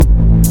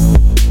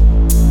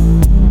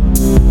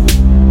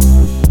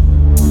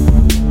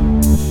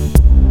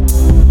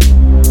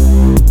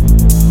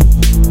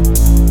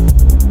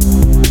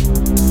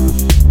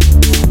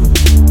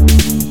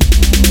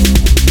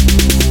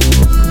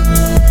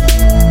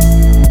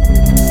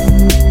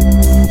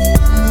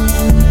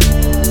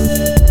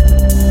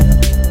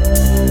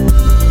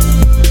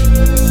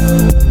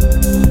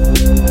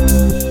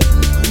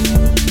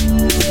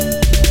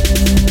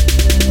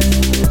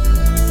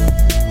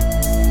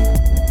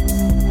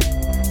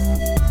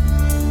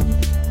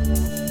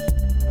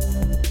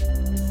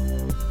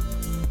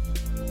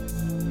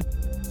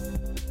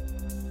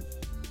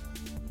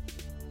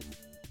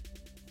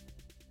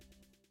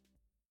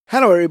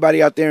Hello,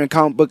 everybody out there in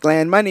comic book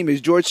land. My name is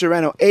George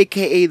Serrano,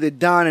 a.k.a. The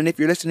Don, and if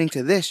you're listening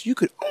to this, you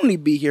could only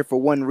be here for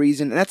one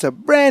reason, and that's a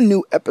brand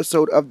new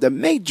episode of the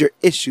Major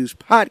Issues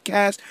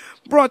Podcast,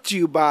 brought to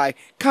you by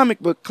Comic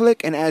Book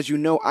Click, and as you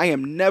know, I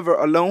am never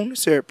alone.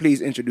 Sir,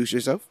 please introduce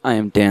yourself. I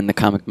am Dan the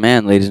Comic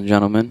Man, ladies and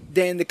gentlemen.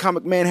 Dan the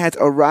Comic Man has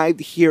arrived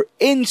here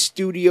in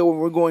studio,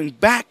 and we're going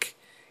back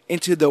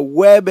into the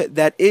web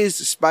that is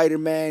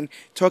Spider-Man,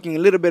 talking a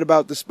little bit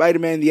about the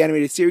Spider-Man, the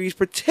animated series,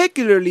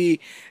 particularly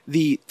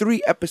the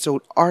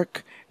 3-episode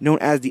arc known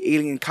as the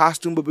Alien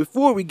Costume. But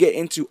before we get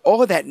into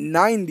all that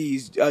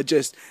 90s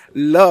just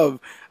love,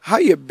 how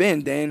you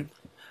been, Dan?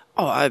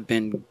 Oh, I've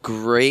been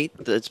great.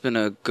 It's been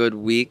a good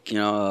week.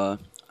 Now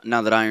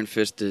that Iron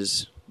Fist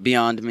is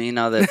beyond me,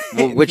 now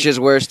that Which Is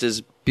Worst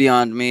is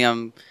beyond me,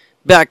 I'm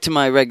back to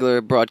my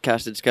regular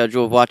broadcasted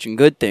schedule of watching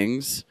good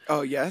things.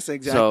 Oh, yes,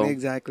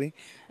 exactly.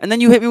 And then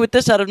you hit me with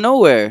this out of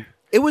nowhere.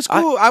 It was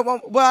cool. I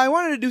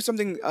wanted to do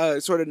something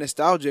sort of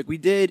nostalgic. We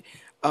did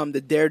the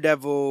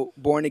Daredevil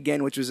Born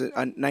Again, which was a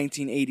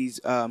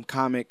 1980s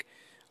comic.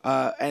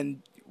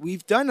 And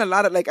we've done a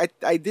lot of,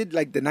 I did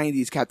the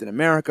 90s Captain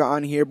America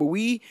on here, but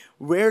we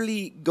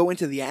rarely go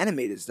into the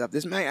animated stuff.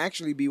 This might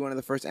actually be one of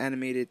the first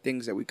animated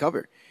things that we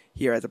cover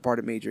here as a part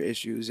of Major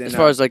Issues. And, as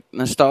far as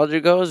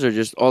nostalgia goes, or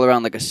just all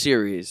around a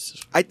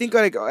series? I think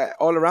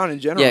all around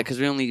in general. Yeah, because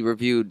we only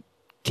reviewed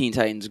Teen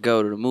Titans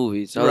Go to the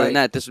movies. Other than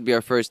that, this would be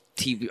our first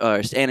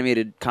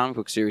animated comic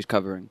book series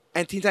covering.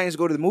 And Teen Titans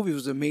Go to the movies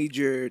was a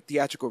major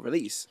theatrical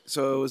release,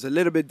 so it was a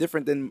little bit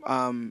different than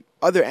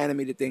other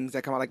animated things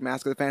that come out, like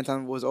Mask of the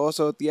Phantom was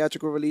also a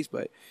theatrical release,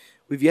 but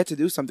we've yet to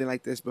do something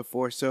like this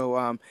before,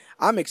 so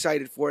I'm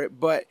excited for it.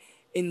 But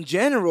in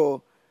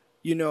general,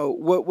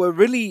 what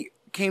really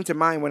came to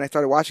mind when I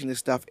started watching this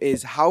stuff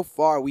is how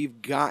far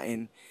we've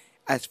gotten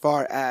as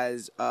far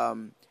as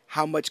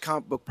how much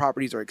comic book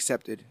properties are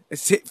accepted.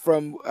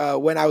 From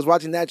when I was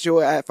watching that show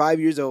at 5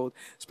 years old,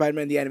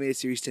 Spider-Man the Animated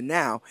Series, to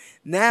now.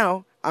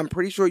 Now, I'm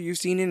pretty sure you've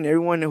seen it, and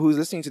everyone who's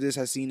listening to this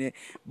has seen it,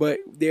 but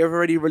they've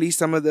already released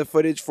some of the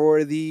footage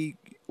for the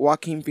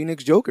Joaquin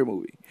Phoenix Joker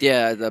movie.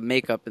 Yeah, the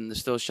makeup and the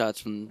still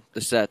shots from the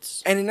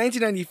sets. And in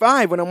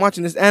 1995, when I'm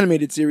watching this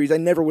animated series, I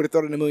never would have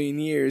thought in a million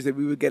years that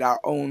we would get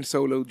our own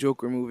solo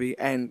Joker movie,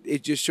 and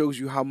it just shows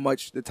you how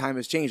much the time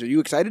has changed. Are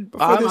you excited for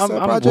this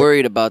project? I'm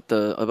worried about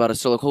a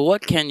solo.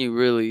 What can you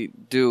really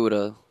do with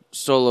a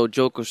solo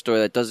Joker story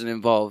that doesn't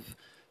involve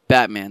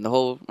Batman?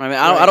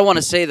 I don't want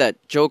to say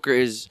that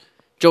Joker's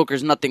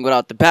nothing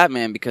without the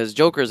Batman, because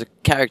Joker is a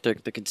character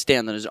that can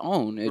stand on his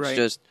own. It's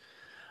just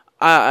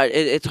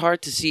it's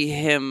hard to see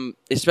him,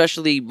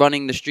 especially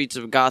running the streets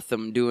of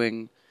Gotham,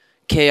 doing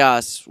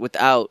chaos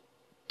without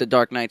the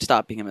Dark Knight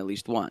stopping him at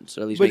least once,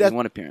 or at least making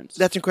one appearance.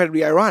 That's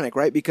incredibly ironic,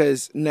 right?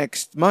 Because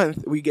next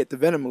month we get the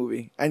Venom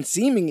movie, and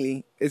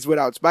seemingly it's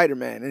without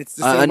Spider-Man, and it's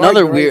the same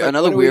another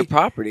weird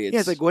property.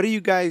 It's like, what are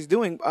you guys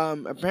doing?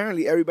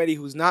 Apparently, everybody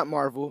who's not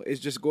Marvel is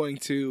just going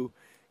to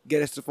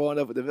get us to fall in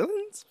love with the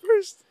villains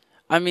first.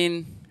 I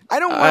mean, I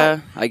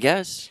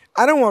guess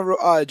I don't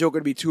want Joker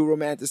to be too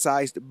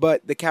romanticized,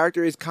 but the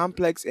character is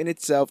complex in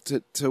itself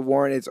to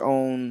warrant its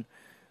own.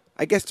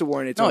 I guess to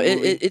warrant its own.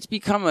 It's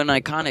become an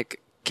iconic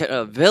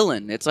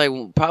villain. It's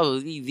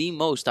probably the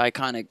most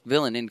iconic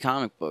villain in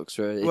comic books.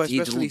 Right? Well,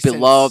 he's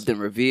beloved and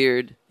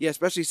revered. Yeah,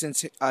 especially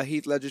since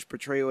Heath Ledger's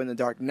portrayal in The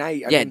Dark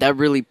Knight. I mean, that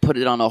really put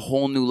it on a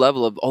whole new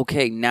level of,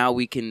 okay, now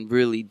we can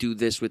really do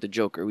this with the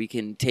Joker. We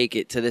can take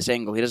it to this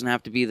angle. He doesn't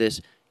have to be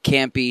this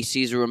campy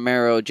Cesar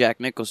Romero, Jack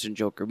Nicholson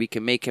Joker. We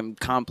can make him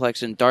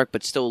complex and dark,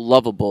 but still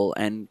lovable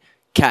and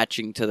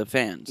catching to the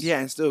fans. Yeah,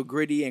 and still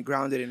gritty and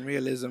grounded in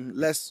realism.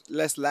 Less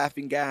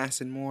laughing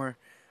gas and more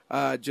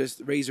just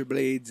razor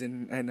blades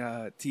and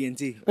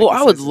TNT. Well,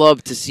 I would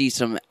love to see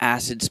some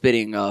acid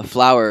spitting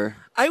flower.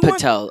 I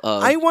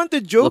want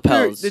the Joker,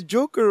 lapels. the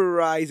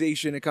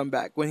Jokerization to come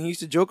back. When he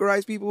used to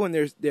Jokerize people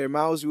and their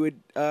mouths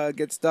would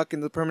get stuck in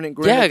the permanent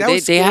grin. Yeah,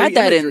 they had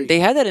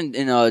that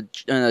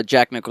in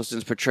Jack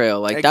Nicholson's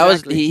portrayal.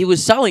 Exactly. He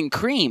was selling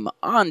cream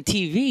on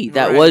TV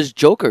that was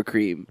Joker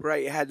cream.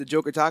 Right, it had the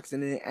Joker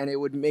toxin in it, and it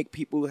would make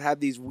people have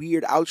these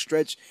weird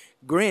outstretched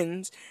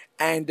grins.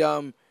 And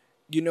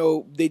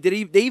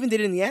they even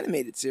did it in the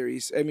animated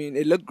series. I mean,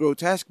 it looked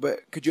grotesque,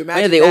 but could you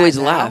imagine? Yeah, they always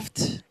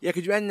laughed. Yeah,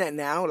 could you imagine that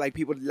now? Like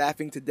people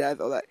laughing to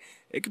death, all that.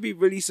 It could be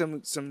really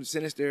some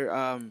sinister.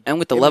 And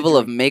with the level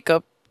of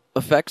makeup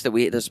effects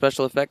the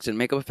special effects and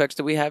makeup effects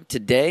that we have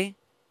today,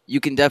 you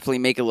can definitely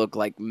make it look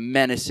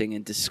menacing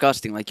and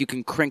disgusting. Like you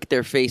can crink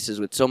their faces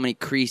with so many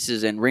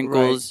creases and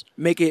wrinkles.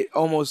 Right. Make it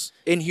almost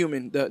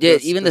inhuman.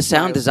 Even the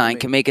sound design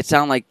can make it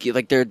sound like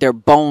their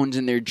bones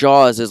and their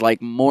jaws is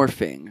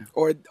morphing.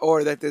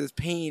 Or that there's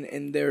pain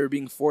and they're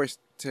being forced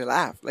to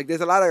laugh.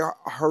 There's a lot of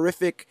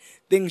horrific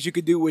things you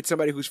could do with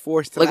somebody who's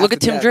forced to laugh. Look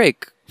at Tim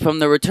Drake from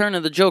The Return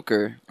of the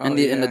Joker in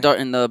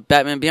the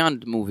Batman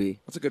Beyond movie.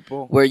 That's a good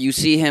pull. Where you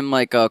see him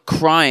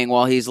crying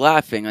while he's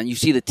laughing, and you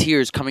see the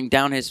tears coming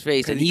down his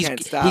face, and he's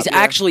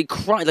actually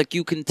crying.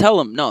 You can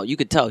tell him. No, you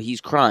could tell he's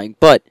crying,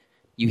 but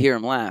you hear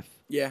him laugh.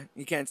 Yeah,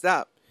 he can't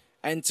stop.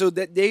 And so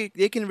that they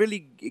can really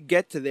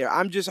get to there.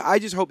 I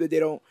just hope that they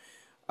don't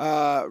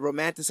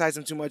romanticize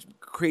him too much,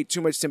 create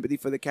too much sympathy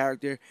for the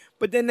character.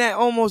 But then that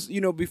almost,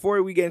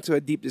 before we get into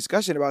a deep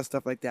discussion about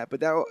stuff like that, but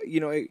that,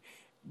 it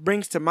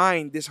brings to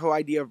mind this whole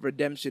idea of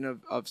redemption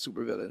of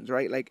supervillains,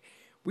 right? Like,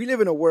 we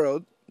live in a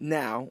world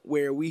now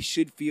where we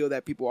should feel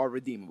that people are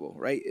redeemable,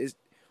 right? Is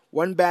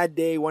one bad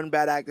day, one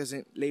bad act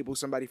doesn't label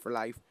somebody for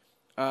life.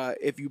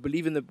 If you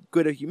believe in the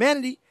good of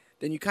humanity,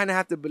 then you kind of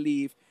have to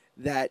believe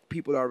that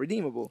people are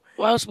redeemable.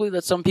 Well, I also believe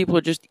that some people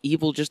are just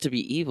evil just to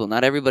be evil.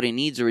 Not everybody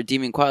needs a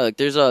redeeming quality. Like,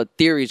 there's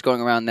theories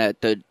going around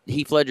that the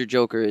Heath Ledger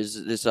Joker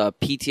is this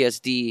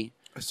PTSD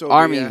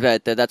army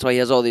vet. That's why he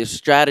has all these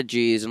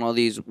strategies and all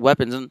these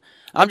weapons. And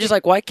I'm just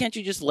like, why can't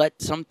you just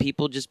let some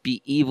people just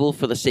be evil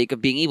for the sake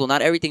of being evil?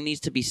 Not everything needs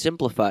to be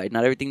simplified.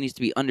 Not everything needs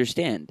to be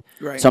understood.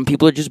 Right. Some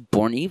people are just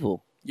born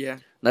evil. Yeah.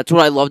 That's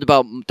what I loved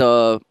about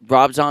the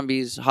Rob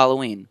Zombie's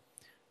Halloween.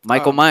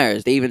 Michael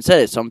Myers. They even said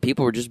it. Some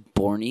people were just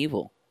born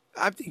evil.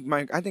 I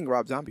think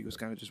Rob Zombie was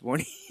kind of just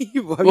born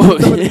evil.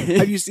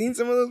 Have you seen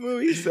some of those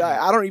movies?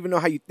 I don't even know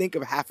how you think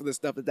of half of the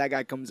stuff that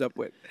guy comes up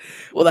with.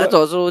 Well, that's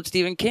also with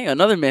Stephen King,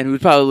 another man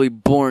who's probably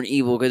born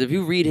evil. Because if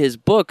you read his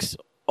books,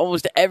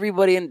 almost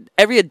everybody and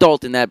every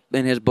adult in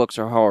his books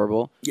are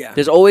horrible. Yeah.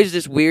 There's always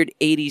this weird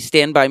 '80s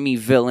Stand By Me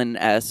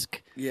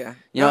villain-esque. Yeah.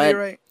 You're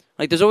right.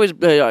 Like, there's always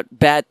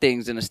bad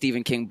things in a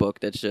Stephen King book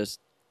that's just,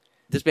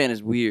 this man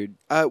is weird.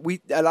 A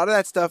lot of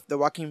that stuff, the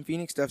Joaquin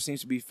Phoenix stuff,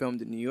 seems to be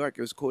filmed in New York.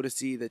 It was cool to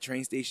see the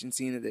train station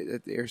scene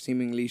that they're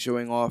seemingly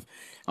showing off.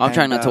 I'm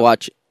trying not to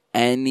watch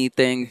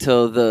anything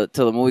till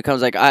the movie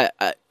comes. Like, I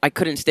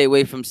couldn't stay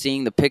away from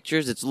seeing the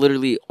pictures. It's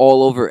literally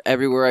all over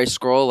everywhere I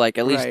scroll. Like,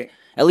 at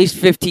least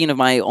 15 of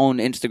my own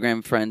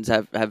Instagram friends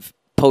have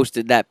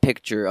posted that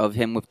picture of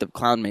him with the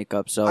clown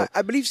makeup. So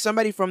I believe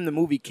somebody from the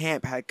movie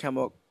Camp had come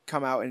out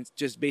and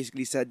just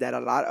basically said that a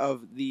lot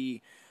of the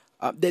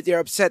that they're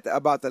upset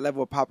about the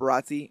level of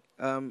paparazzi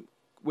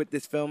with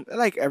this film,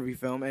 like every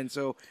film, and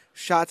so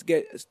shots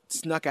get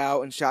snuck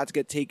out and shots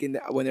get taken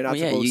when they're not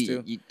supposed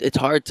to. It's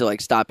hard to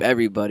stop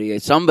everybody.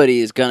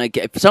 Somebody is gonna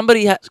get. If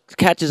somebody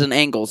catches an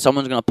angle,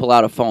 someone's gonna pull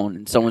out a phone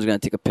and someone's gonna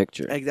take a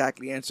picture.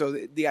 Exactly, and so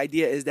the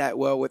idea is that,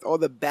 well, with all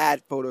the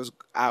bad photos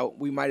out,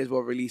 we might as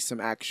well release some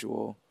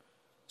actual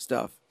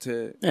stuff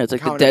to. Yeah, it's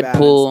like the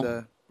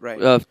Deadpool.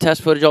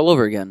 Test footage all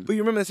over again. But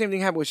you remember the same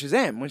thing happened with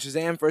Shazam. When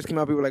Shazam first came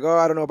out, people were like, oh,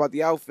 I don't know about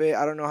the outfit.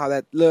 I don't know how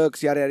that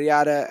looks, yada, yada,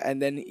 yada.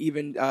 And then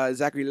even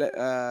Zachary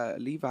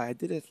Levi, I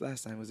did it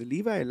last time. Was it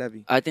Levi or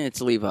Levy? I think it's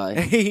Levi.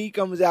 He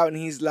comes out and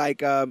he's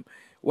like,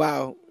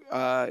 wow,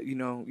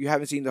 you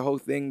haven't seen the whole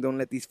thing. Don't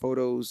let these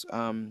photos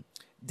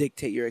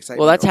dictate your excitement.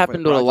 Well, that's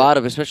happened with a lot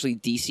of, especially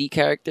DC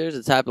characters.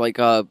 It's happened like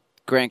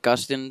Grant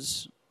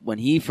Gustin's. When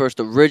he first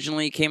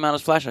originally came out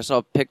as Flash, I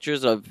saw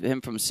pictures of him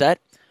from set.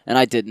 And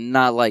I did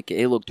not like it.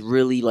 It looked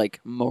really like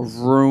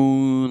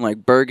maroon,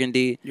 like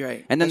burgundy.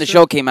 Right. And then the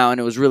show came out and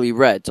it was really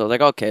red. So I was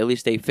like, okay, at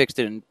least they fixed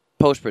it in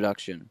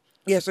post-production.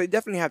 Yeah, so you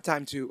definitely have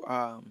time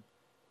to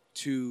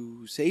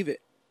save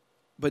it.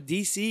 But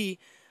DC,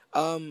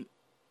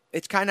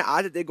 it's kind of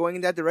odd that they're going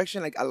in that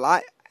direction. Like, a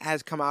lot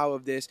has come out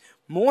of this.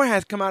 More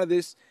has come out of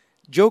this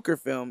Joker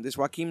film, this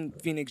Joaquin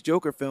Phoenix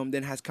Joker film,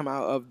 than has come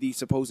out of the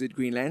supposed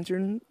Green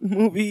Lantern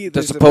movie,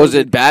 the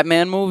supposed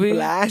Batman movie,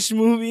 Flash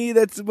movie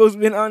that's supposed to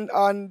be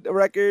on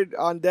record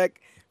on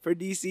deck for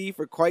DC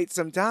for quite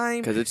some time.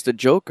 Because it's the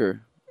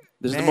Joker.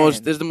 This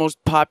is the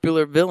most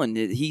popular villain.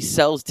 He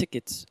sells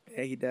tickets.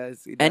 Yeah, he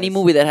does. Any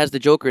movie that has the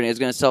Joker in it is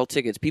going to sell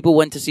tickets. People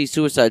went to see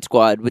Suicide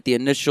Squad with the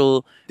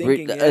initial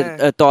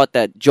thought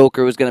that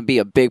Joker was going to be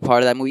a big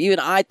part of that movie. Even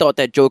I thought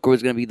that Joker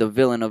was going to be the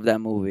villain of that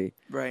movie.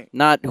 Right.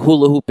 Not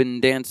hula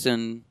hooping,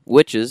 dancing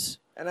witches.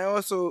 And I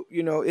also,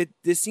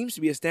 this seems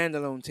to be a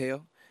standalone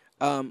tale,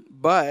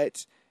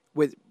 but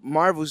with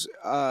Marvel's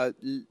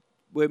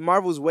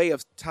way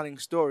of telling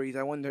stories,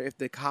 I wonder if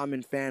the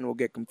common fan will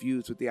get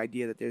confused with the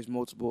idea that there's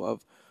multiple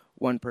of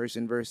one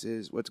person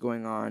versus what's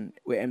going on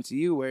with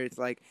MCU, where it's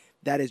like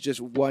that is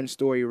just one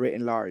story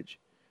written large.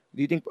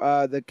 Do you think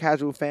the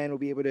casual fan will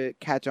be able to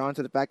catch on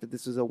to the fact that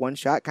this is a one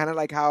shot, kind of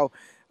like how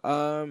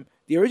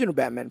the original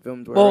Batman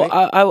films were? Well,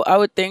 right? I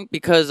would think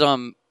because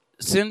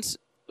since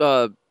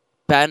Ben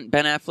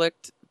Affleck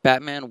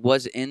Batman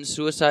was in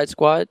Suicide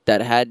Squad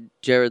that had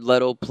Jared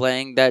Leto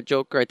playing that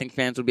Joker, I think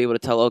fans would be able to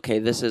tell, okay,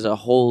 this is a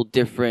whole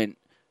different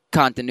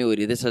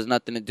continuity. This has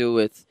nothing to do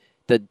with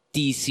the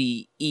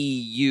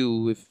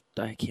DCEU.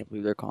 I can't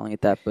believe they're calling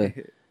it that, but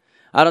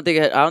I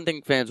don't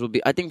think fans would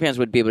be. I think fans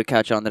would be able to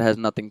catch on that it has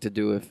nothing to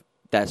do with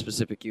that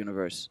specific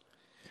universe.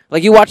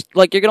 Like you're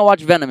gonna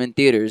watch Venom in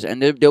theaters,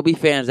 and there'll be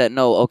fans that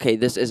know, okay,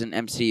 this isn't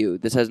MCU.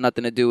 This has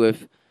nothing to do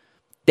with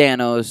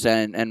Thanos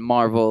and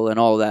Marvel and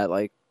all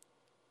that.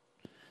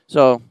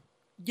 So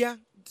yeah.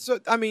 So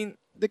I mean,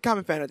 the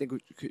common fan, I think,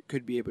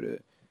 could be able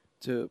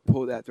to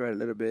pull that thread a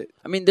little bit.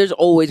 I mean, there's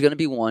always gonna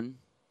be one.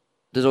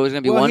 There's always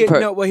gonna be one.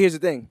 Well, here's the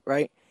thing,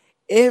 right?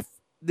 If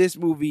this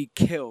movie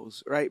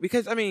kills, right?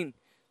 Because I mean,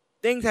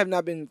 things have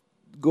not been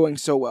going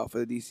so well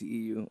for the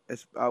DCEU.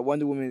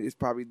 Wonder Woman is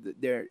probably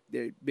their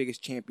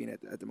biggest champion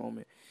at the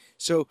moment.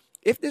 So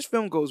if this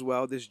film goes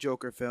well, this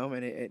Joker film,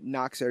 and it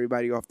knocks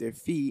everybody off their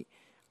feet,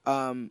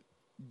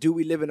 do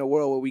we live in a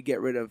world where we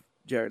get rid of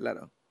Jared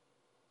Leto?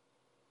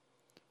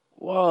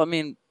 Well, I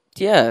mean,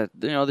 yeah,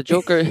 the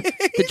Joker, He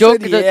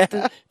said,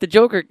 yeah. the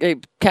Joker,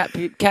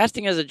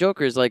 casting as a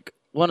Joker is like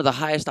one of the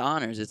highest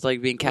honors. It's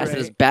like being casted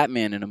as Right.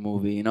 Batman in a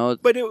movie.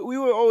 But we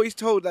were always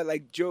told that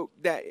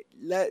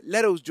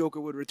Leto's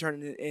Joker would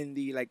return in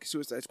the like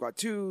Suicide Squad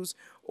 2s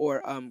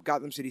or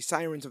Gotham City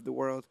Sirens of the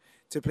world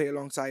to play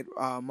alongside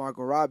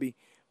Margot Robbie.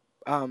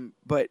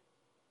 But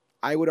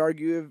I would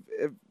argue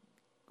if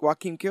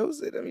Joaquin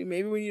kills it, I mean,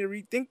 maybe we need to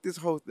rethink this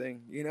whole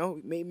thing.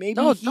 Maybe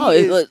No, he no.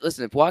 is.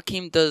 Listen, if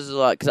Joaquin does a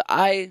lot,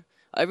 because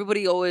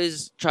everybody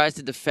always tries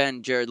to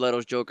defend Jared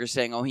Leto's Joker,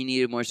 saying, "Oh, he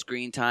needed more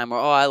screen time," or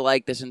 "Oh, I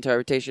like this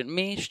interpretation."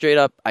 Me, straight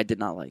up, I did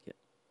not like it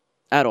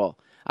at all.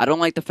 I don't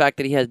like the fact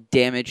that he has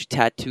damage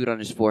tattooed on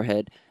his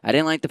forehead. I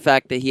didn't like the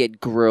fact that he had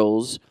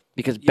grills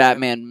because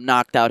Batman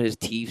knocked out his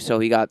teeth, so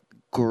he got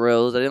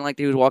grills. I didn't like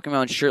that he was walking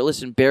around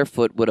shirtless and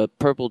barefoot with a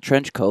purple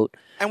trench coat.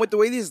 And with the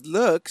way this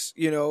looks,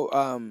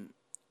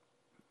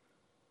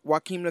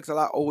 Joaquin looks a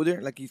lot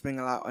older, like he's playing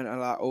a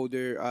lot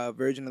older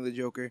version of the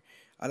Joker,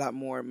 a lot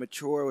more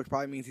mature, which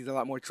probably means he's a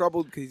lot more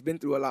troubled because he's been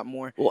through a lot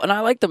more. Well, and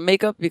I like the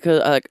makeup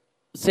because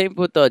same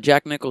with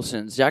Jack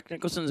Nicholson's. Jack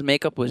Nicholson's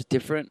makeup was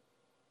different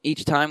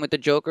each time with the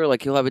Joker.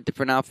 Like he'll have a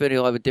different outfit,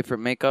 he'll have a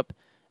different makeup,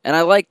 and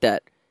I like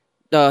that.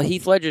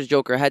 Heath Ledger's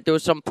Joker there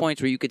was some points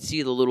where you could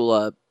see the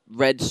little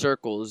red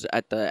circles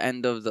at the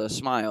end of the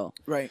smile.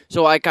 Right.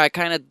 So I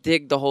kind of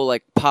dig the whole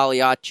like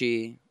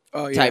Pagliacci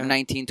type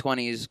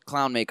 1920s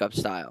clown makeup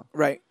style.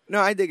 Right.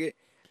 No, I dig it.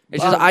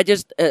 It's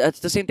just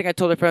it's the same thing I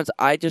told my friends.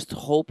 I just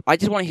want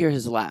to hear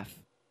his laugh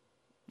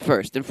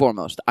first and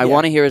foremost. I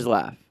want to hear his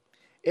laugh.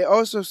 It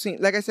also seems,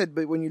 like I said,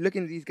 but when you look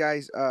into these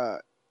guys,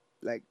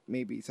 like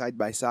maybe side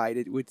by side,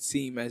 it would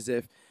seem as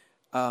if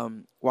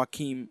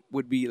Joaquin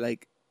would be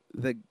like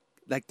the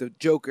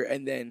Joker,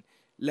 and then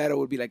Leto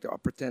would be like a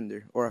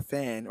pretender or a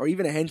fan or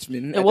even a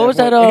henchman. And what was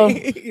that?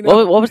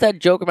 What was that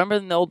joke? Remember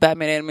in the old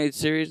Batman animated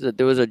series that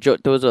there was a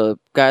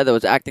guy that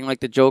was acting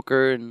like the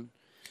Joker, and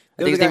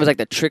I think his name was like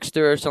the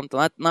Trickster or something.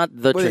 Not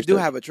the Trickster. They do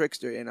have a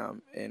Trickster in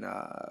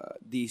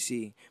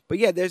DC, but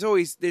yeah, there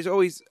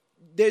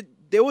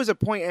was a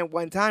point at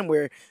one time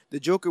where the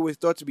Joker was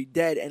thought to be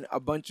dead, and a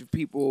bunch of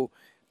people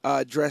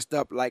dressed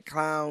up like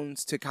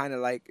clowns to kind of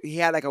like, he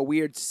had like a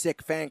weird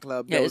sick fan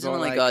club. Yeah, isn't it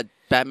like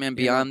Batman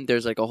Beyond?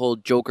 There's like a whole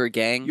Joker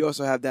gang. You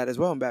also have that as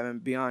well in Batman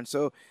Beyond.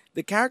 So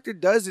the character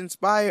does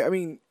inspire, I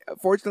mean,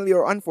 fortunately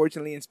or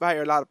unfortunately,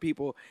 inspire a lot of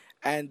people.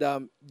 And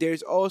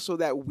there's also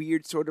that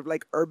weird sort of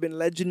like urban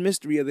legend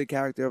mystery of the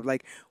character of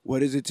like,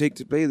 what does it take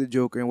to play the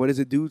Joker, and what does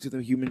it do to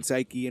the human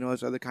psyche and all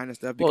this other kind of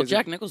stuff. Well,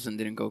 Jack Nicholson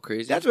didn't go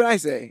crazy. That's what I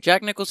say.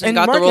 Jack Nicholson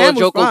got the role of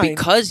Joker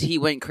because he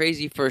went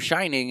crazy for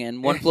Shining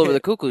and One Flew Over the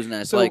Cuckoo's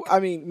Nest. So I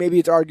mean, maybe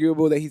it's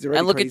arguable that he's already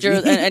and look crazy.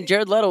 at Jared and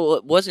Jared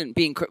Leto wasn't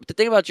being. The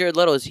thing about Jared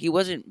Leto is he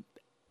wasn't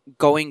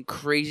going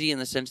crazy in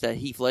the sense that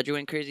Heath Ledger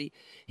went crazy.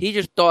 He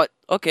just thought,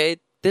 okay,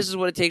 this is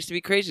what it takes to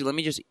be crazy. Let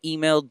me just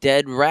email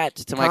dead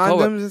rats to my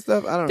coworker. Condoms and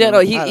stuff. I don't know. I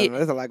don't know.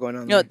 There's a lot going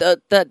on.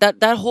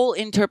 That whole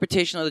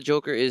interpretation of the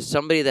Joker is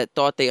somebody that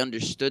thought they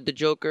understood the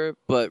Joker,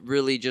 but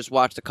really just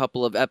watched a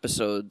couple of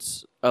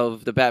episodes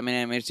of the Batman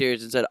animated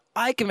series and said,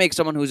 "I can make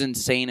someone who's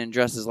insane and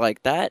dresses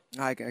like that."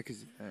 I can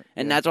see that.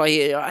 And that's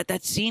why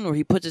that scene where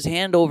he puts his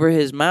hand over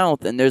his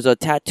mouth and there's a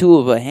tattoo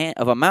of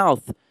a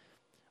mouth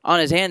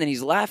on his hand and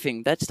he's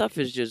laughing. That stuff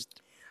is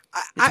just.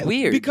 It's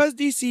weird. Because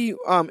DC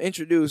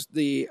introduced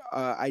the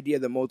idea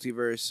of the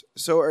multiverse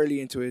so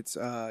early into its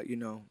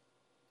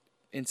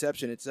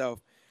inception itself.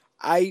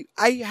 I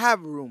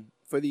have room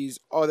for these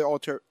other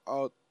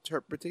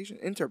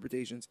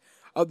interpretations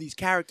of these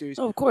characters.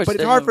 Oh, of course, but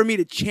it's hard for me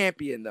to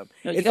champion them.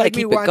 You gotta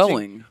keep it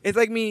going. It's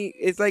like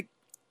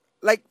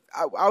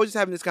I was just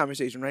having this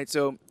conversation, right?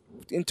 So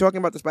in talking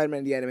about the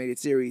Spider-Man the animated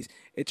series,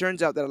 it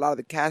turns out that a lot of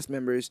the cast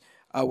members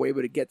were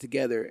able to get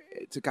together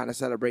to kind of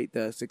celebrate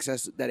the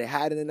success that it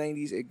had in the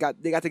 90s.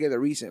 They got together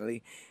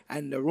recently,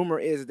 and the rumor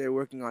is that they're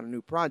working on a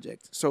new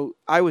project. So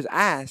I was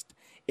asked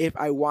if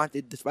I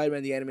wanted the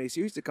Spider-Man the animated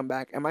series to come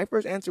back, and my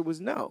first answer was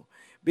no.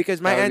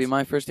 Because that would be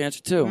my first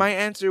answer too. My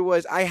answer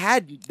was I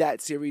had that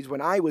series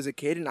when I was a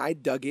kid, and I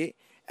dug it.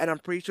 And I'm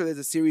pretty sure there's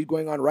a series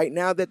going on right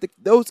now that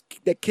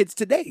that kids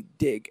today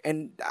dig,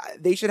 and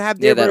they should have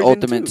their version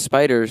Ultimate too.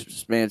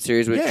 Spider-Man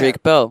series with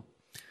Drake Bell.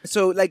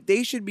 So, like,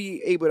 they should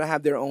be able to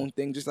have their own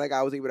thing, just like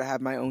I was able to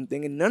have my own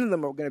thing. And none of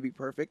them are going to be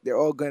perfect. They're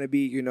all going to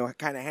be,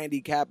 kind of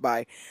handicapped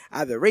by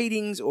either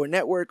ratings or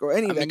network or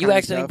any of that kind of stuff. You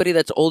ask anybody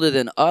that's older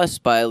than us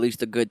by at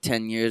least a good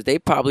 10 years, they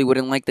probably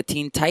wouldn't like the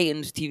Teen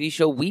Titans TV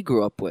show we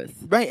grew up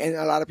with. Right, and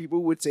a lot of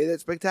people would say that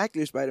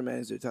Spectacular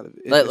Spider-Man is their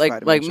television.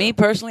 Like me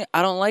personally,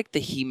 I don't like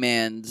the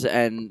He-Mans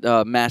and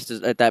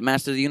Masters of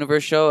the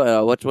Universe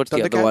show. What's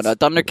the other one?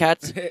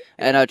 Thundercats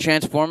and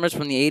Transformers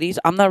from the 80s.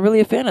 I'm not really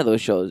a fan of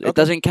those shows. Okay. It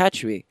doesn't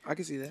catch me. I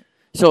can see that.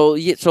 So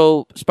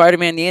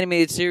Spider-Man the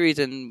animated series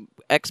and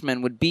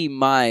X-Men would be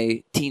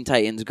my Teen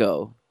Titans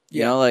go. You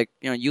Yeah. know, like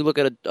you look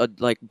at a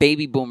like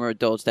baby boomer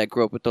adults that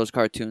grew up with those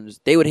cartoons.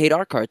 They would hate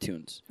our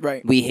cartoons.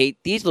 Right. We hate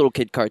these little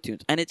kid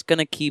cartoons, and it's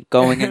gonna keep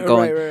going and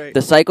going. Right.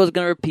 The cycle's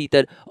gonna repeat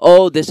that.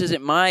 Oh, this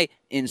isn't my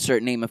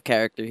insert name of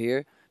character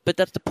here, but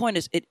that's the point.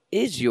 Is it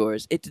is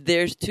yours? It's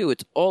theirs too.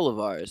 It's all of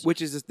ours.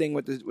 Which is the thing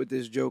with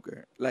this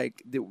Joker.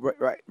 Like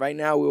right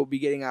now, we'll be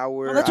getting our.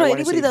 Well, that's right.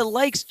 Anybody that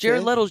likes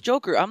Jared Leto's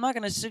Joker, I'm not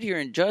gonna sit here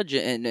and judge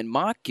it and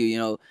mock you. You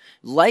know,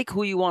 like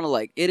who you want to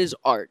like. It is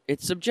art.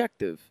 It's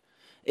subjective.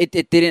 It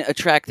didn't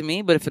attract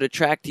me, but if it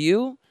attracted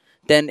you,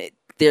 then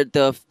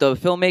the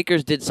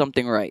filmmakers did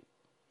something right.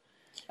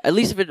 At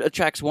least if it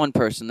attracts one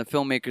person, the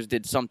filmmakers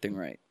did something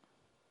right.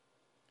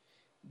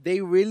 They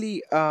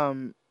really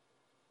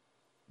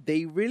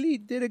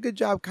did a good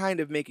job kind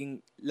of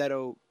making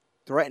Leto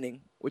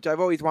threatening, which I've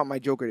always wanted my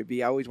Joker to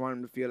be. I always want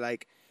him to feel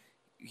like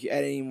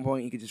at any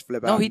point he could just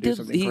flip out and do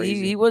something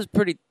crazy. He was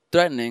pretty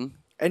threatening.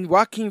 And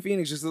Joaquin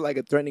Phoenix just looked like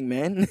a threatening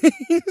man.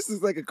 He just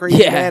looks like a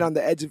crazy man on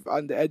the edge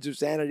of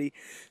sanity.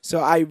 So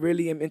I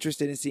really am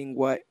interested in seeing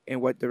what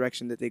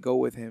direction that they go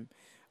with him.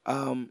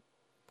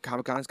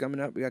 Comic-Con's coming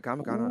up. We got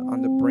Comic-Con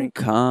on the brink.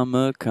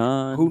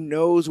 Comic-Con. Who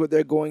knows what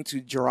they're going to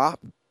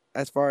drop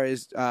as far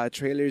as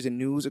trailers and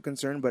news are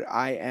concerned? But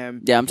I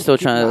am. Yeah, I'm still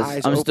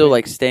still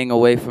like staying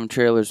away from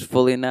trailers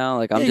fully now.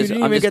 Like you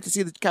didn't even get to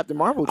see the Captain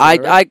Marvel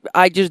trailer. Right?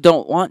 I just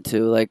don't want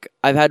to. Like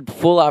I've had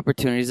full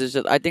opportunities. It's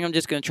just, I think I'm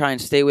just gonna try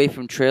and stay away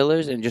from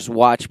trailers and just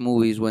watch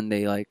movies when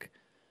they like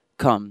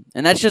come.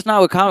 And that's just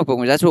not with comic book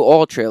movies. That's with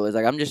all trailers.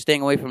 Like I'm just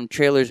staying away from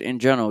trailers in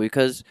general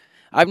because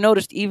I've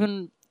noticed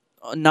even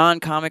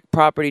non-comic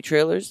property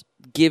trailers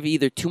give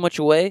either too much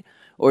away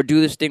or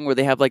do this thing where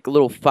they have like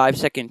little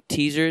 5-second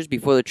teasers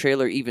before the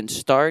trailer even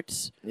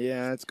starts.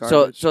 Yeah, that's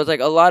garbage. So it's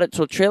like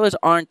so trailers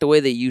aren't the way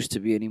they used to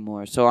be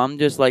anymore. So I'm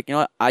just like, you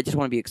know what? I just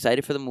want to be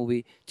excited for the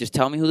movie. Just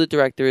tell me who the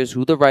director is,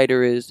 who the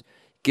writer is.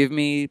 Give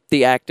me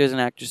the actors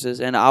and actresses,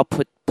 and I'll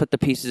put the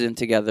pieces in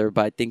together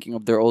by thinking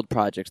of their old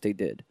projects they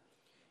did.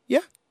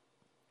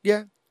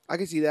 Yeah, I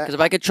can see that. Because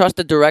if I could trust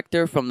the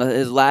director from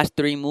his last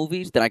 3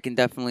 movies, then I can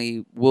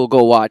will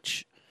go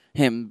watch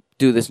him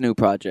do this new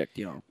project.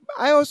 You know.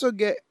 I also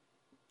get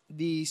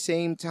the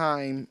same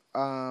time.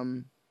 At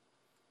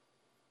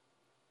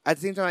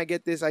the same time, I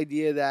get this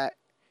idea that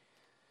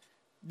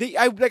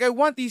I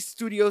want these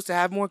studios to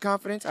have more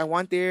confidence. I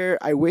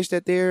wish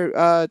that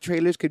their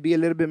trailers could be a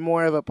little bit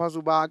more of a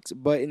puzzle box.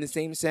 But in the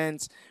same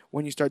sense,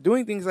 when you start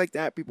doing things like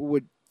that,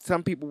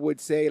 some people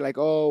would say like,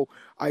 "Oh,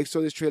 I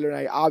saw this trailer and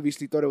I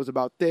obviously thought it was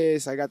about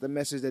this. I got the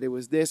message that it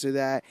was this or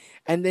that."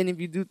 And then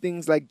if you do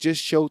things like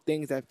just show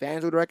things that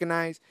fans would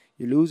recognize,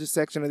 you lose a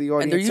section of the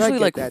audience. And they're usually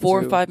like 4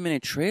 or 5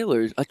 minute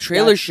trailers. A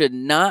trailer should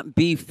not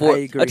be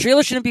a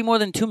trailer shouldn't be more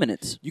than 2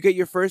 minutes. You get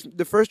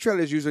the first trailer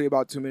is usually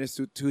about 2 minutes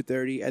to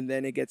 2:30, and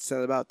then it gets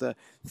to about the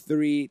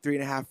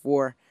 3.5,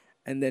 4,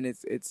 and then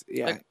it's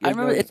yeah. Like, I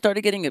remember it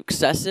started getting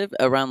excessive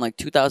around like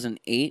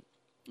 2008.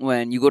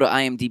 When you go to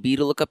IMDb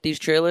to look up these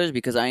trailers,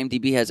 because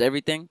IMDb has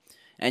everything,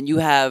 and you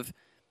have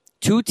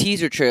 2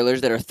 teaser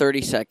trailers that are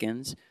 30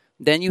 seconds,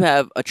 then you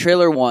have a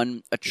trailer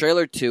 1, a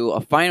trailer 2,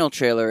 a final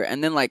trailer,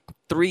 and then like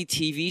 3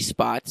 TV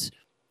spots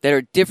that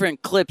are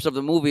different clips of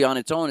the movie on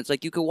its own. It's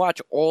like you could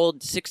watch all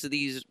 6 of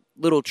these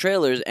little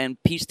trailers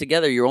and piece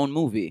together your own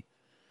movie.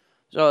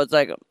 So it's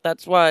like,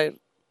 that's why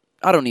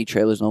I don't need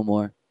trailers no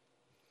more.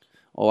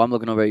 Oh, I'm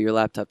looking over at your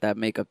laptop. That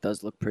makeup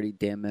does look pretty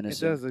damn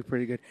menacing. It does look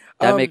pretty good.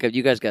 That makeup,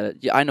 you guys got it.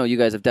 I know you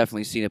guys have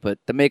definitely seen it, but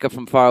the makeup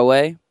from far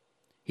away,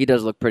 he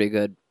does look pretty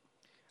good.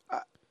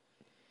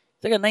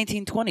 It's like a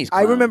 1920s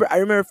clown. I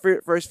remember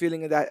first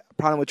feeling that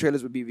problem with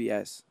trailers with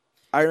BVS.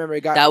 I remember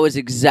that was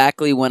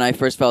exactly when I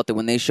first felt it,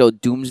 when they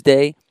showed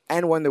Doomsday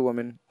and Wonder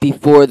Woman.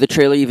 Before the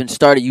trailer even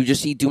started, you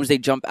just see Doomsday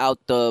jump out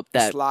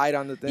that slide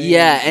on the thing.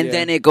 Yeah, and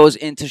then it goes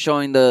into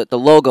showing the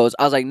logos.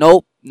 I was like,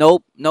 nope.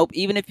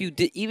 Even if you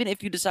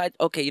decide,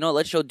 okay, you know,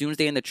 let's show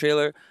Doomsday in the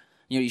trailer.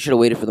 You know, you should have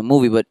waited for the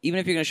movie. But even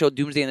if you're gonna show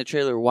Doomsday in the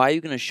trailer, why are you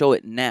gonna show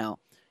it now?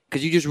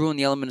 Because you just ruined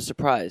the element of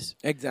surprise.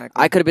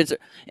 Exactly. I could have been.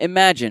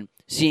 Imagine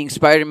seeing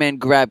Spider-Man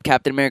grab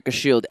Captain America's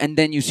shield, and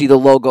then you see the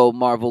logo,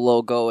 Marvel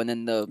logo, and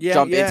then the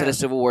jump into the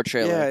Civil War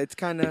trailer. Yeah, it's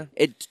kind of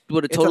it's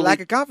a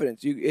lack of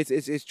confidence.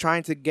 It's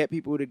trying to get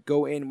people to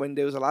go in when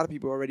there was a lot of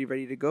people already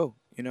ready to go.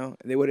 You know,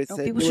 and they would have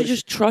said people should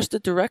just trust the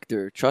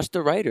director, trust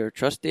the writer,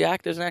 trust the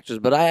actors and actors.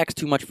 But I ask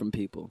too much from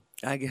people.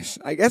 I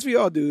guess we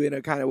all do in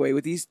a kind of way,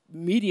 with these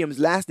mediums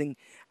lasting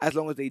as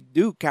long as they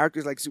do.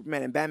 Characters like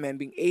Superman and Batman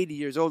being 80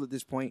 years old at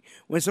this point.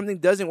 When something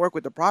doesn't work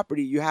with the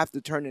property, you have to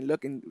turn and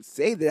look and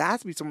say there has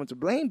to be someone to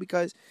blame,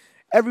 because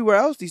everywhere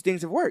else these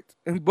things have worked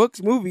in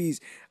books, movies,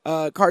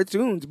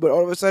 cartoons. But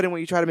all of a sudden, when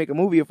you try to make a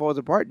movie, it falls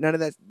apart. None of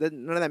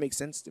that makes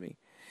sense to me.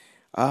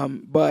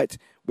 But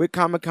with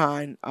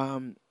Comic-Con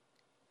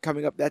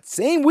coming up that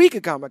same week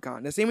of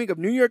Comic-Con, the same week of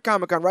New York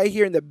Comic-Con, right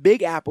here in the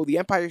Big Apple, the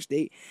Empire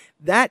State,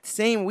 that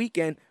same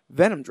weekend,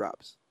 Venom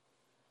drops.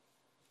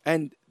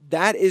 And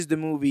that is the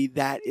movie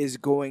that is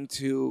going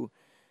to...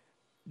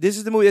 This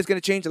is the movie that's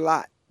going to change a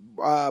lot,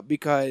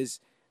 because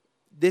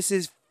this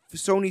is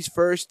Sony's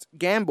first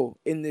gamble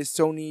in this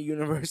Sony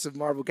universe of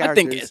Marvel I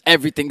characters. think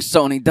everything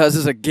Sony does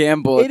is a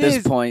gamble at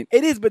this point.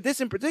 It is, but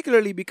this in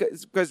particularly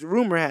because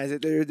rumor has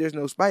it there's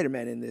no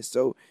Spider-Man in this.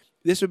 So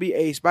this would be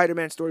a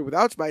Spider-Man story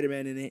without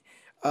Spider-Man in it,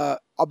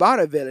 about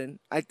a villain.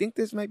 I think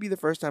this might be the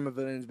first time a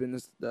villain has been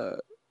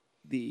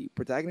the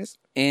protagonist.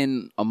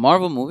 In a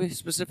Marvel movie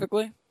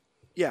specifically?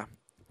 Yeah.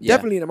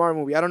 Definitely in a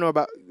Marvel movie. I don't know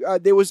about...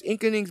 there was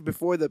inklings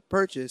before the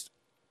purchase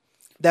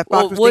that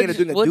Fox was thinking of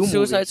doing a Doom movie. Would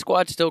Suicide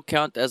Squad still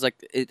count as like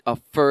a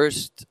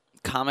first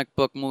comic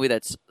book movie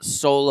that's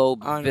solo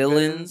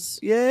villains?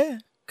 Yeah.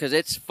 Because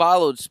it's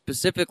followed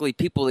specifically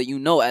people that you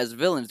know as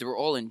villains. They were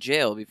all in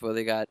jail before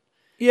they got...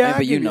 Yeah,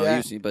 but you know,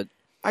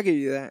 I give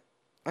you that.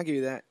 I give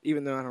you that,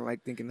 even though I don't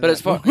like thinking of but that.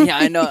 As far... Yeah,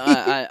 I know.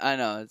 I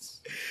know.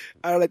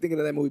 I don't like thinking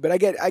of that movie, but I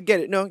get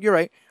it. No, you're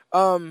right.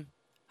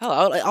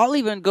 I'll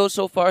even go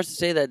so far as to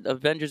say that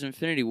Avengers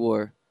Infinity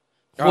War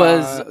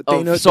was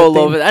Thanos,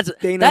 solo.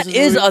 That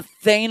is a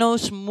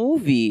Thanos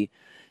movie.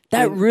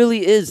 That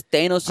really is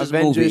Thanos'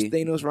 Avengers, movie.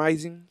 Thanos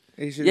Rising.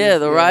 Yeah,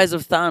 the rise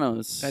of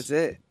Thanos. That's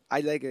it.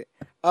 I like it.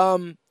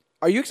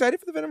 Are you excited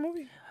for the Venom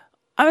movie?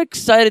 I'm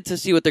excited to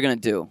see what they're gonna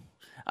do.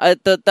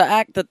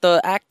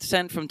 The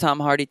accent from Tom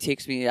Hardy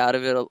takes me out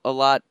of it a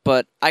lot,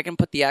 but I can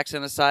put the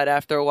accent aside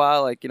after a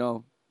while. Like, you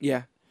know.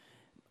 Yeah.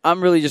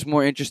 I'm really just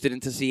more interested in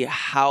to see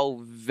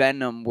how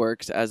Venom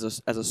works as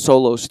a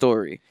solo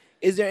story.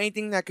 Is there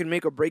anything that could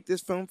make or break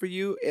this film for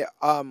you?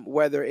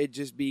 Whether it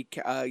just be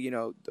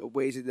the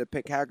ways to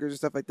depict characters and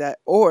stuff like that,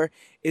 or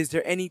is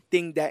there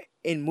anything that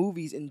in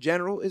movies in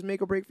general is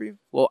make or break for you?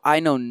 Well, I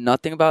know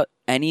nothing about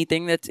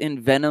anything that's in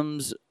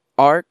Venom's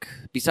arc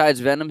besides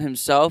Venom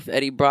himself,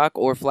 Eddie Brock,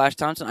 or Flash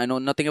Thompson. I know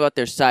nothing about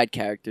their side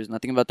characters,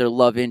 nothing about their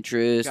love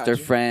interests, their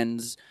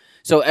friends.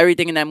 So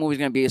everything in that movie is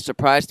going to be a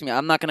surprise to me.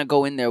 I'm not going to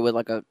go in there with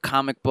like a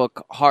comic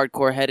book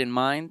hardcore head in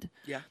mind.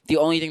 Yeah. The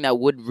only thing that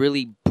would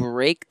really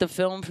break the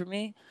film for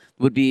me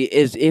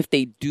is if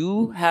they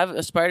do have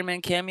a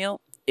Spider-Man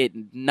cameo, it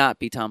not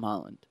be Tom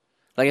Holland.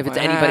 Like if it's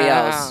anybody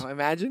else.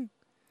 Imagine.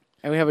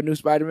 And we have a new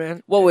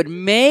Spider-Man. What would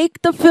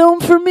make the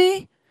film for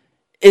me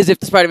is if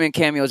the Spider-Man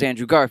cameo is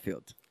Andrew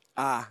Garfield.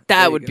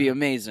 That would be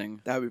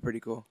amazing. That would be pretty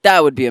cool.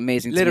 That would be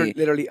amazing to me.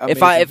 Literally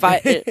amazing.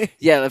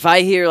 If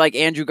I hear like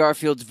Andrew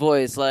Garfield's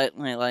voice, like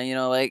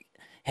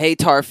 "Hey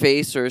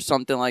Tarface" or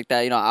something like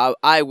that,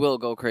 I will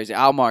go crazy.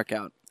 I'll mark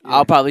out. Yeah.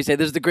 I'll probably say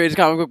this is the greatest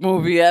comic book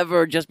movie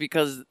ever, just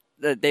because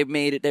they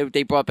made it.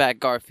 They brought back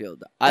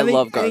Garfield. I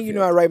love Garfield.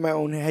 I write my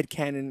own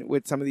headcanon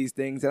with some of these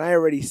things, and I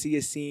already see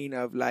a scene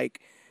of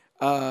like,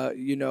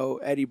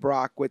 Eddie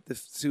Brock with the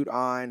suit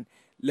on,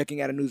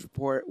 looking at a news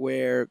report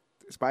where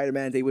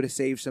Spider-Man, they would have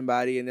saved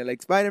somebody, and they're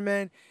like,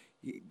 Spider-Man,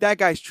 that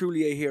guy's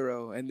truly a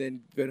hero. And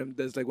then Venom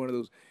does like one of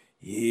those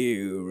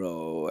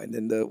hero, and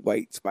then the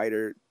white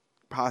spider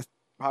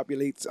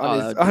populates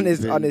on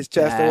his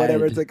chest or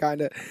whatever. It's a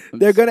kind of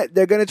they're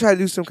gonna try to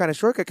do some kind of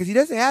shortcut because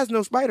he has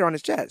no spider on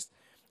his chest,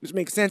 which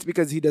makes sense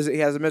because he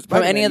hasn't met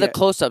Spider-Man. From any of the yet.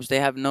 Close-ups,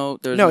 they have no.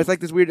 It's like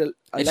this weird.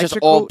 It's just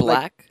all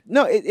black.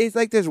 It's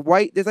like there's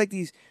white. There's like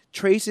these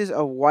traces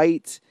of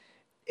white.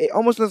 It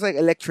almost looks like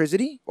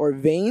electricity or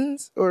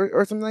veins or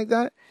something like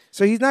that.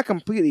 So he's not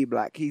completely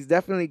black. He's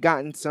definitely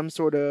gotten some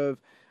sort of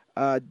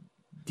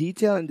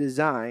detail and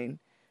design.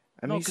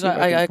 Because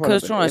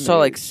I saw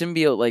like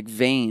symbiote like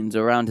veins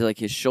around like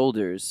his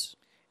shoulders.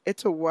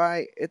 It's a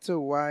wide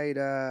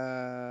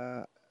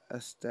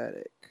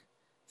aesthetic.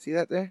 See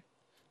that there?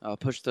 I'll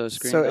push the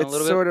screen down a little bit. So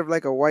it's sort of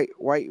like a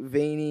white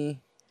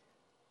veiny.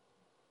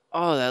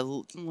 Oh, that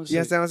looks. You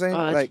understand what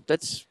I'm saying?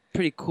 That's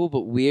pretty cool,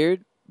 but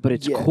weird. But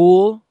it's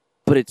cool.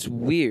 But it's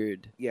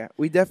weird. Yeah,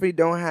 we definitely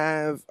don't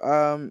have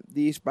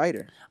the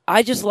spider.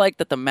 I just like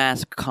that the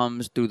mask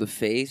comes through the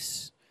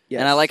face.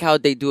 Yes. And I like how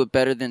they do it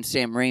better than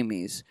Sam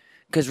Raimi's.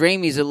 Because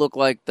Raimi's, it looked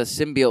like the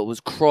symbiote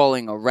was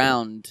crawling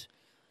around.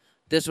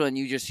 This one,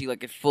 you just see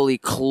like it fully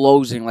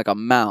closing like a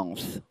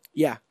mouth.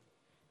 Yeah.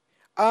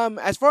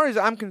 As far as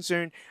I'm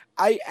concerned,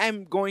 I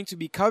am going to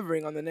be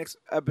covering on the next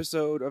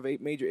episode of 8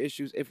 Major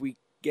Issues if we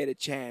get a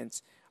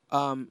chance.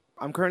 I'm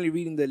currently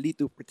reading the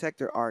Lethal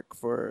Protector arc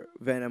for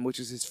Venom, which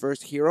is his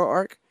first hero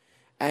arc.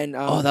 And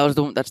that was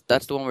the one.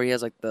 That's the one where he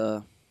has like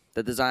the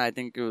design. I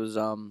think it was.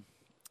 I'm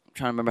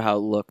trying to remember how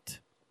it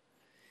looked.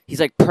 He's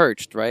like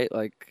perched, right?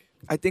 Like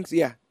I think so.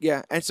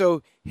 Yeah. And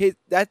so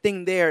that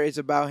thing there is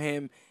about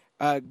him.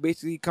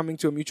 Basically coming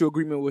to a mutual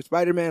agreement with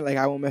Spider-Man, like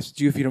I won't mess with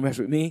you if you don't mess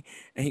with me,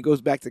 and he goes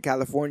back to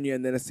California,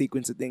 and then a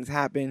sequence of things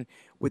happen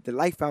with the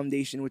Life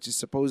Foundation, which is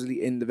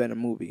supposedly in the Venom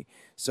movie.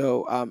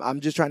 So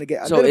I'm just trying to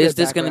get. So is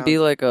this going to be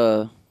like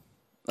a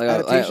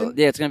adaptation?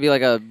 It's going to be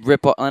like a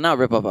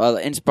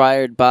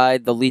inspired by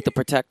the Lethal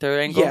Protector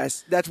angle.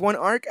 Yes, that's one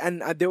arc,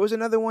 and there was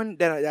another one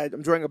that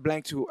I'm drawing a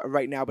blank to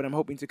right now, but I'm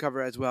hoping to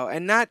cover as well,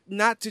 and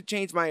not to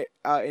change my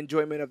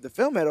enjoyment of the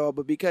film at all,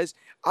 but because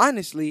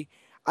honestly,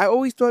 I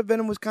always thought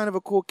Venom was kind of a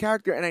cool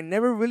character, and I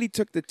never really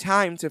took the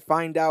time to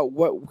find out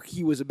what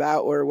he was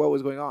about or what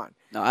was going on.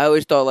 No, I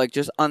always thought, like,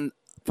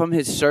 from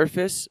his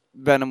surface,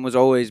 Venom was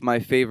always my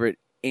favorite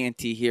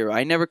anti-hero.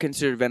 I never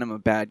considered Venom a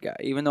bad guy,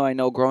 even though I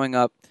know growing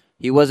up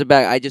He was a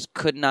bad. I just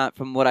could not,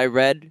 from what I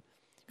read,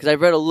 because I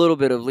read a little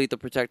bit of Lethal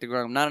Protector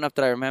growing up, not enough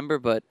that I remember,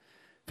 but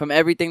from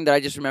everything that I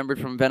just remembered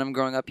from Venom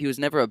growing up, he was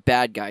never a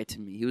bad guy to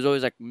me. He was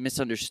always like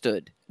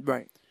misunderstood.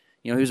 Right.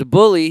 You know, he was a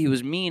bully. He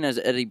was mean as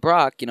Eddie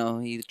Brock. You know,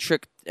 he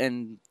tricked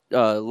and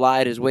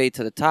lied his way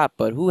to the top.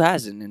 But who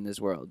hasn't in this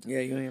world?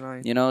 Yeah, you ain't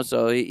lying. You know,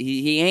 so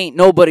he ain't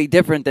nobody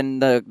different than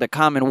the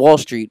common Wall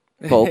Street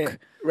folk.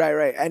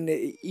 Right. And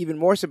even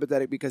more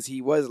sympathetic because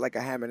he was like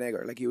a ham and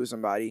egger. Like he was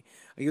somebody.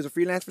 He was a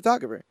freelance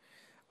photographer.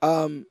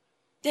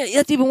 Yeah,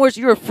 that's even worse.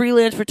 You're a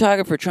freelance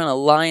photographer trying to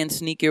lie and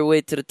sneak your way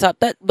to the top.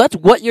 That's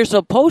what you're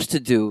supposed to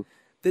do.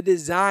 The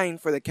design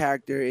for the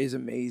character is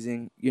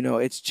amazing. You know,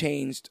 it's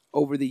changed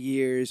over the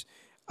years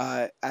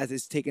as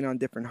it's taken on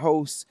different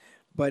hosts.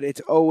 But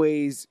it's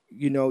always,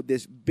 you know,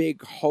 this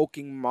big,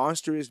 hulking,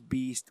 monstrous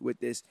beast with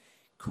this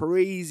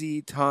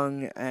crazy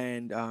tongue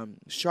and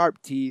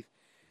sharp teeth.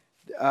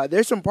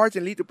 There's some parts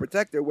in Lethal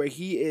Protector where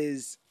he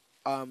is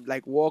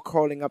like wall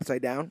crawling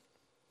upside down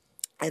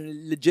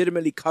and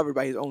legitimately covered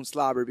by his own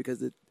slobber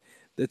because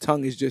the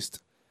tongue is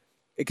just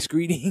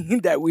excreting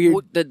that weird.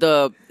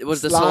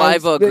 Was the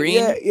saliva green?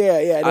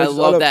 Yeah. I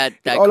love that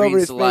all green over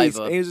his saliva. Face.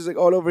 And he was just like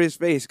all over his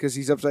face because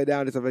he's upside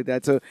down and stuff like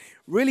that. So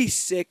really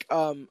sick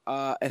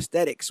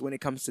aesthetics when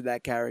it comes to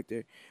that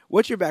character.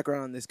 What's your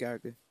background on this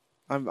character?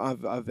 Of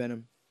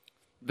Venom.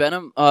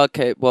 Venom.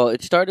 Okay, well,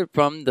 it started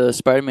from the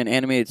Spider-Man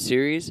animated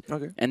series,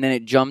 and then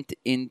it jumped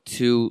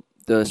into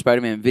the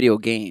Spider-Man video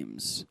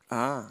games.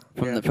 For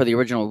the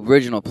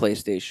original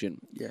PlayStation.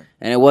 Yeah.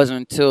 And it wasn't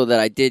until that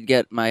I did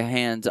get my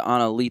hands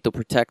on a Lethal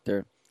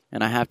Protector,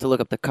 and I have to look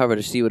up the cover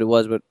to see what it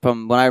was, but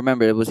from what I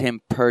remember, it was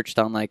him perched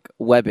on like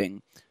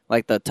webbing,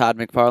 like the Todd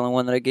McFarlane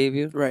one that I gave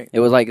you. Right. It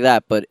was like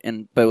that, but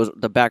it was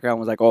the background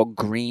was like all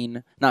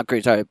green, not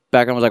green. Sorry,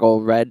 background was like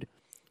all red,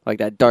 like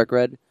that dark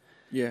red.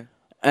 Yeah.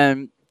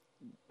 And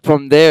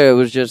from there, it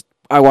was just,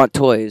 I want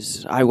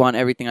toys. I want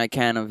everything I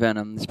can of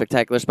Venom. The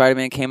Spectacular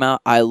Spider-Man came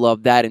out. I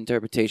love that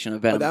interpretation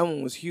of Venom. Oh, that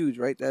one was huge,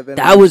 right?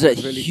 That was a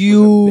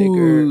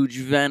huge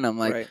Venom.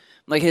 Like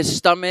his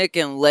stomach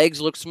and legs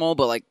looked small,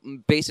 but like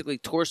basically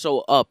torso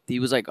up, he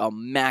was like a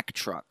Mack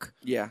truck.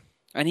 Yeah.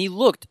 And he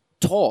looked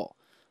tall.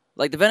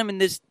 Like the Venom in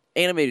this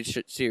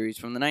animated series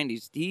from the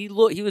 90s, he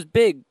was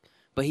big,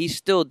 but he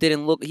still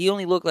didn't look, he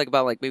only looked like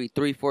about like maybe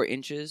 3-4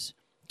 inches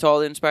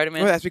taller than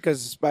Spider-Man. Well, that's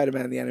because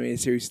Spider-Man in the animated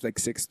series is like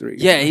 6'3".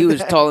 Yeah, he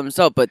was tall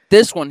himself, but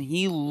this one,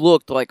 he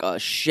looked like a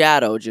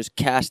shadow just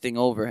casting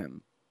over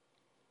him.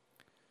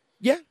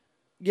 Yeah.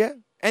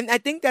 And I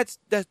think that's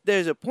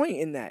there's a point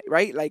in that,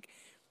 right? Like,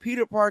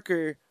 Peter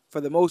Parker,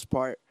 for the most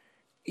part,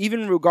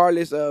 even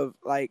regardless of,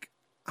 like,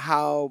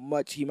 how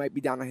much he might be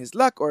down on his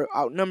luck or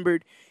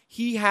outnumbered,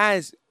 he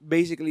has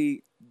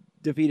basically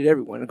defeated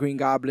everyone. Green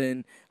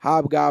Goblin,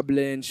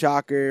 Hobgoblin,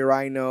 Shocker,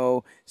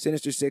 Rhino,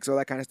 Sinister Six, all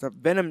that kind of stuff.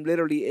 Venom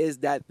literally is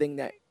that thing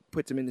that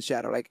puts him in the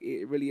shadow. Like,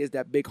 it really is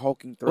that big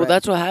hulking threat. Well,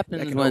 that's what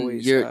happens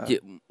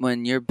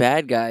when your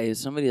bad guy is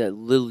somebody that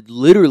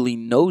literally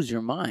knows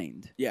your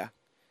mind. Yeah.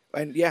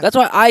 And yeah. That's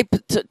why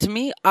to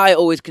me, I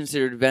always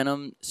considered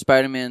Venom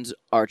Spider-Man's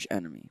arch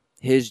enemy.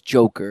 His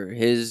Joker,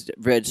 his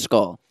Red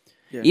Skull.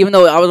 Yeah. Even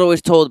though I was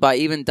always told by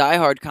even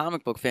diehard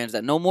comic book fans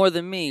that no more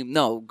than me,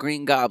 no,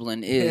 Green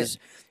Goblin is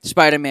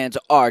Spider-Man's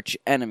arch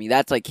enemy.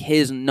 That's like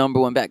his number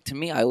one back. To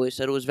me, I always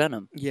said it was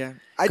Venom. Yeah.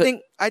 I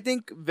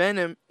think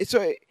Venom,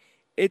 so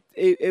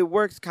it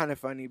works kind of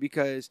funny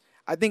because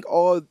I think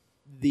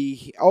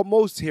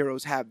most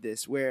heroes have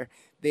this where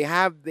they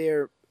have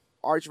their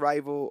arch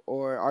rival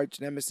or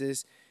arch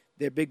nemesis,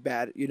 their big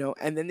bad, you know,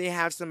 and then they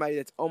have somebody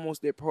that's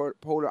almost their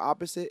polar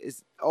opposit.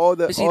 Is all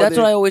the that's what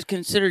I always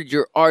considered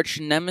your arch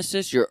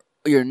nemesis, your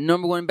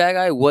number one bad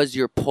guy was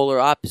your polar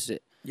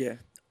opposite. Yeah.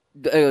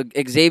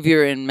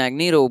 Xavier and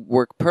Magneto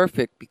work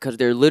perfect because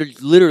they're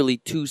literally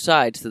two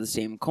sides to the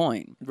same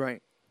coin.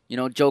 Right. You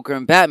know, Joker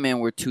and Batman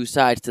were two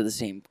sides to the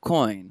same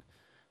coin.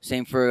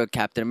 Same for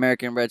Captain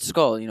America and Red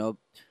Skull. You know,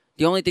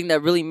 the only thing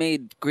that really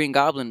made Green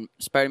Goblin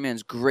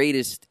Spider-Man's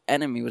greatest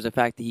enemy was the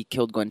fact that he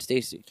killed Gwen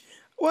Stacy.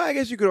 Well, I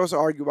guess you could also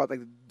argue about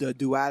like the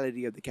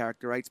duality of the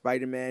character, right?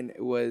 Spider-Man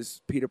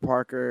was Peter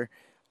Parker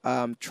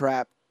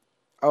trapped,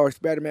 or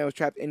Spider-Man was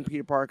trapped in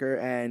Peter Parker,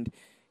 and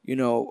you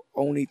know,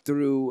 only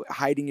through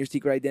hiding your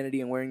secret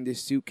identity and wearing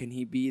this suit can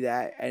he be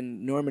that.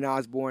 And Norman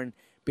Osborn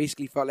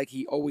basically felt like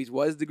he always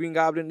was the Green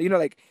Goblin. You know,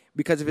 like,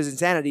 because of his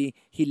insanity,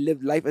 he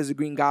lived life as a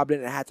Green Goblin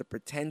and had to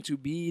pretend to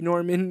be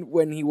Norman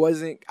when he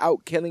wasn't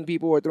out killing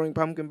people or throwing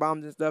pumpkin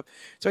bombs and stuff.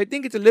 So I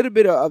think it's a little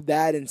bit of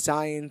that and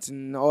science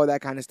and all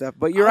that kind of stuff.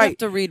 But you're right.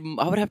 I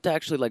would have to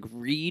actually like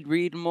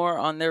read more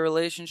on their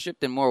relationship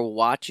than more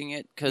watching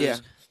it.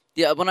 Because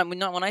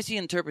when I see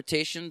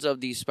interpretations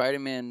of these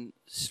Spider-Man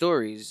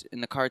stories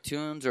in the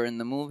cartoons or in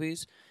the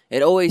movies,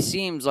 it always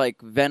seems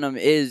like Venom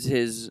is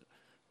his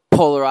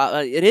polar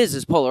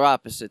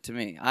opposite to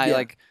me.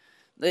 And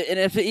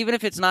even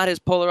if it's not his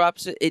polar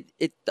opposite,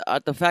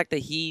 the fact that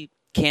he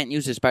can't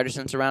use his spider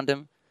sense around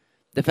him,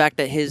 The fact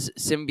that his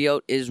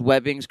symbiote is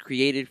webbings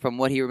created from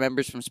what he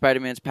remembers from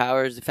Spider-Man's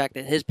powers. The fact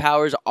that his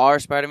powers are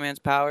Spider-Man's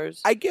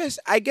powers. I guess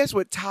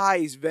what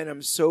ties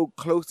Venom so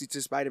closely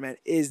to Spider-Man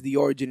is the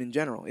origin in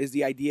general. Is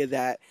the idea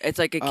that It's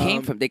like it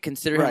came from. They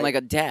consider him like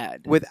a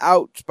dad.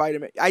 Without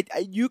Spider-Man,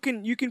 you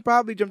can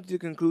probably jump to the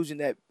conclusion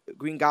that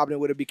Green Goblin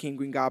would have became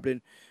Green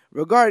Goblin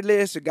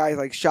regardless. Or guys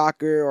like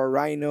Shocker or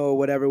Rhino or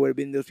whatever would have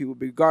been those people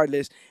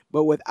regardless.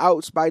 But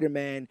without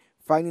Spider-Man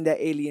finding that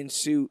alien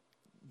suit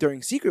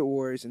during Secret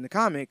Wars in the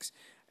comics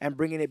and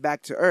bringing it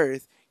back to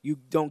Earth, you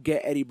don't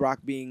get Eddie Brock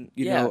being,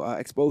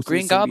 exposed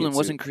Green to the symbiote Goblin suit.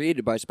 wasn't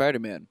created by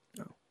Spider-Man.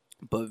 No.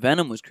 But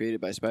Venom was created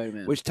by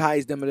Spider-Man. Which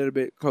ties them a little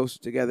bit closer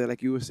together,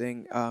 like you were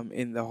saying,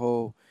 in the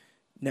whole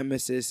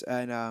Nemesis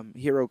and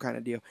hero kind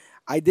of deal.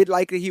 I did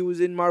like that he was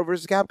in Marvel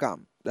vs.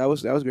 Capcom. That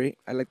was great.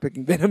 I like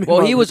picking Venom.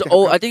 Well, he was.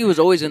 I think he was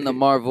always in the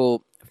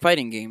Marvel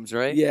fighting games,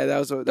 right? Yeah, that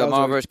was the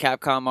Marvel vs.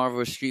 Capcom, Marvel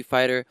vs. Street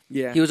Fighter.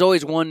 Yeah, he was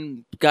always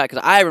one guy because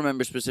I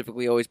remember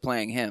specifically always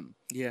playing him.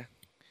 Yeah,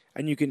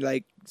 and you can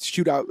like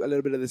shoot out a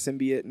little bit of the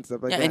symbiote and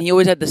stuff like that. Yeah, and he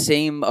always had the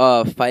same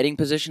fighting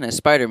position as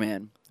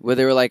Spider-Man, where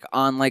they were like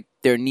on like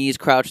their knees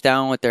crouched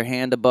down with their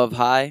hand above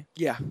high.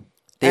 Yeah,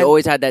 they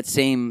always had that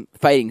same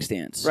fighting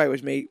stance. Right,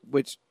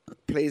 which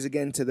plays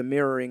again to the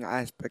mirroring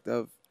aspect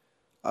of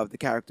the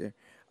character.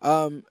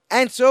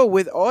 And so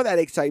with all that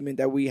excitement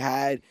that we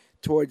had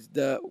towards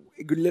the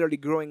literally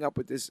growing up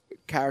with this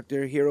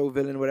character, hero,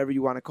 villain, whatever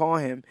you want to call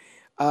him,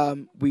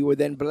 we were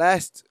then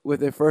blessed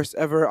with the first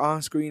ever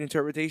on-screen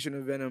interpretation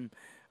of Venom,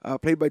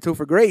 played by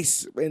Topher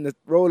Grace in the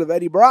role of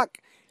Eddie Brock.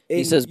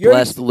 He says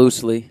blessed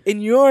loosely.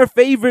 In your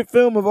favorite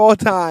film of all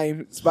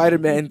time,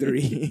 Spider-Man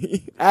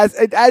 3. as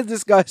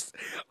discussed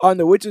on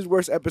the Which Is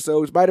Worse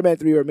episode, Spider-Man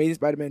 3 or Amazing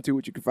Spider-Man 2,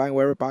 which you can find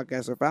wherever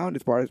podcasts are found.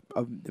 It's part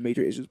of the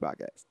Major Issues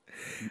podcast.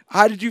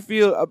 How did you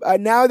feel,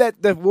 now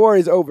that the war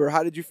is over,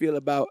 how did you feel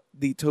about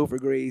the Topher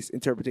Grace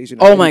interpretation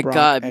of Oh Eddie my Brock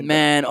God,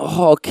 man.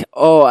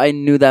 Oh, I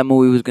knew that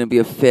movie was going to be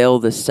a fail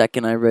the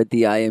second I read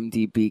the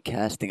IMDb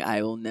casting.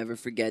 I will never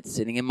forget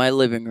sitting in my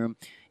living room,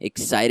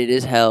 excited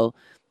as hell,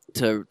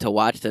 to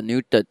watch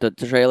the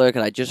trailer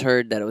because I just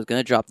heard that it was going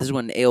to drop. This is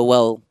when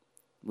AOL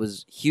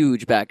was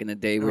huge back in the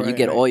day where you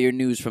get all your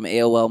news from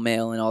AOL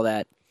mail and all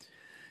that.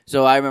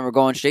 So I remember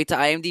going straight to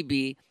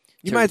IMDb.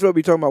 You might as well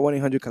be talking about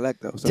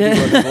 1-800-COLLECT, though. Some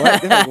people are like,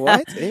 what? They're like,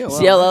 what? AOL.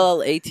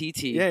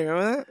 CLLATT. Yeah, you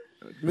remember that?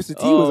 Mr.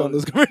 T was on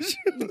those commercials.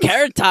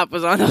 Carrot Top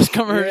was on those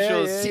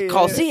commercials.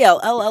 Called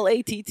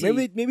CLLATT.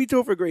 Maybe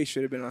Topher Grace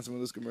should have been on some of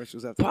those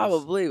commercials after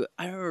Probably. This.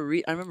 I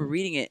remember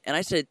reading it, and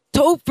I said,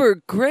 Topher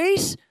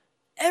Grace?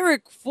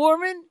 Eric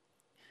Foreman?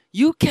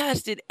 You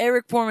casted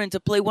Eric Foreman to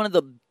play one of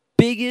the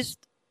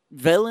biggest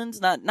villains,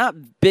 not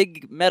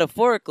big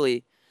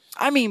metaphorically,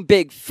 I mean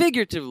big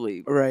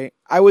figuratively. Right.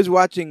 I was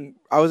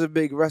a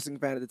big wrestling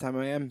fan at the time.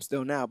 I am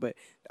still now, but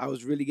I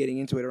was really getting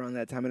into it around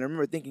that time. And I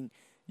remember thinking,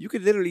 you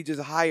could literally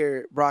just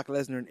hire Brock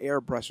Lesnar and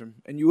airbrush him,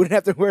 and you wouldn't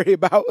have to worry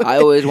about I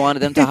always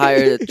wanted them to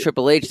hire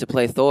Triple H to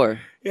play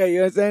Thor. Yeah, you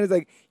know what I'm saying? It's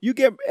like, you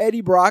get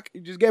Eddie Brock,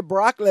 you just get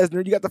Brock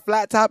Lesnar, you got the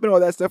flat top and all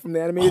that stuff from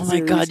the animated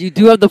series. Oh my God, you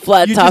do have the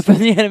flat top in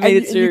the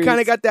animated series. And you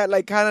kind of got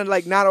that, kind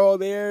of not all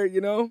there,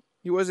 you know?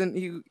 He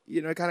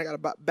kind of got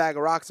a bag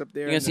of rocks up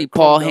there. You're going to see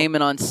Paul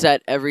Heyman on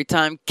set every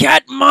time,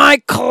 get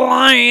my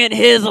client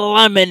his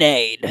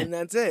lemonade. And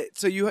that's it.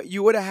 So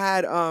you would have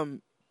had...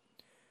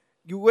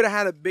 You would have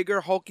had a bigger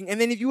hulking, and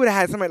then if you would have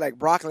had somebody like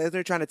Brock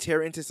Lesnar trying to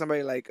tear into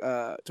somebody like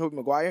Tobey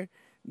Maguire,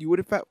 you would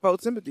have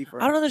felt sympathy for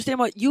him. I don't understand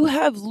why you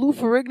have Lou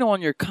Ferrigno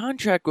on your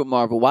contract with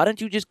Marvel. Why don't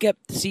you just get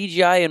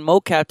CGI and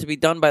mocap to be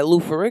done by Lou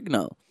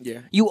Ferrigno? Yeah,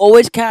 you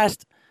always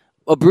cast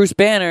a Bruce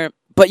Banner,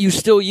 but you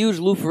still use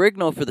Lou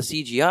Ferrigno for the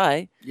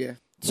CGI. Yeah.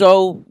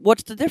 So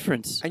what's the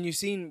difference? And you've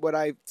seen what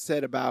I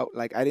said about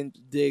I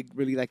didn't dig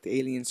really the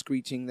alien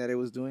screeching that it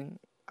was doing.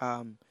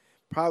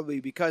 Probably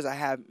because I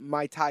have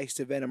my ties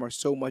to Venom are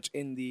so much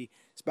in the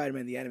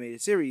Spider-Man the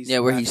Animated Series. Yeah,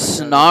 where he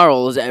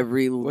snarls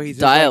every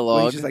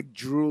dialogue. Where he's just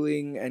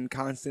drooling and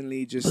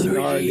constantly just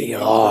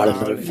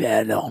snarling.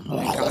 Venom.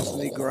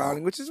 Constantly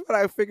growling, which is what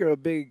I figure a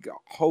big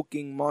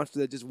hulking monster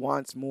that just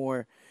wants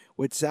more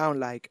would sound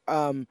like.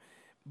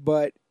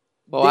 But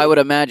I would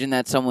imagine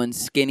that someone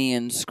skinny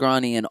and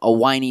scrawny and a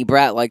whiny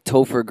brat like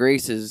Topher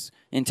Grace's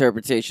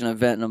interpretation of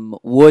Venom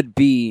would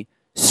be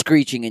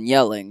screeching and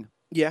yelling.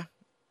 Yeah.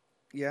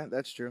 Yeah,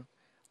 that's true.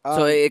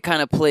 So it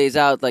kind of plays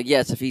out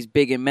yes, if he's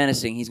big and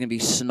menacing, he's going to be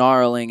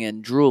snarling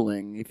and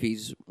drooling. If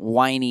he's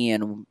whiny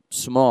and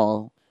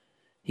small,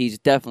 he's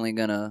definitely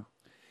going to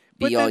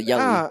be all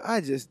yelly.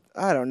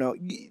 I don't know.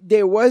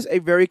 There was a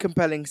very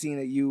compelling scene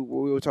that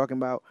we were talking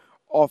about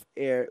off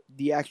air,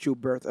 the actual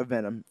birth of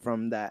Venom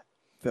from that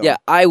film. Yeah,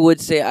 I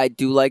would say I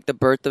do like the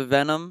birth of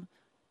Venom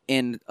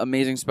in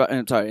in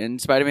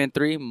Spider-Man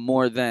 3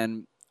 more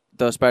than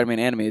the Spider-Man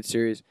animated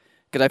series.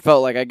 Because I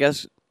felt I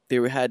guess they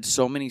had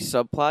so many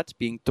subplots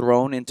being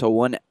thrown into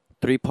one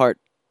 3-part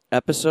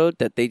episode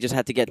that they just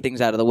had to get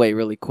things out of the way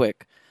really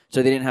quick.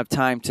 So they didn't have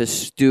time to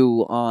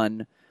stew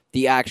on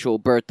the actual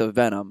birth of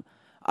Venom.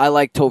 I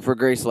like Topher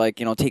Grace, like,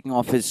 taking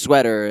off his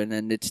sweater and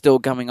then it's still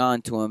coming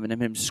on to him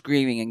and him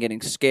screaming and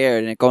getting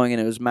scared and it going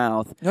into his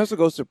mouth. He also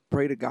goes to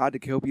pray to God to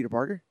kill Peter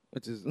Parker,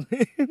 which is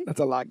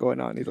that's a lot going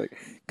on. He's like,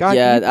 God,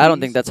 Yeah, can you I don't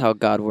please- think that's how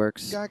God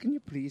works. God, can you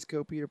please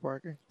kill Peter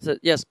Parker? So,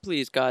 yes,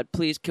 please, God,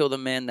 please kill the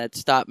man that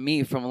stopped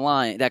me from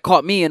lying, that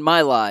caught me in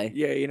my lie.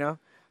 Yeah,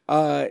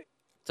 So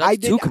that's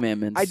two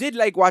commandments. I did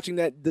like watching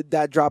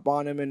that drop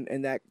on him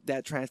and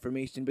that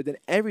transformation, but then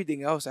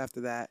everything else after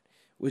that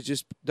was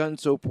just done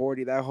so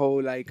poorly. That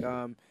whole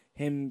him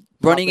running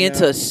popping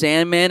into out.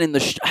 Sandman in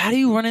the how do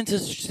you run into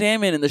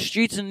Sandman in the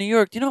streets of New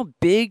York? Do you know how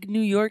big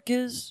New York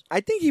is? I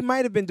think he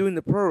might have been doing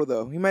the pro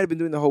though. He might have been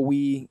doing the whole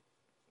Wii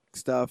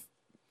stuff.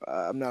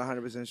 I'm not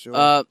 100%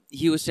 sure.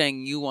 He was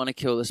saying you want to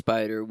kill the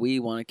spider, we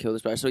want to kill the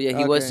spider. So yeah,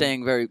 he was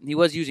saying he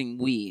was using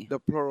we. The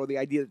plural, the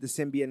idea that the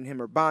symbiote and him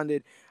are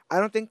bonded. I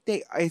don't think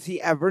has he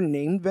ever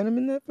named Venom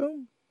in that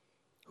film?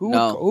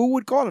 Who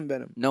would call him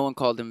Venom? No one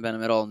called him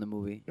Venom at all in the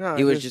movie. No,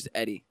 he was just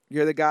Eddie.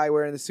 You're the guy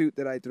wearing the suit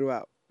that I threw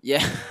out.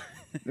 Yeah.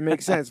 It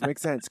makes sense.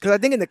 Because I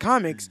think in the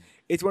comics,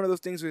 it's one of those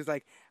things where it's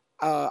like,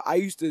 I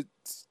used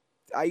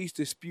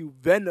to spew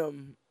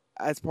venom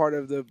as part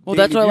of the. Well,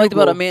 that's what I liked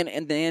Bugle. about a man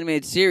in the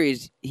animated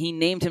series. He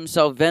named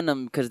himself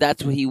Venom because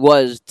that's what he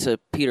was to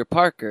Peter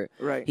Parker.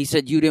 Right. He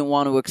said, "You didn't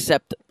want to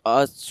accept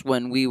us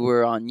when we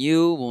were on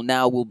you. Well,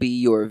 now we'll be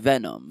your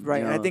Venom."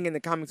 Right. And I think in the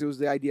comics, it was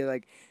the idea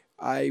like,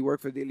 I work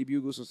for the Daily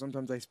Bugle, so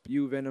sometimes I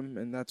spew venom,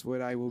 and that's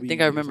what I will be. I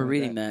think I remember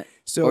reading that.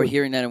 So, or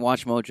hearing that in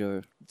Watch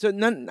Mojo. So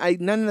none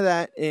of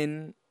that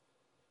in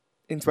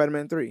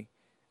Spider-Man 3.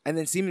 And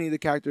then seemingly the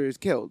character is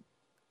killed.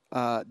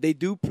 They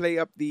do play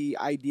up the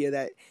idea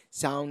that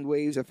sound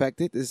waves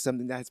affect it. This is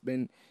something that's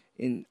been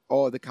in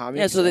all the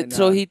comics. Yeah,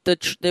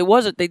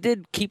 they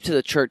did keep to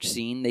the church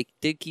scene. They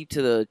did keep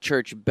to the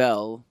church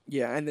bell.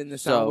 Yeah, and then the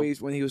sound waves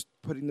when he was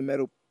putting the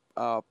metal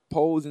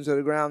poles into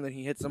the ground and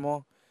he hits them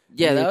all.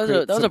 Yeah,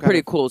 that was a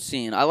pretty cool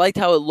scene. I liked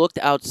how it looked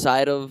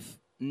outside of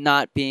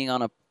not being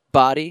on a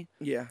body.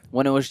 Yeah.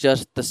 When it was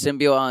just the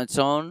symbiote on its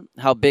own,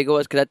 how big it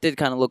was, because that did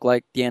kind of look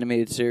like the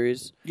animated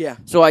series. Yeah.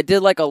 So I did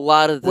like a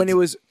lot of when it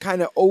was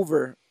kind of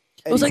over.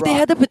 It was like they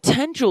had the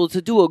potential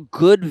to do a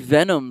good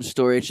Venom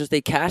story. It's just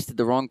they casted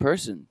the wrong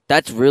person.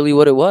 That's really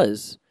what it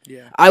was.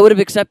 Yeah. I would have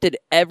accepted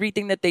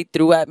everything that they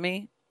threw at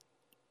me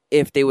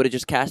if they would have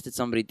just casted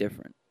somebody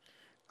different.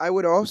 I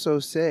would also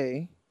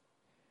say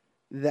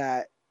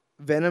that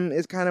Venom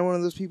is kind of one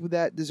of those people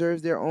that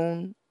deserves their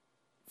own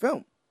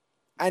film.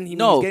 And he's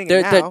getting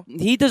it now.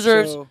 He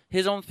deserves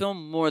his own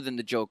film more than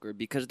the Joker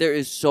because there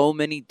is so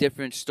many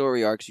different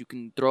story arcs you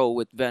can throw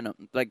with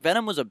Venom. Like,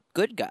 Venom was a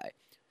good guy.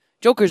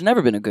 Joker's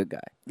never been a good guy.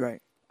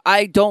 Right.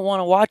 I don't want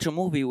to watch a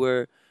movie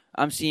where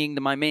I'm seeing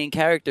my main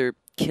character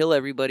kill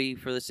everybody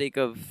for the sake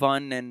of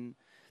fun and,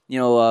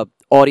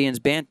 audience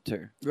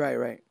banter.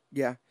 Right.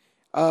 Yeah.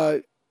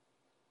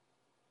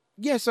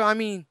 Yeah, so, I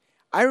mean,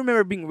 I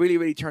remember being really,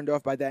 really turned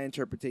off by that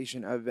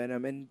interpretation of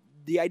Venom. And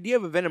the idea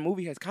of a Venom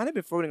movie has kind of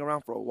been floating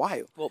around for a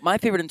while. Well, my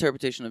favorite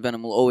interpretation of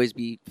Venom will always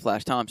be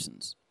Flash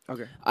Thompson's.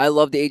 Okay. I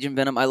love the Agent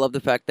Venom. I love the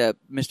fact that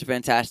Mr.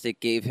 Fantastic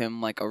gave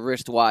him like a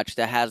wristwatch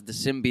that has the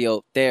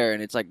symbiote there,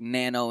 and it's like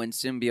nano and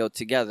symbiote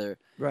together.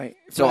 Right.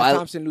 So Flash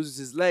Thompson loses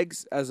his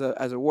legs as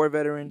a war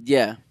veteran.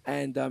 Yeah.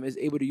 And is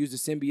able to use the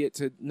symbiote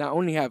to not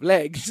only have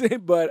legs,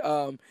 but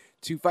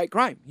to fight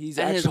crime.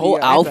 And his whole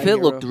outfit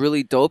looked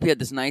really dope. He had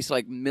this nice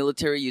like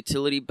military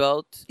utility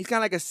belt. He's kind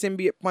of like a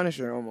symbiote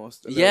Punisher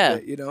almost. Yeah.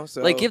 Bit,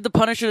 So like give the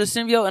Punisher the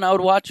symbiote, and I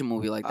would watch a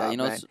movie like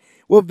that.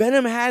 Well,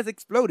 Venom has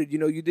exploded.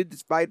 You did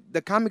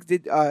the comics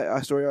did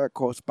a story arc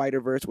called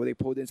Spider-Verse where they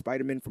pulled in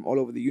Spider-Man from all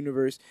over the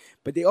universe,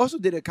 but they also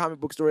did a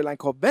comic book storyline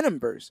called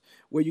Venomverse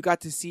where you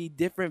got to see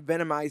different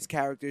Venomized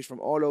characters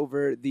from all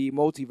over the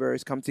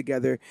multiverse come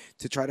together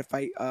to try to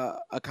fight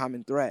a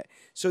common threat.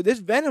 So this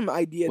Venom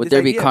idea... Would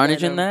there be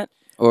Carnage in that?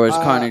 Or is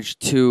Carnage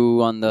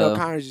 2 on the... No,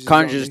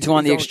 Carnage is 2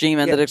 on the extreme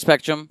end of the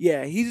spectrum?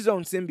 Yeah, he's his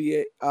own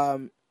symbiote.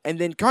 And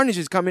then Carnage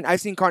is coming.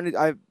 I've seen Carnage...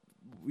 I've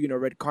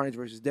read Carnage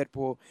versus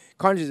Deadpool.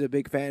 Carnage is a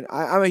big fan.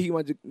 I'm a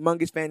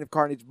humongous fan of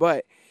Carnage,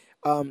 but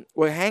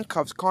what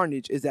handcuffs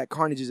Carnage is that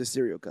Carnage is a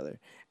serial killer.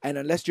 And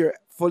unless you're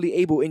fully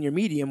able in your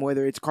medium,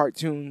 whether it's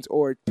cartoons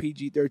or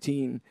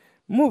PG-13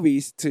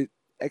 movies, to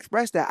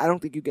express that, I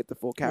don't think you get the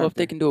full character. Well, if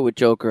they can do it with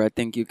Joker, I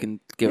think you can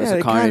give us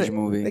a Carnage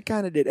movie. They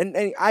kind of did.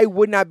 And I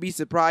would not be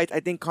surprised. I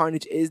think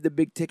Carnage is the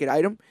big ticket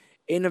item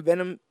in a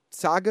Venom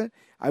saga.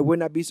 I would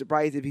not be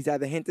surprised if he's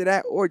either hinted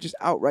at or just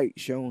outright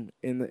shown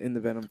in the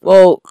Venom film.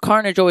 Well,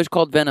 Carnage always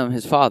called Venom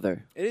his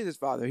father. It is his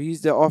father. He's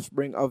the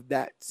offspring of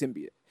that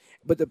symbiote.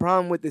 But the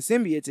problem with the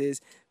symbiotes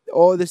is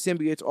all the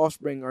symbiotes'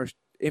 offspring are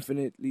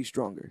infinitely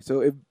stronger.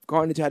 So if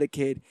Carnage had a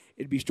kid,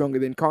 it'd be stronger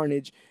than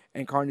Carnage,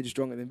 and Carnage is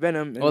stronger than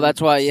Venom. Well,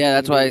 that's why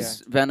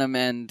Venom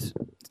and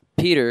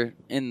Peter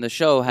in the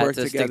show had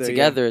to stick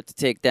together to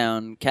take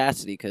down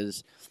Cassidy,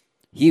 because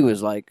he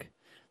was like...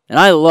 And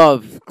I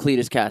love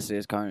Cletus Cassidy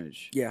as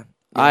Carnage. Yeah.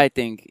 I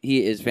think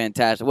he is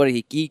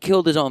fantastic. He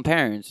killed his own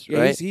parents,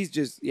 right? He's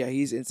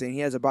insane. He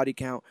has a body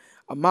count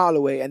a mile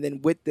away, and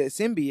then with the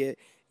symbiote,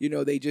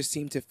 they just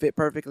seem to fit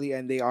perfectly,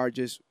 and they are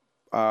just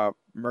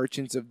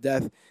merchants of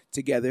death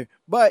together.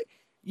 But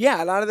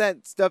yeah, a lot of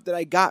that stuff that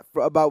I got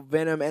about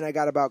Venom and I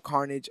got about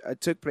Carnage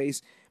took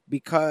place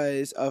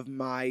because of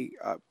my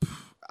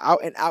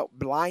out and out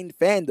blind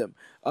fandom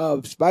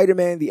of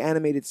Spider-Man, the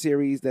animated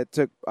series that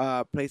took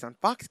place on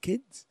Fox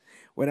Kids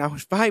when I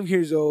was 5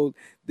 years old.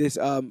 This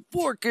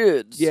 4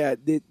 kids. Yeah,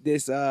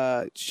 this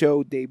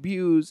show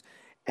debuts,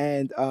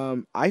 and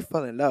I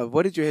fell in love.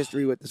 What is your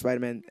history with the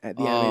Spider-Man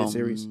the animated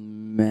series?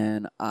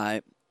 Man,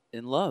 I'm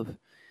in love.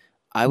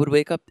 I would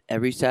wake up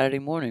every Saturday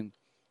morning,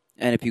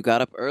 and if you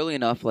got up early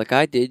enough, like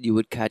I did, you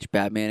would catch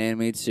Batman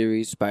animated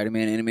series,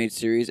 Spider-Man animated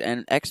series,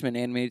 and X-Men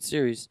animated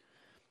series.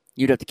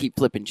 You'd have to keep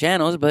flipping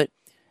channels, but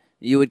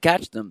you would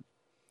catch them.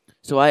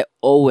 So I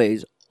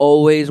always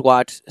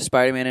watched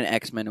Spider-Man and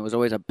X-Men. It was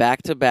always a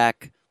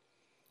back-to-back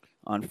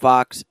on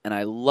Fox, and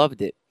I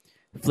loved it.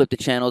 Flip the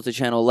channels to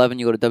channel 11,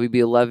 you go to WB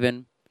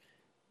 11,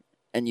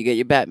 and you get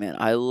your Batman.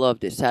 I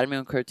loved it. Saturday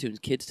morning cartoons.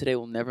 Kids today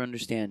will never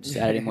understand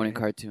Saturday morning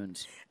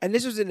cartoons. And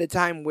this was in a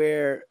time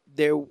where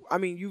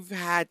you've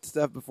had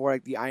stuff before,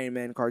 like the Iron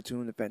Man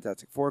cartoon, the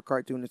Fantastic Four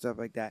cartoon, and stuff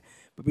like that.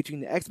 But between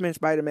the X-Men,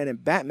 Spider-Man,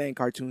 and Batman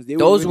cartoons,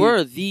 those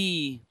were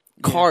the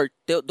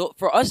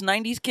for us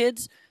 90s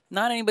kids,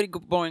 not anybody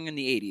born in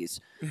the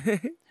 80s.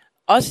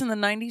 Us in the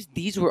 90s,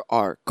 these were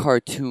our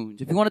cartoons.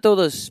 If you want to throw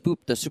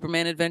the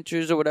Superman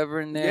Adventures or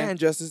whatever in there. Yeah, and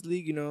Justice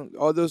League,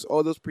 all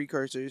those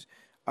precursors.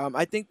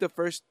 I think the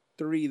first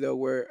 3 though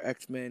were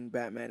X-Men,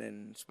 Batman,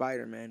 and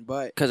Spider-Man,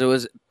 but because it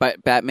was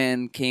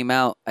Batman came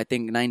out I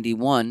think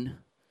 91,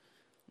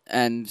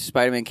 and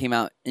Spider-Man came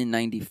out in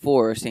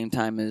 94, same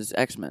time as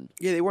X-Men.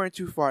 Yeah, they weren't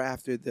too far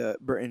after the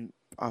Burton.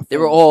 They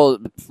were all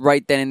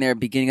right then and there,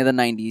 beginning of the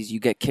 90s. You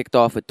get kicked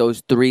off with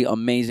those 3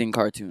 amazing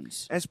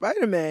cartoons. And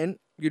Spider-Man,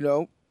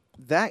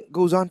 that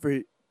goes on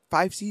for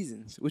 5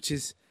 seasons, which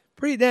is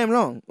pretty damn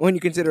long when you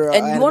consider.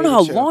 And you want to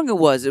know how long it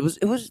was? It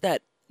was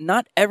that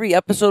not every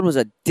episode was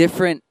a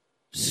different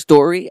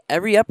story.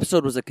 Every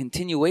episode was a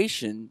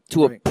continuation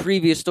to a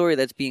previous story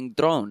that's being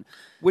thrown.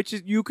 Which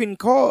is, you can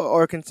call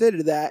or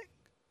consider that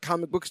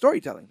comic book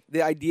storytelling.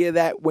 The idea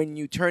that when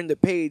you turn the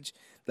page,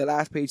 the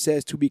last page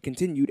says to be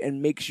continued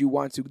and makes you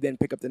want to then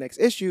pick up the next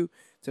issue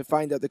to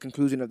find out the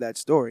conclusion of that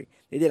story.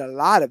 They did a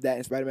lot of that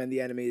in Spider-Man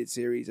the Animated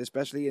Series,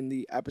 especially in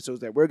the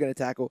episodes that we're going to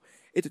tackle.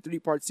 It's a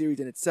 3-part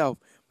series in itself,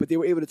 but they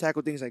were able to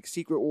tackle things like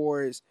Secret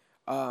Wars,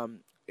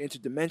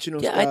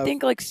 interdimensional stuff. Yeah, I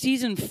think like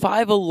season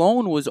 5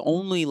 alone was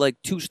only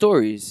like 2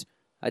 stories.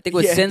 I think it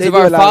was Yeah, Sins they of do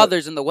Our a lot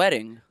Fathers and the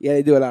Wedding. Yeah,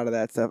 they do a lot of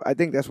that stuff. I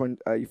think that's when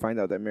you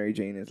find out that Mary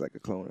Jane is like a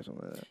clone or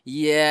something like that.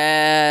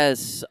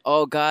 Yes.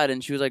 Oh, God.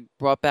 And she was like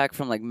brought back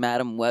from like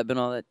Madam Web and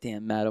all that.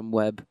 Damn, Madam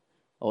Web.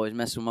 Always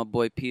messing with my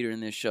boy Peter in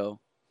this show.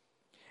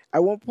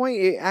 At one point,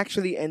 it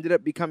actually ended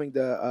up becoming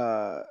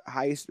the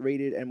highest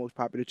rated and most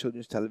popular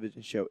children's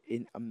television show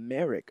in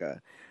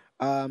America.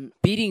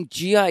 Beating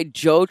G.I.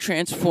 Joe,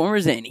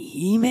 Transformers, and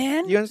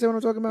He-Man? You understand what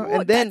I'm talking about?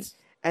 What?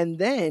 And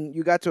then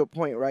you got to a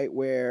point, right,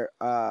 where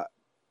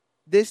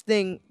this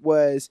thing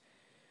was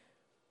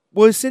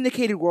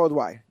syndicated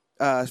worldwide,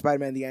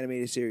 Spider-Man the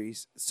Animated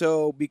Series.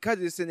 So because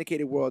it's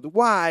syndicated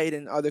worldwide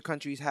and other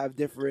countries have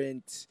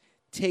different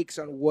takes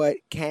on what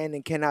can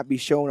and cannot be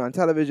shown on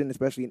television,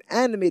 especially in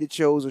animated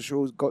shows or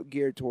shows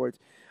geared towards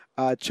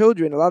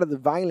children, a lot of the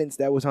violence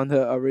that was on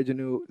the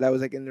original, that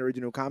was like in the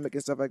original comic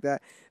and stuff like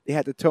that, they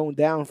had to tone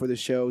down for the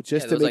show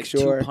just to make like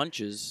sure. 2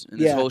 punches in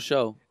this whole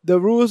show. The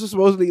rules are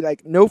supposedly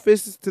like no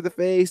fists to the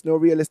face, no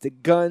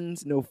realistic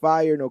guns, no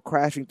fire, no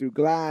crashing through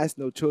glass,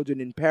 no children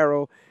in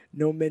peril,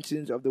 no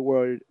mentions of the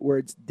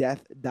words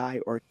death, die,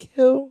 or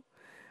kill.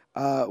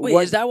 Wait,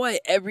 is that why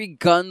every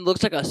gun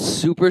looks like a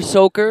super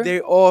soaker?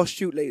 They all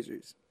shoot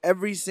lasers.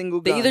 Every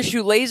single gun. They either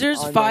shoot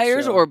lasers,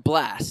 fires, or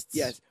blasts.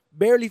 Yes.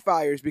 Barely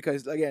fires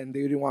because, again,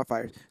 they didn't want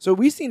fires. So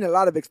we've seen a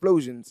lot of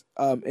explosions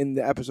in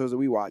the episodes that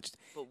we watched.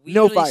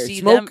 No fire.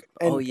 Smoke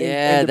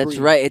and that's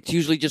right. It's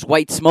usually just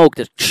white smoke.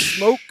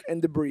 Smoke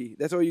and debris.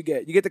 That's all you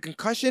get. You get the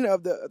concussion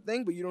of the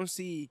thing, but you don't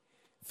see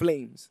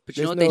flames. But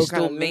you know, they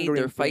still made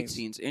their fight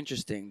scenes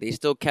interesting. They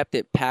still kept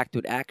it packed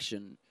with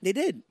action. They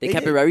did. They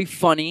kept it very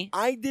funny.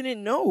 I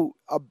didn't know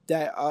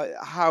that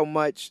how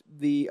much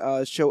the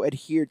show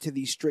adhered to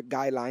these strict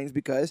guidelines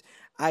because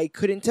I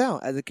couldn't tell.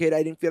 As a kid,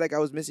 I didn't feel like I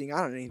was missing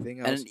out on anything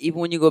else. And even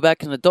when you go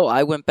back as an adult,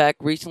 I went back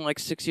recently, like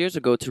 6 years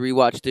ago, to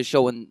rewatch this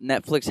show when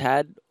Netflix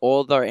had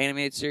all of our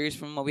animated series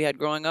from what we had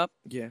growing up.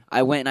 Yeah.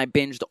 I went and I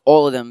binged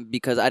all of them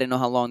because I didn't know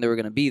how long they were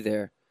going to be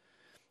there.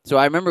 So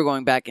I remember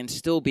going back and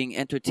still being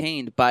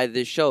entertained by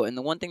this show. And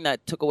the one thing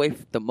that took away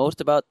the most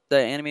about the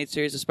animated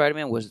series of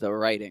Spider-Man was the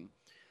writing.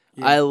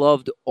 Yeah. I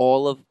loved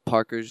all of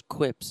Parker's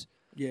quips.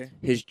 Yeah.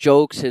 His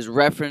jokes, his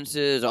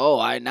references.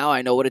 Now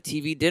I know what a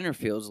TV dinner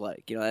feels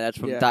like. You know, that's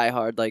from Die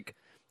Hard. Like,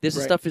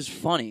 this stuff is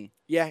funny.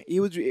 Yeah,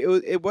 it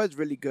was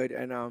really good.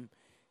 And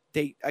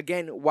they,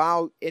 again,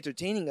 while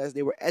entertaining us,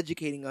 they were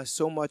educating us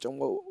so much on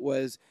what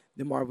was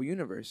the Marvel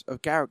universe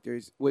of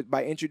characters with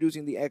by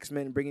introducing the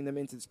X-Men, bringing them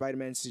into the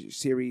Spider-Man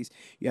series.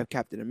 You have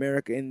Captain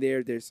America in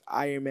there. There's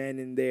Iron Man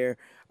in there.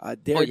 Oh yeah, I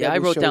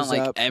Daredevil wrote down shows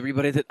like up.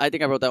 everybody. I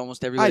think I wrote down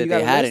almost everybody You they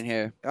got a had list? in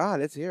here.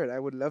 Let's hear it. I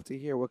would love to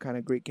hear what kind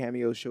of great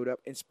cameos showed up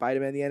in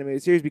Spider-Man the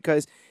animated series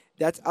because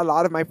that's a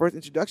lot of my first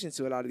introductions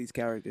to a lot of these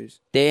characters.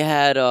 They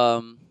had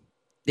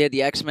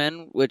the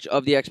X-Men, which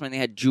of the X-Men they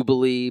had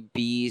Jubilee,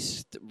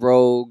 Beast,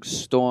 Rogue,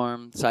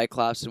 Storm,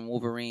 Cyclops, and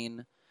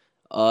Wolverine.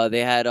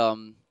 They had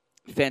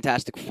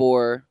Fantastic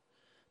Four.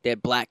 They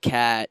had Black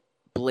Cat,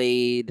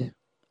 Blade,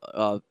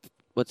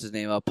 what's his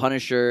name?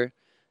 Punisher.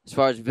 As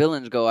far as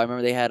villains go, I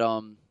remember they had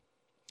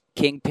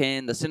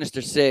Kingpin, the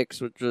Sinister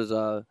Six, which was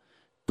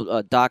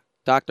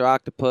Doctor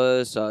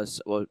Octopus.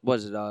 What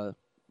was it?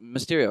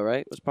 Mysterio,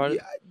 right? Was part of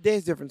it.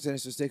 There's different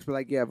Sinister Six, but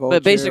Vulture,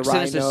 But basic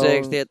Rhino, Sinister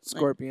Six, they had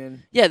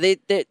Scorpion. Yeah, they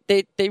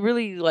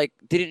really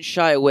didn't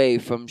shy away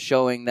from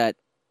showing that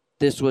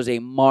this was a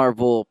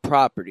Marvel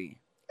property.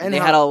 And they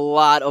had a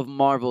lot of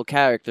Marvel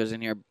characters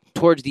in here.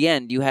 Towards the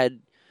end, you had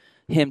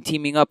him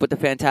teaming up with the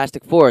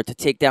Fantastic Four to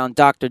take down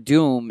Doctor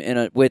Doom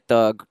with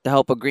the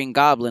help of Green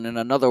Goblin in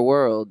another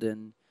world,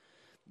 and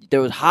there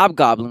was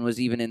Hobgoblin was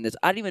even in this.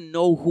 I didn't even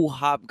know who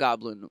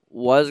Hobgoblin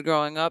was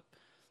growing up,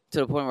 to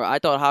the point where I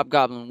thought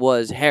Hobgoblin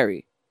was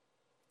Harry.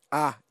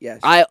 Yes.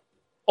 I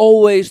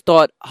always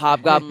thought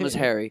Hobgoblin was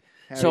Harry.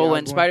 Harry So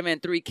when Osborn. Spider-Man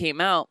 3 came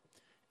out,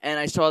 and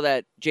I saw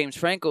that James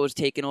Franco was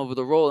taking over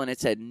the role, and it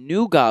said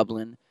New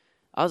Goblin,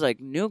 I was like,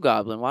 New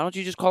Goblin? Why don't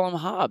you just call him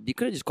Hob? You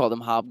could have just called him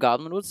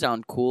Hobgoblin. It would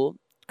sound cool.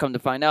 Come to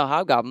find out,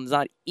 Hobgoblin's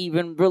not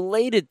even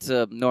related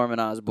to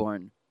Norman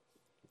Osborn.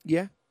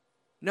 Yeah.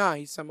 No,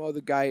 he's some other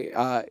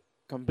guy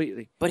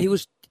completely. But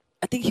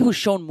I think he was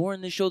shown more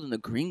in this show than the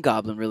Green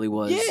Goblin really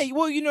was. Yeah,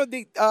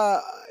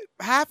 well,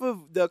 half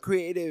of the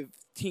creative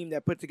team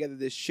that put together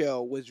this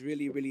show was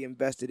really, really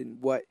invested in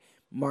what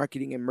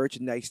marketing and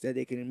merchandise that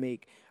they can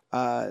make.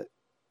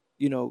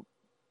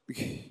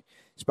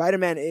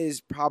 Spider-Man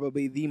is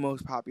probably the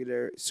most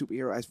popular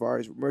superhero as far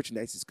as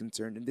merchandise is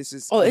concerned, and this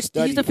is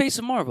he's the face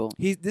of Marvel.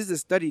 This is a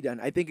study done.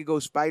 I think it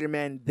goes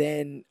Spider-Man,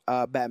 then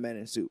Batman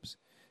and Supes.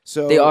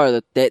 So they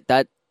are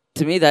that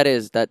to me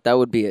that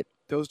would be it.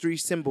 Those three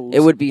symbols. It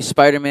would be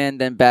Spider-Man,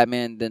 then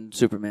Batman, then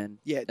Superman.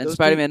 Yeah, and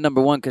Spider-Man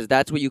number one because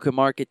that's what you can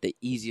market the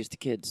easiest to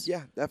kids.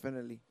 Yeah,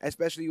 definitely.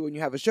 Especially when you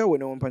have a show where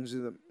no one punches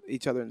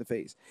each other in the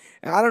face.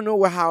 And I don't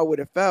know how it would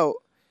have felt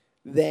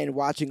then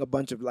watching a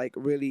bunch of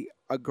really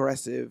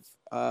aggressive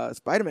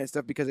Spider-Man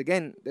stuff because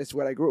again, that's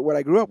what I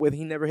grew up with.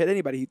 He never hit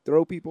anybody. He'd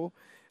throw people.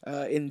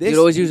 In this, he'd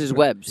always use his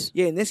webs.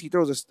 Yeah, in this he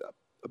throws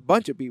a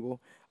bunch of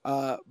people.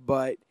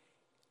 But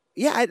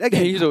yeah,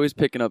 he's always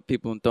picking up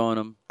people and throwing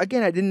them.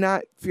 Again, I did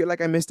not feel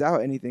like I missed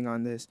out anything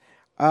on this.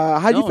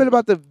 How do you feel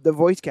about the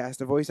voice cast,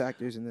 the voice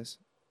actors in this?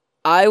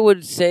 I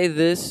would say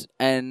this,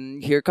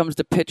 and here comes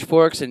the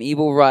pitchforks and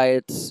evil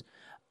riots.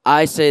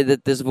 I say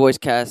that this voice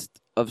cast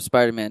of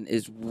Spider-Man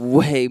is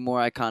way more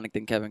iconic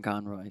than Kevin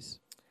Conroy's.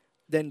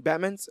 Than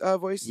Batman's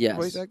voice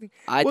acting?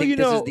 I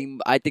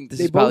think this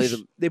is probably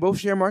they both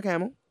share Mark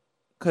Hamill.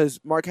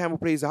 Because Mark Hamill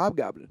plays the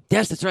Hobgoblin.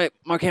 Yes, that's right.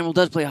 Mark Hamill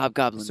does play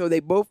Hobgoblin. So they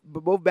both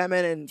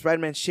Batman and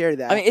Spider-Man share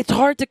that. I mean, it's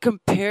hard to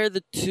compare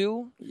the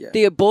two. Yeah.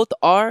 They both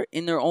are,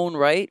 in their own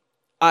right,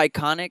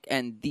 iconic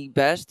and the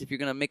best. If you're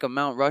going to make a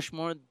Mount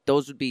Rushmore,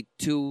 those would be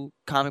two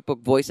comic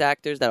book voice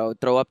actors that I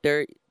would throw up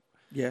there.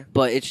 Yeah.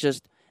 But it's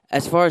just,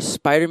 as far as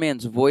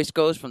Spider-Man's voice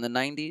goes from the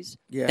 90s,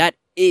 that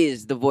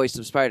is the voice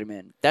of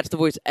Spider-Man. That's the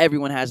voice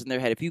everyone has in their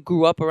head. If you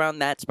grew up around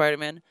that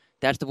Spider-Man,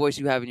 that's the voice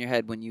you have in your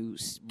head when you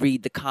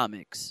read the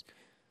comics.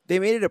 They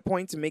made it a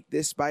point to make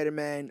this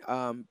Spider-Man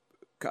a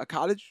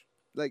college,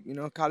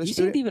 college he student.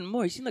 Seemed even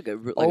more. He seemed like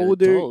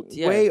older, an adult.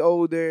 Yeah. Way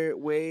older,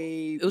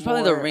 way. It was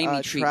probably more, the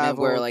Raimi treatment, traveled.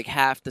 where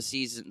half the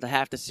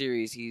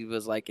series he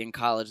was in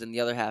college, and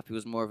the other half he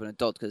was more of an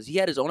adult because he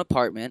had his own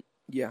apartment.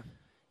 Yeah.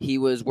 He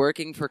was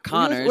working for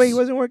Connors. He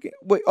wasn't working.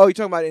 Wait, you're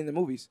talking about it in the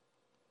movies?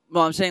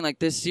 Well, I'm saying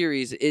this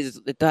series has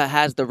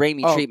the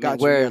Raimi treatment,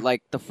 gotcha, where yeah.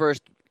 the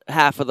first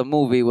half of the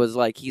movie was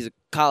he's a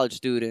college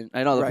student.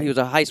 I know Right. he was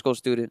a high school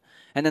student,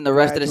 and then the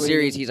rest of the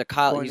series he's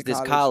going to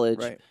college,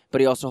 right.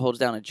 but he also holds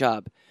down a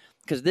job.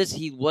 Because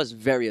he was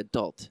very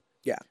adult.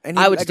 Yeah, and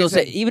I would still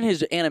say even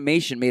his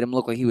animation made him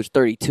look like he was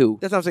 32.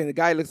 That's what I'm saying. The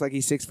guy looks like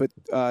he's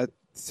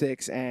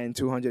 6'6" and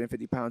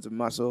 250 pounds of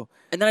muscle.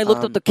 And then I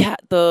looked up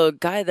the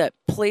guy that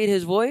played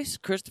his voice,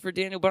 Christopher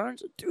Daniel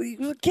Barnes. Dude, he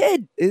was a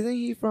kid. Isn't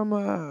he from? I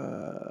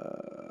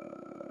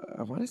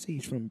want to say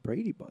he's from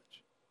Brady Bunch.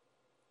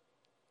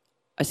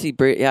 I see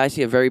I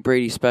see a very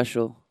Brady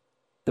special.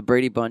 The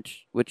Brady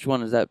Bunch. Which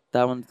one is that?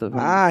 That one's the.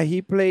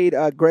 He played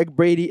Greg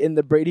Brady in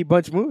the Brady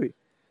Bunch movie.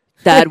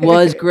 That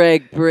was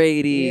Greg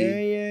Brady.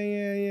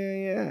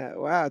 Yeah.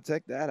 Wow,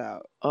 check that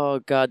out. Oh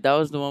God, that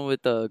was the one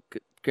with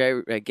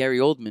Gary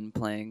Oldman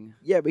playing.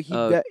 Yeah, but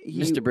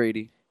Mr.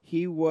 Brady.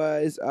 He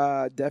was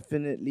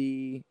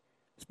definitely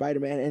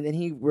Spider-Man, and then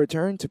he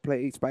returned to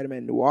play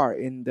Spider-Man Noir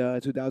in the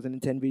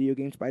 2010 video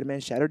game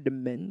Spider-Man Shattered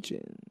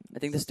Dimensions. I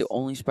think that's the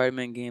only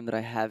Spider-Man game that I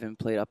haven't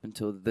played up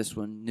until this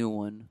new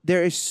one.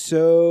 There is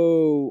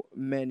so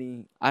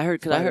many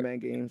Spider-Man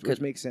games, which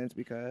makes sense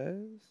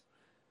because,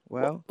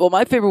 well,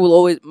 my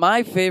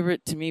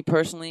favorite to me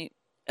personally,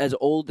 as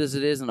old as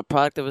it is and a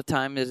product of a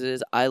time as it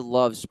is, I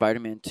love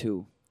Spider-Man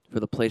 2 for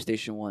the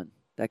PlayStation 1.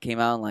 That came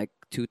out in like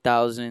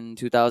 2000,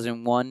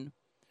 2001,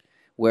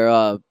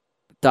 where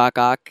Doc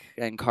Ock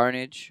and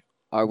Carnage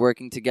are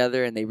working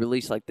together, and they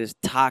release like this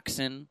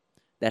toxin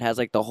that has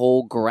like the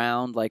whole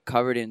ground like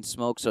covered in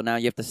smoke. So now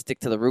you have to stick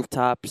to the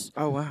rooftops.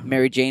 Oh wow!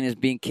 Mary Jane is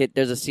being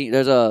There's a scene.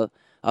 There's a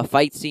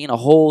fight scene, a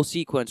whole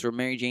sequence where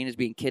Mary Jane is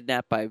being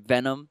kidnapped by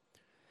Venom,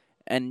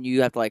 and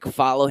you have to like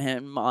follow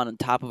him on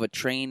top of a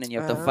train, and you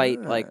have to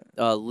fight like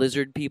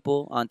lizard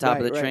people on top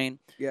of the train.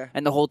 Yeah.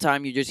 And the whole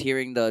time you're just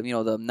hearing the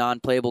the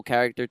non-playable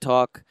character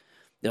talk.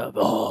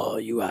 Oh,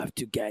 you have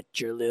to get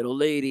your little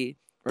lady.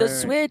 The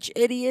switch,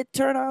 idiot!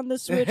 Turn on the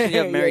switch. And you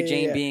have Mary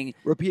Jane being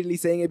repeatedly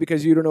saying it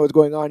because you don't know what's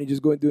going on. You're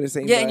just doing the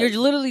same. Yeah, and you're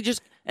literally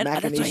just. And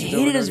that's what I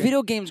hated as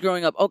video games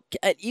growing up.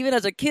 Okay, even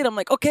as a kid, I'm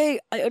like, okay,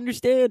 I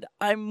understand.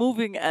 I'm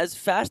moving as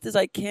fast as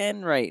I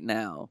can right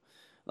now.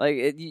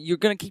 Like you're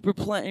gonna keep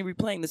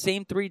replaying the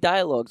same 3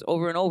 dialogues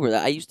over and over.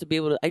 That I used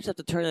to have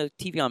to turn the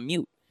TV on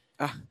mute.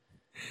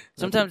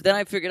 Sometimes then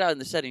I figured out in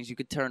the settings you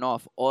could turn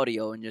off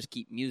audio and just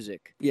keep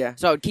music. Yeah.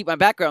 So I would keep my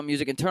background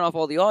music and turn off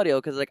all the audio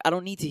because like I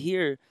don't need to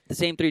hear the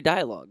same 3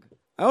 dialogue.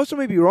 I also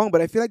may be wrong, but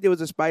I feel like there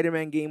was a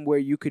Spider-Man game where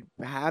you could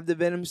have the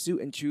Venom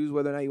suit and choose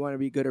whether or not you want to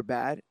be good or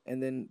bad,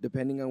 and then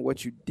depending on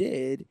what you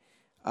did,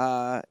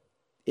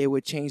 it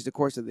would change the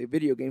course of the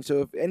video game.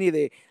 So if any of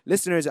the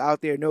listeners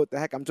out there know what the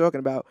heck I'm talking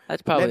about,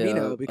 that's probably let me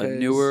know, because a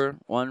newer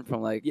one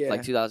from like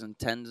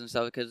 2010s and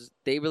stuff, because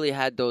they really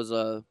had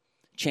those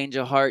change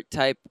of heart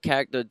type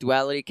character,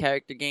 duality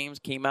character games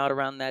came out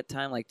around that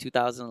time, like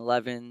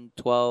 2011,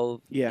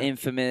 12,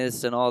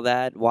 Infamous and all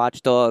that,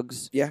 Watch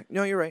Dogs. Yeah,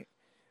 no, you're right.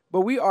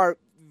 But we are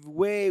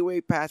way, way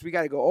past. We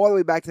got to go all the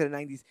way back to the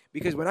 90s,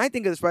 because when I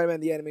think of the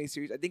Spider-Man the animated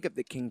series, I think of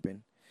the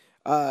Kingpin.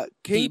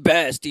 The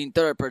best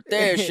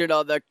interpretation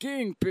of the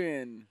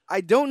Kingpin.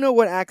 I don't know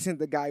what accent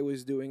the guy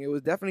was doing. It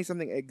was definitely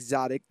something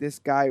exotic. This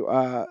guy,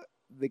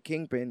 the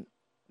Kingpin.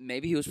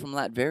 Maybe he was from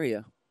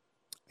Latveria.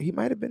 He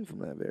might have been from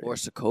Latveria. Or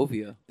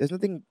Sokovia. There's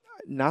nothing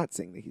not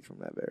saying that he's from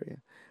Latveria.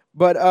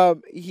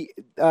 But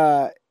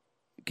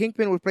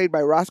Kingpin was played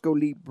by Roscoe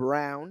Lee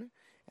Brown,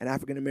 an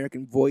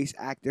African-American voice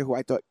actor who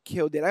I thought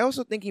killed it. I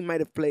also think he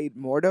might have played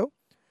Mordo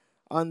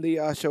on the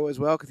show as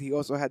well, because he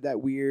also had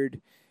that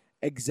weird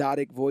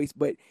exotic voice.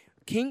 But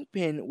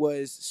Kingpin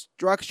was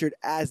structured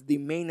as the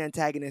main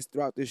antagonist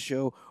throughout the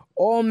show.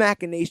 All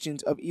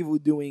machinations of evil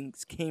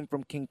doings came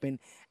from Kingpin,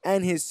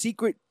 and his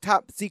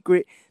top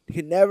secret,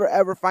 could never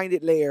ever find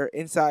it lair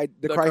inside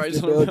the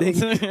Chrysler Building,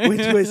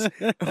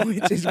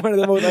 which is one of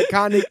the most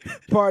iconic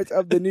parts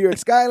of the New York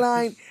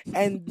skyline.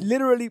 And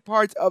literally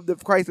parts of the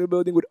Chrysler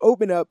Building would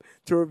open up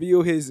to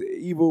reveal his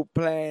evil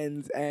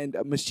plans and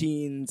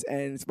machines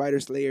and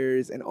spider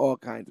slayers and all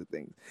kinds of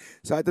things.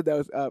 So I thought that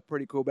was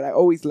pretty cool. But I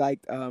always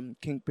liked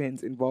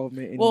Kingpin's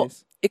involvement in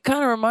this. It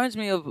kind of reminds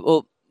me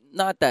of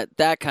not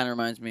that kind of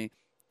reminds me.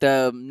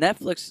 The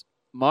Netflix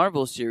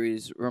Marvel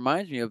series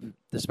reminds me of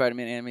the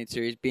Spider-Man animated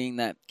series, being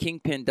that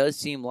Kingpin does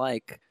seem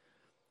like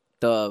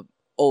the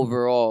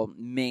overall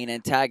main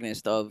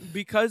antagonist of.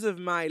 Because of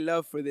my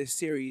love for this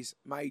series,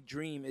 my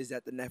dream is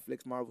that the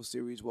Netflix Marvel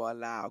series will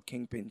allow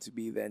Kingpin to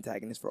be the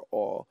antagonist for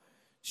all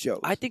shows.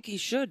 I think he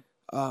should.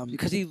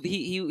 Because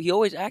he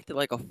always acted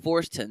like a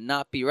force to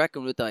not be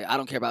reckoned with. Like, I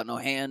don't care about no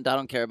hand. I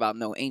don't care about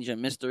no ancient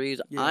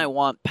mysteries. Yeah. I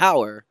want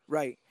power.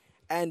 Right.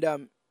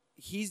 And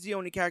he's the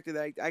only character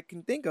that I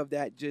can think of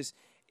that just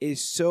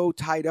is so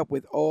tied up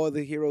with all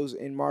the heroes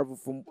in Marvel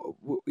from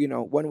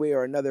one way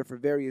or another for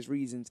various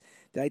reasons,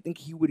 that I think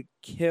he would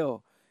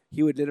kill.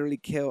 He would literally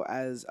kill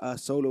as a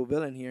solo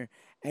villain here.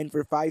 And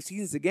for 5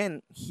 seasons,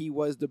 again, he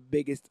was the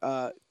biggest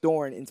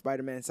thorn in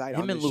Spider-Man's side.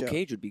 Him and Luke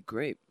Cage would be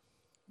great.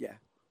 Yeah.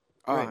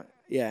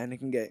 Yeah, and it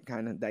can get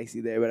kind of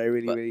dicey there, but I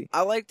really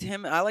I liked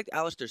him. I liked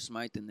Alistair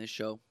Smythe in this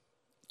show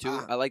too.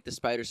 I liked the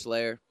Spider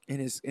Slayer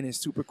in his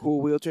super cool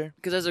wheelchair.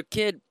 Because as a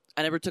kid,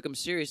 I never took him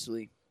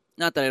seriously.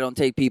 Not that I don't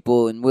take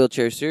people in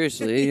wheelchairs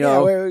seriously.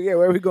 Where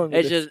are we going with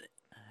it's this? Just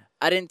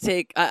I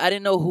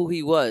didn't know who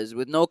he was.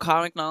 With no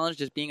comic knowledge,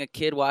 just being a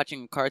kid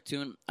watching a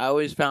cartoon, I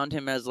always found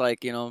him as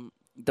like,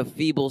 the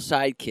feeble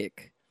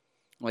sidekick.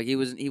 Like he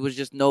was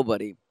just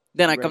nobody.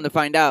 Then I come to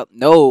find out,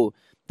 no,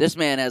 this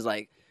man has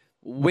like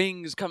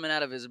wings coming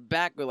out of his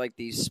back with like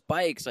these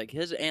spikes. Like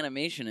his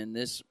animation in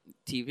this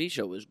TV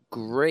show was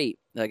great.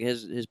 Like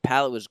his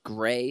palette was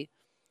gray.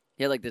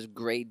 He had like this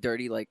gray,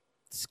 dirty like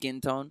skin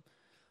tone.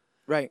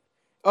 Right.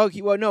 Oh,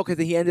 no,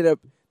 because he ended up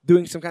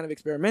doing some kind of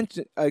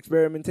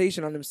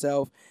experimentation on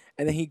himself,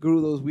 and then he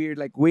grew those weird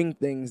like wing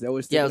things that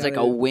was it was like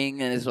a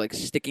wing, and it's like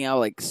sticking out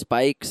like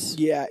spikes.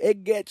 Yeah,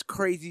 it gets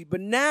crazy. But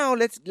now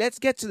let's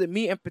get to the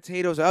meat and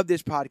potatoes of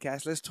this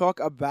podcast. Let's talk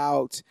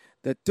about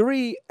the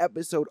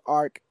 3-episode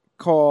arc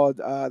called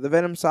The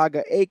Venom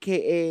Saga,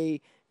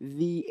 a.k.a.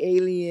 The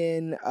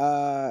Alien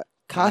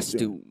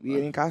Costume. The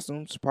Alien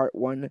Costumes, Part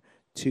 1,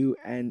 2,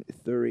 and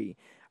 3.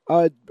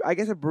 I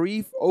guess a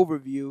brief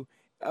overview.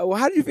 Well,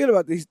 how did you feel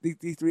about these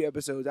 3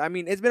 episodes? I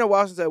mean, it's been a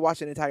while since I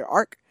watched an entire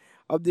arc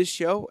of this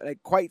show,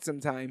 like quite some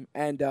time.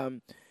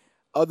 And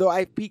although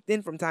I peeked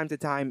in from time to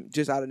time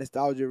just out of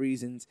nostalgia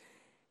reasons,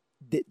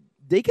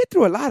 they get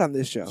through a lot on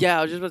this show. Yeah,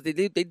 I was just about to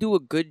say, they do a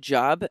good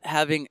job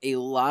having a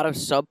lot of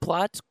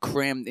subplots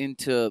crammed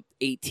into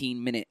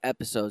 18-minute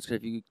episodes.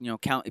 Because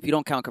if you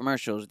don't count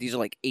commercials, these are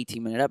like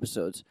 18-minute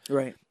episodes.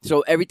 Right.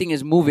 So everything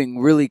is moving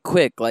really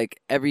quick.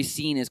 Like every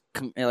scene is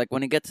like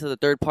when it gets to the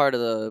third part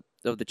of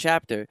the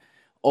chapter,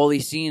 all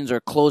these scenes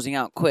are closing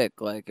out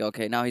quick. Like,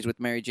 okay, now he's with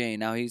Mary Jane.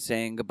 Now he's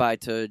saying goodbye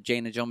to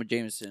Jane and Jonah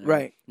Jameson.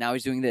 Right. Now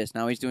he's doing this.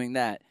 Now he's doing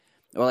that.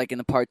 Or like in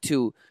the part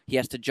 2, he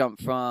has to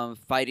jump from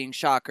fighting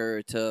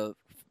Shocker to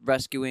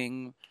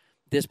rescuing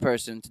this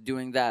person to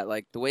doing that.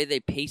 Like the way they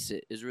pace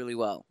it is really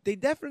well. They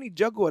definitely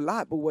juggle a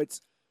lot, but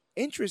what's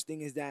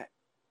interesting is that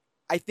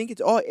I think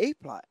it's all A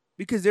plot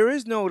because there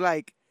is no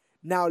like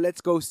now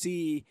let's go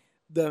see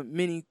the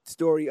mini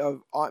story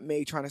of Aunt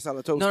May trying to sell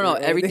a toaster.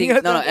 Everything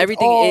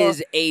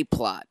is A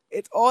plot.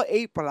 It's all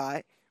A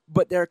plot,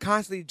 but they're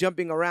constantly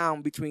jumping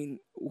around between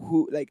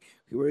who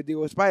we'll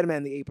deal with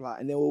Spider-Man the A plot,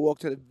 and then we'll walk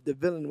to the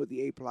villain with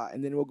the A plot,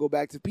 and then we'll go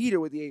back to Peter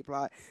with the A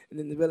plot, and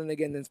then the villain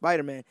again, then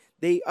Spider-Man.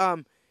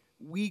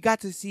 We got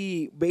to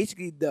see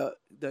basically the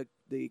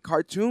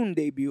cartoon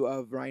debut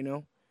of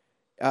Rhino.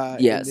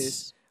 Yes. In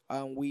this.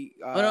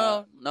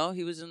 No,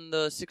 he was in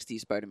the '60s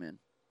Spider-Man.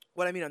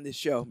 What I mean on this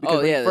show,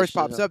 because when it first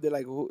pops up, they're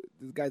like,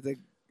 this guy's like,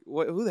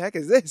 who the heck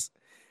is this?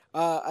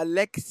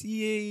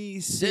 Alexei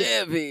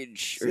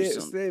Savage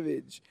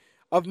Savage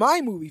of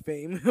my movie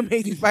fame,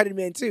 Amazing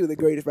Spider-Man 2, the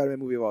greatest Spider-Man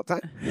movie of all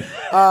time.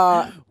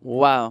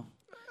 Wow.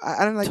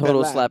 I don't like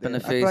total that laugh slap in the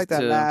face. I feel like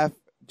that laugh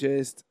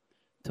just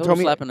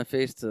slap in the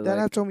face to that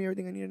laugh told me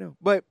everything I need to know.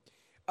 But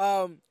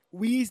the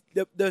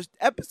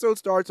episode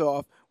starts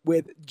off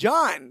with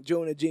John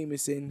Jonah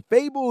Jameson,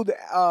 fabled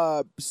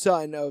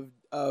son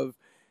of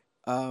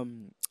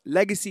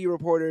legacy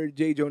reporter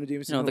J. Jonah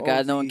Jameson. The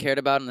guy no one cared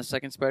about in the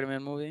second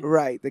Spider-Man movie?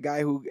 Right, the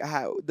guy who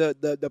had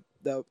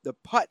the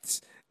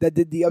putz that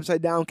did the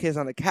upside down kiss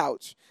on the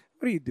couch.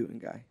 What are you doing,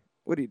 guy?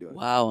 What are you doing?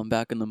 Wow, I'm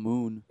back in the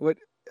moon. What?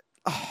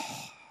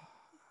 Oh.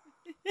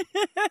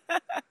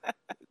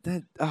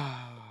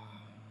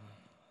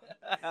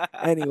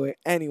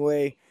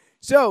 Anyway.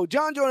 So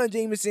John Jonah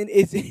Jameson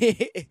is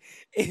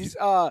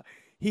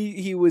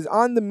he was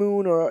on the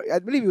moon, or I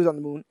believe he was on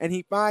the moon, and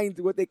he finds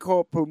what they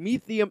call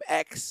Prometheum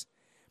X,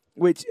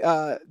 which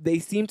they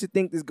seem to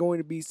think is going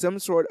to be some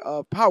sort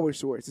of power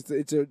source.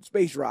 It's a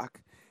space rock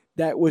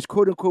that was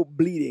quote unquote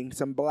bleeding,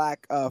 some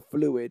black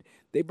fluid.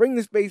 They bring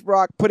the space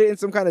rock, put it in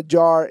some kind of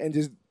jar, and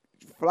just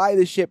fly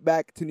the ship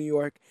back to New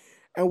York.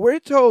 And we're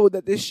told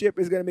that this ship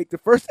is going to make the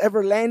first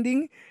ever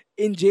landing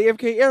in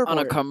JFK Airport.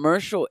 On a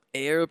commercial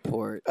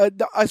airport.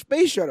 A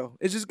space shuttle.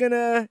 It's just going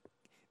to...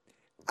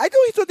 I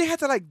always thought they had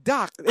to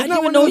dock. I didn't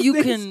even know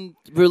you can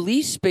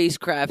release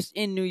spacecrafts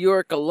in New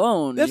York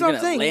alone. That's what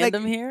I'm saying. Land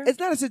them here? It's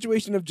not a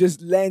situation of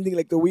just landing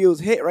the wheels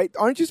hit, right?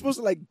 Aren't you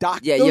supposed to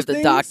dock? Yeah, those you have to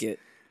things? dock it.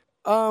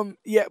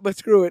 Yeah, but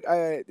screw it.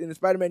 In the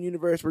Spider-Man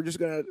universe, we're just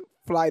gonna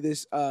fly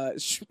this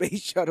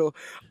space shuttle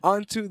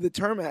onto the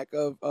tarmac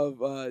of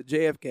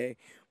JFK.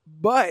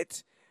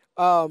 But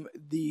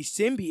the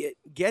symbiote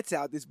gets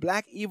out. This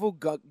black evil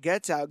gunk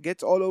gets out,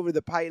 gets all over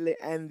the pilot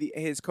and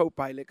his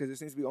co-pilot, because there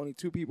seems to be only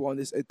 2 people on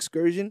this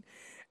excursion,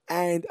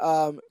 and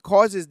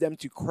causes them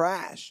to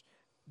crash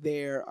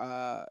their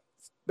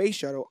space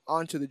shuttle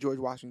onto the George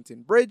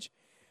Washington Bridge.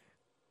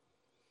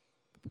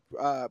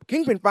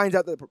 Kingpin finds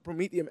out that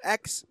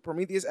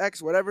Prometheus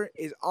X, whatever,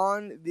 is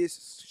on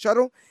this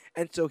shuttle,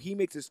 and so he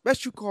makes a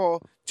special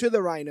call to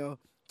the Rhino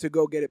to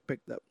go get it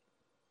picked up.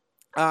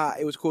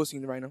 It was cool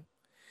seeing the Rhino.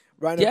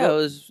 It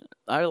was.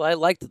 I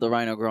liked the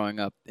Rhino growing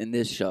up in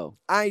this show.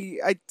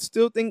 I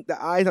still think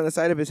the eyes on the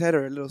side of his head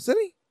are a little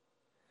silly,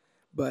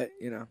 but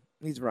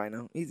he's a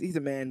Rhino. He's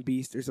a man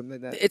beast or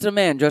something like that. It's a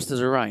man dressed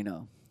as a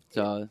rhino,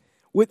 so.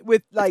 With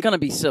it's gonna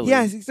be silly.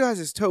 Yeah, he still has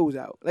his toes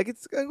out.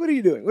 It's what are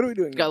you doing? What are we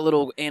doing? Got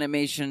little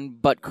animation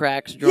butt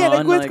cracks drawn.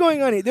 Yeah, what's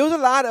going on here? There was a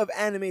lot of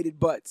animated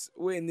butts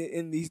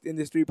in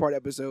this 3-part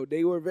episode.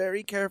 They were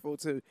very careful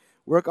to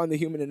work on the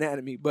human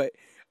anatomy, but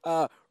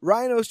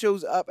Rhino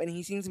shows up and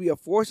he seems to be a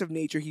force of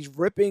nature. He's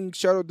ripping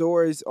shuttle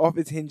doors off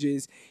its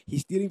hinges.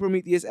 He's stealing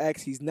Prometheus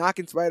X. He's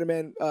knocking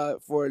Spider-Man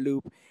for a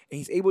loop, and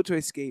he's able to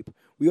escape.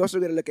 We also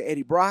get a look at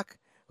Eddie Brock,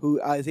 who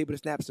is able to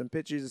snap some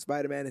pictures of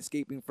Spider-Man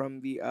escaping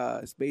from the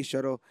space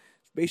shuttle.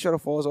 Space shuttle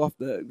falls off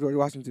the George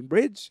Washington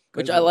Bridge.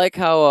 Which I like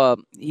how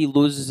he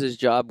loses his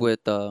job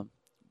with the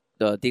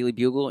Daily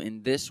Bugle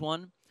in this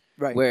one.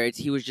 Right. Where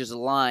he was just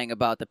lying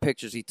about the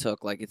pictures he took.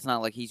 It's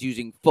not like he's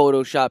using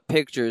Photoshop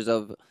pictures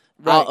of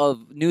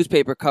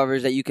newspaper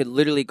covers that you could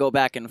literally go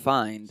back and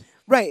find.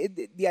 Right.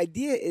 The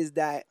idea is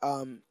that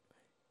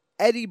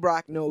Eddie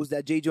Brock knows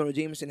that J. Jonah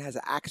Jameson has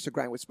an axe to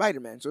grind with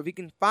Spider-Man. So if he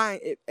can find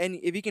it, and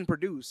if he can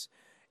produce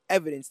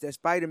evidence that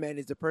Spider-Man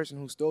is the person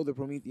who stole the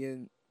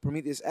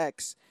Prometheus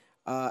X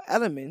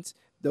element,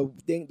 the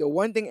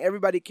one thing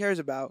everybody cares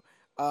about,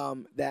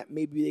 that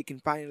maybe they can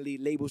finally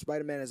label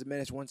Spider-Man as a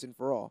menace once and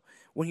for all.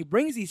 When he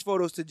brings these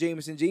photos to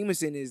Jameson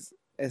is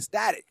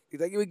ecstatic. He's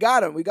like, we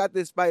got him. We got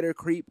this spider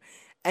creep.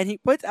 And he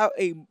puts out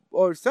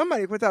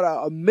somebody puts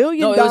out $1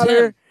 million. No, it was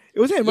him. It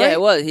was him, right? Yeah,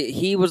 it was.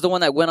 He was the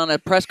one that went on a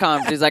press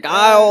conference. He's like,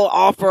 I'll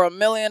offer $1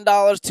 million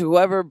to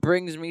whoever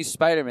brings me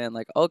Spider-Man.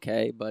 Like,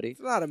 okay, buddy. It's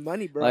a lot of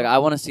money, bro. Like, I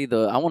want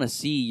to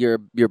see your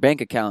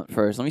bank account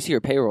first. Let me see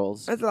your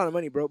payrolls. That's a lot of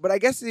money, bro. But I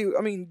guess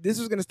this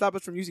was gonna stop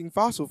us from using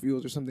fossil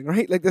fuels or something,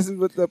 right? Like this is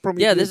what the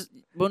Prometheus.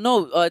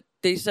 Yeah,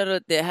 they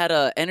said they had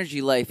a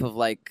energy life of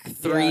like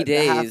 3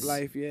 days. The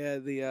half-life, yeah.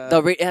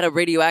 It had a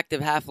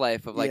radioactive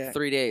half-life of like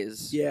 3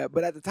 days. Yeah,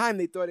 but at the time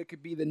they thought it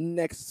could be the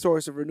next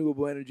source of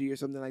renewable energy or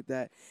something like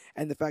that.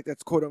 And the fact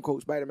that quote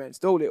unquote Spider-Man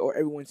stole it, or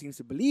everyone seems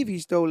to believe he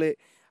stole it,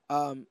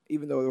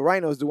 even though the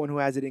Rhino is the one who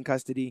has it in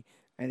custody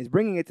and is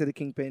bringing it to the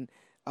Kingpin,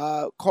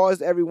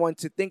 caused everyone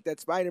to think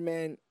that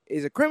Spider-Man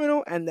is a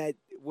criminal and that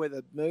with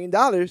 $1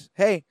 million,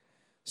 hey,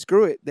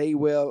 screw it, they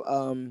will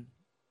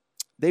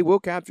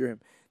capture him.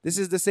 This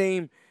is the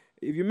same.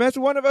 If you mess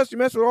with one of us, you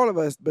mess with all of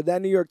us. But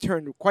that New York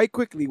turned quite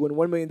quickly when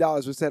 $1 million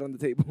was set on the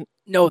table.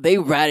 No, they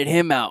ratted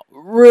him out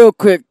real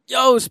quick.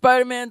 Yo,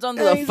 Spider-Man's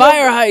under the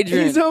fire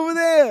hydrant. He's over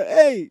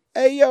there.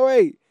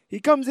 Hey. He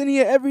comes in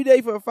here every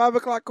day for a 5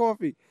 o'clock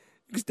coffee.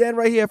 You can stand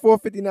right here at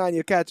 4:59.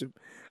 You'll catch him.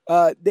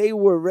 They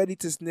were ready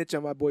to snitch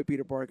on my boy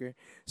Peter Parker.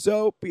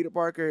 So Peter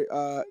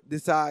Parker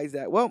decides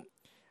that, well,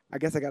 I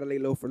guess I got to lay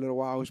low for a little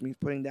while, which means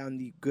putting down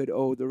the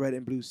red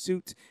and blue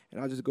suit, and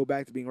I'll just go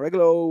back to being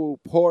regular old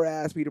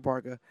poor-ass Peter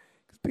Parker.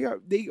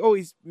 They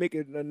always make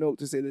a note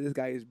to say that this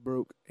guy is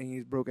broke, and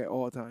he's broke at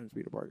all times,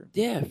 Peter Parker.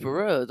 Yeah,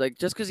 for real. Like,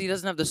 just because he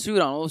doesn't have the suit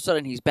on, all of a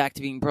sudden he's back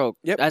to being broke.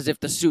 Yep. As if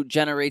the suit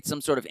generates some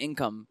sort of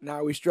income.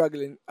 Now we're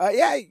struggling.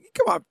 Yeah,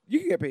 come on. You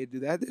can get paid to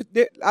do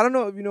that. I don't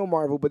know if you know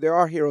Marvel, but there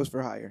are heroes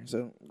for hire,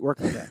 so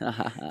work on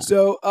that.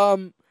 So,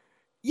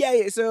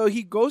 so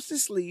he goes to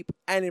sleep,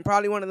 and in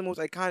probably one of the most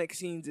iconic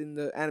scenes in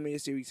the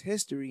animated series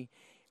history,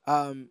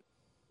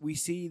 we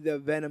see the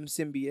Venom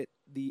symbiote,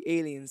 the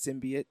alien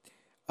symbiote,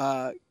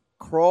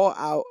 crawl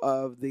out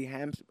of the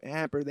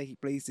hamper that he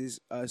places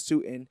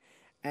suit in,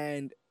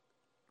 and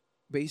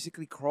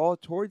basically crawl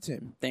towards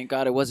him. Thank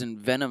God it wasn't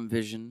Venom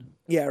Vision.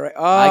 Yeah, right.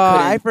 Oh,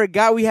 I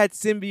forgot we had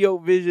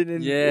symbiote vision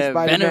in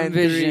Spider-Man Venom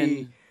 3.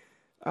 Vision.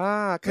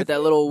 With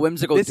that little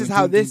whimsical. This is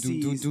how this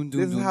sees.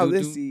 This is how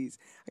this sees.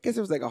 I guess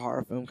it was like a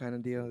horror film kind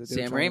of deal. That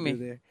Sam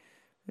Raimi.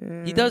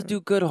 He does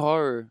do good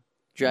horror.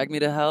 Drag Me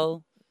to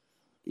Hell.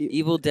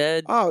 Evil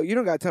Dead. Oh, you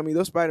don't gotta tell me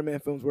those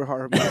Spider-Man films were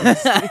horror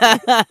movies.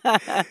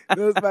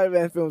 Those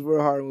Spider-Man films were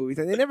horror movies,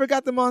 and they never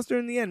got the monster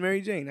in the end,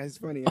 Mary Jane. That's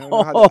funny. I don't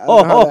know how that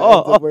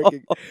ends up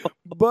working.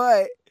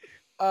 But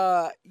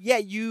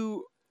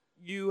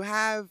you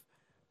have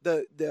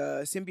the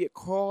symbiote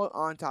crawl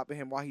on top of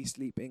him while he's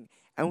sleeping,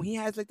 and he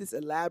has like this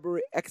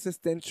elaborate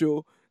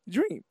existential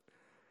dream.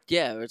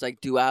 Yeah, it's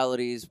like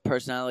dualities,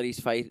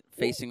 personalities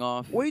facing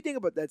off. What do you think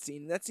about that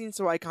scene? That scene's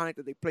so iconic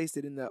that they placed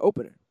it in the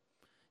opener.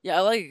 Yeah,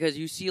 I like it because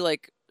you see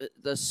like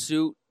the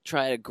suit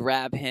try to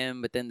grab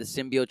him, but then the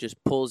symbiote just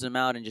pulls him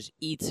out and just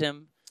eats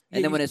him.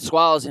 And then when it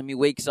swallows him, he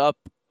wakes up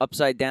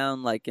upside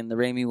down, like in the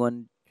Raimi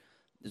one,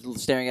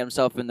 staring at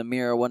himself in the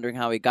mirror, wondering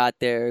how he got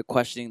there,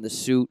 questioning the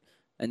suit,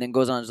 and then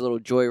goes on his little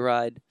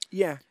joyride.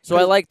 Yeah. So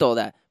I liked all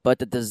that. But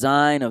the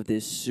design of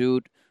this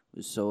suit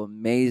was so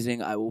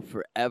amazing. I will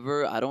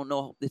forever, I don't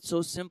know, it's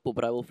so simple,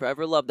 but I will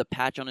forever love the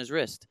patch on his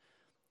wrist.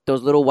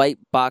 Those little white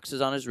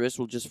boxes on his wrist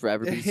will just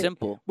forever be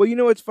simple. Well, you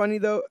know what's funny,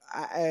 though?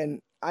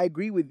 And I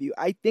agree with you.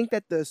 I think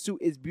that the suit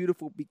is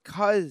beautiful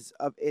because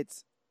of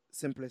its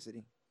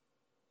simplicity.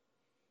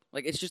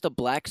 Like, it's just a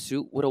black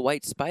suit with a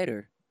white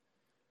spider.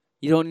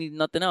 You don't need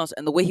nothing else.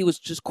 And the way he was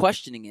just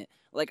questioning it.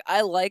 Like,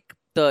 I like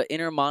the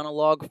inner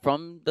monologue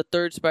from the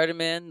third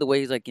Spider-Man. The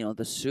way he's like,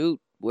 the suit,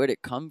 where'd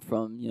it come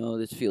from?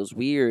 This feels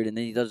weird. And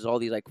then he does all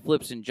these, like,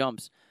 flips and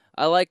jumps.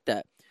 I like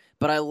that.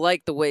 But I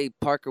like the way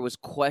Parker was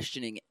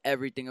questioning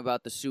everything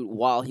about the suit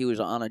while he was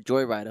on a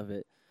joyride of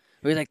it.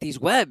 He's like, these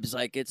webs,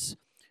 like, it's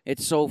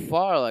so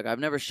far. Like, I've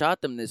never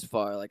shot them this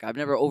far. Like, I've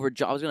never I was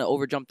going to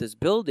overjump this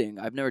building.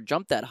 I've never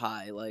jumped that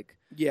high. Like,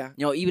 yeah.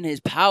 Even his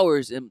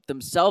powers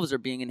themselves are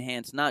being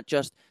enhanced, not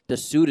just the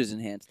suit is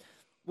enhanced.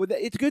 Well,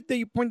 it's good that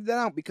you pointed that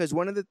out because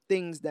one of the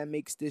things that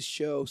makes this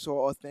show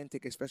so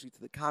authentic, especially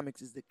to the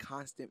comics, is the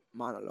constant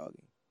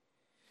monologuing.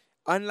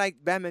 Unlike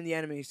Batman the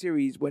Animated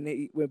Series,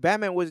 when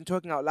Batman wasn't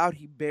talking out loud,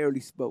 he barely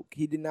spoke.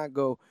 He did not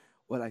go,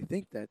 well, I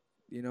think that,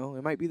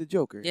 it might be the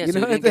Joker. Yeah, so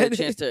you didn't get a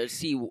chance to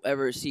see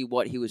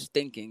what he was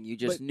thinking. You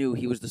just knew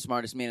he was the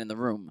smartest man in the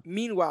room.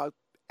 Meanwhile,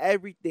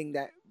 everything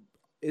that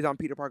is on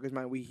Peter Parker's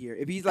mind, we hear.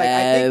 If he's like,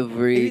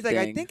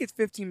 I think it's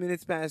 15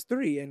 minutes past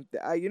 3, and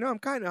I'm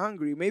kind of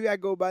hungry. Maybe I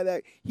go by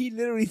that. He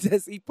literally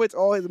says he puts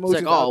all his emotions.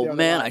 It's like, oh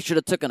man, I should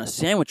have taken a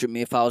sandwich with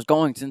me if I was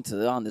going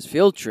on this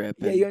field trip.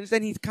 Yeah, you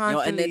understand? He's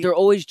constantly. And they're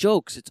always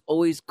jokes. It's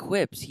always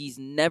quips. He's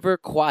never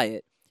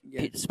quiet.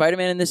 Yeah.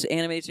 Spider-Man in this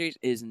animated series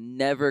is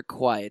never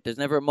quiet. There's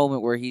never a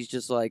moment where he's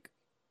just like,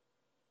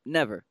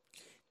 never.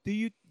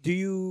 Do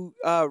you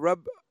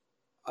rub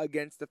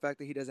against the fact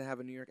that he doesn't have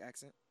a New York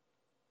accent?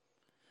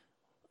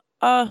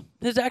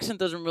 His accent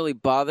doesn't really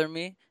bother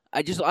me.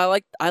 I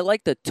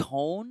like the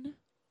tone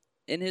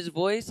in his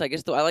voice. I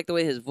guess I like the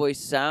way his voice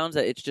sounds.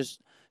 That it's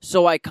just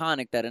so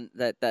iconic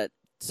that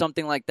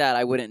something like that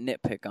I wouldn't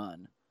nitpick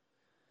on.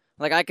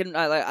 Like in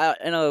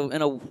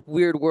a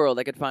weird world,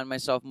 I could find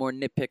myself more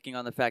nitpicking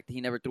on the fact that he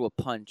never threw a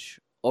punch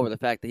over the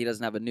fact that he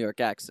doesn't have a New York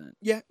accent.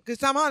 Yeah, because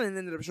Tom Holland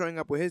ended up showing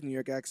up with his New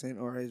York accent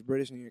or his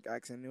British New York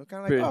accent. And it was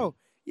kind of like, oh,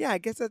 yeah, I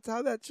guess that's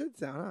how that should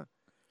sound,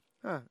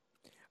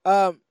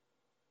 huh?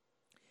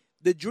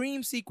 The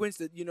dream sequence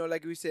that,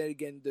 like we said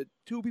again, the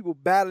two people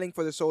battling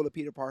for the soul of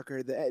Peter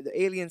Parker, the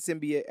alien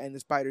symbiote and the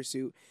spider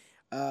suit.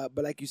 But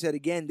like you said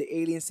again, the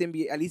alien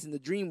symbiote, at least in the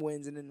dream,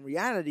 wins, and in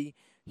reality,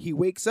 he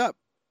wakes up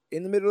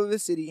in the middle of the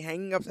city,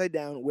 hanging upside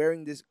down,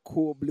 wearing this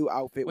cool blue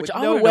outfit Which with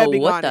I no don't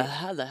webbing know on it.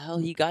 how the hell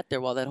he got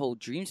there while that whole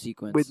dream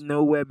sequence. With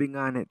no webbing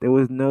on it. There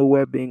was no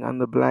webbing on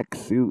the black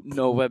suit.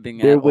 No webbing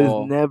there at all. There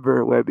was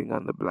never webbing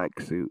on the black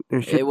suit.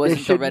 It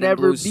wasn't the red and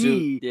blue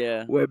suit.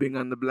 Yeah. Webbing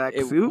on the black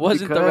suit. It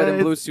wasn't the red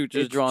and blue suit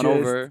just drawn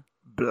over.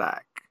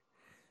 Black.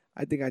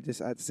 I think I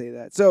just had to say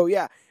that. So,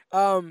 yeah.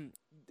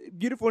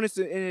 Beautiful in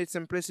its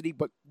simplicity,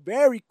 but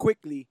very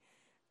quickly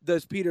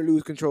does Peter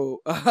lose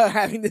control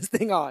having this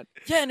thing on.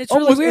 Yeah, and it's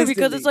really weird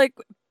because it's like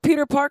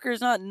Peter Parker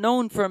is not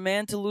known for a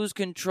man to lose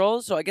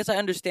control, so I guess I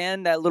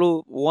understand that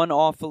little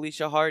one-off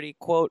Felicia Hardy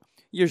quote,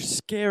 "You're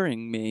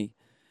scaring me."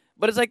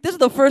 But it's like, this is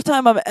the first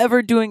time I'm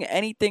ever doing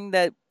anything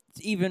that's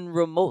even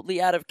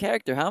remotely out of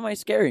character. How am I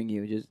scaring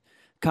you? Just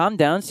calm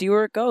down, see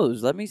where it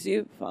goes. Let me see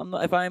if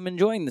I'm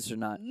enjoying this or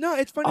not. No,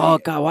 it's funny. Oh,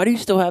 God, why do you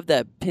still have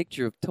that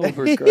picture of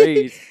Topher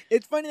Grace?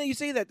 It's funny that you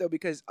say that, though,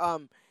 because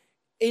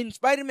in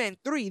Spider-Man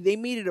 3, they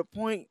made it a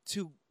point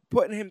to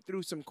putting him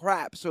through some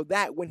crap so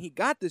that when he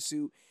got the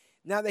suit,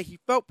 now that he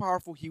felt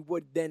powerful, he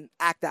would then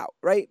act out,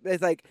 right?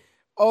 It's like,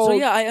 oh. So,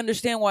 yeah, I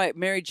understand why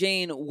Mary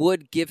Jane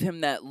would give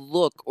him that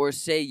look or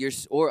say,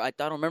 I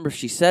don't remember if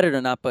she said it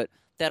or not, but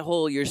that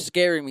whole "you're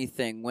scaring me"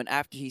 thing when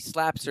after he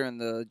slaps her in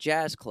the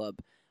jazz club.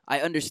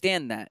 I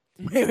understand that.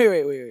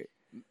 Wait.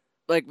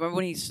 Like, remember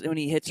when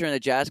he hits her in the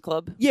jazz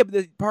club? Yeah, but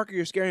the Parker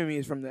You're Scaring Me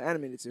is from the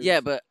animated series.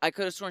 Yeah, but I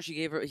could have sworn she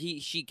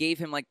gave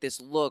him like this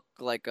look,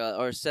 like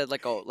or said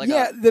like a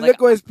the look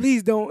was,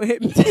 please don't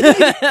hit me.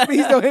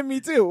 Please don't hit me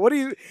too. What do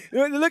you?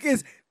 The look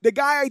is, the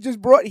guy I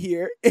just brought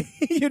here,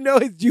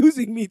 is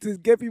using me to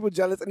get people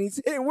jealous, and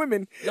he's hitting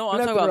women. No, I'm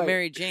talking about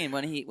Mary Jane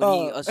when he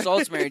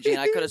assaults Mary Jane.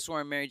 I could have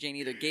sworn Mary Jane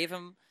either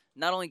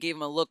not only gave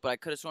him a look, but I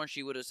could have sworn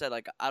she would have said,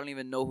 like, "I don't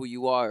even know who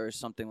you are," or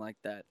something like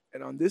that.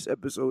 And on this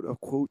episode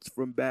of Quotes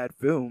from Bad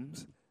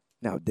Films,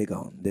 now dig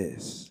on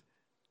this.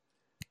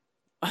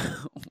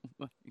 Oh,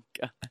 my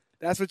God.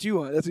 That's what you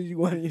want. That's what you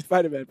want in your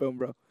Spider-Man film,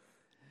 bro.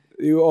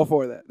 You're all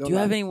for that. Do you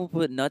have anyone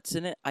with nuts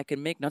in it? I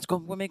can make nuts. Go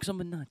make some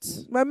with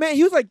nuts. My man,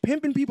 he was like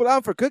pimping people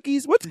out for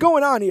cookies. What's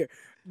going on here?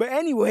 But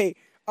anyway,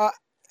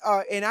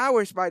 in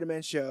our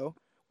Spider-Man show,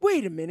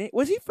 wait a minute.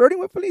 Was he flirting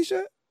with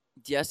Felicia?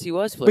 Yes, he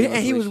was flirting with Felicia.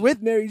 And he was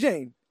with Mary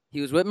Jane. He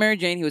was with Mary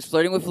Jane. He was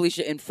flirting with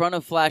Felicia in front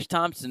of Flash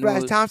Thompson.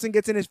 Flash Thompson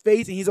gets in his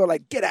face, and he's all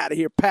like, "Get out of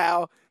here,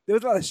 pal." There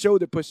was a lot of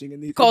shoulder pushing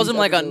in these. Calls him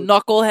like a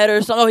knucklehead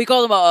or something. Oh, he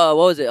calls him what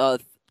was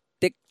it?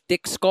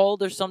 Thick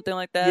skulled or something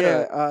like that.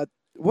 Yeah.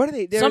 What are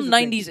they? Some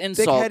 90s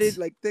insult.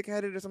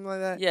 Thick-headed or something like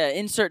that. Yeah.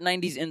 Insert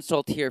 90s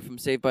insult here from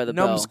Saved by the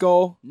Bell.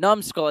 Numbskull.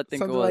 I think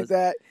something it was. Like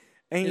that.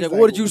 And he's like,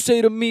 "What did you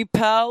say to me,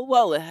 pal?"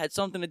 Well, it had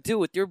something to do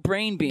with your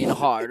brain being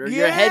hard or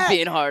your head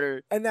being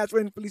harder. And that's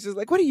when Felicia's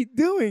like, "What are you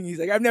doing?" He's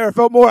like, "I've never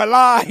felt more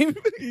alive."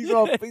 he's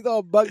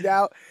all bugged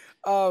out.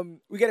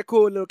 We get a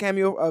cool little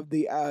cameo of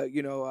the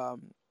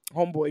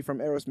homeboy from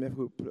Aerosmith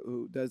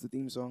who does the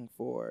theme song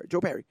for Joe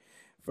Perry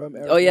from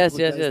Aerosmith. Oh yes.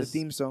 The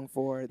theme song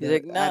for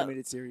the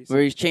animated series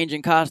where he's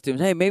changing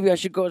costumes. Hey, maybe I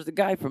should go as the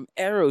guy from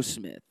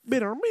Aerosmith.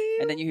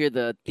 And then you hear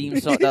the theme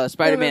song,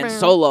 Spider-Man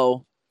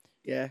solo.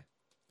 Yeah.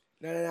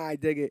 No, I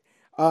dig it.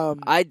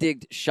 I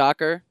digged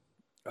Shocker,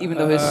 even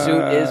though his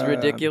suit is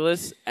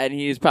ridiculous, and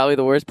he's probably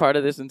the worst part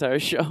of this entire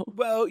show.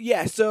 Well,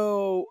 yeah,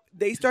 so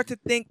they start to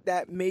think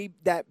that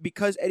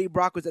because Eddie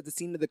Brock was at the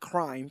scene of the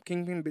crime,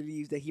 Kingpin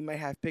believes that he might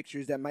have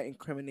pictures that might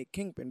incriminate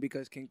Kingpin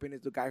because Kingpin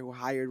is the guy who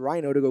hired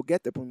Rhino to go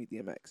get the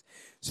Prometheum X.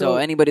 So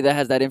anybody that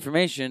has that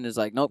information is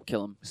like, nope,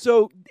 kill him.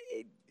 So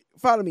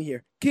follow me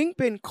here.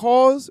 Kingpin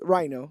calls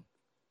Rhino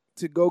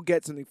to go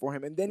get something for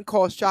him and then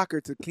calls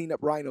Shocker to clean up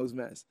Rhino's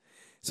mess.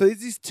 So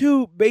it's these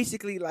two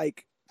basically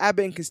like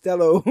Abbott and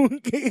Costello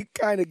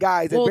kind of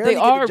guys. Well, they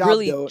are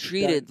really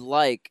treated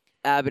like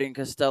Abbott and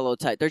Costello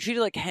type. They're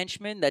treated like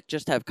henchmen that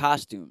just have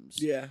costumes.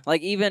 Yeah.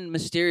 Like even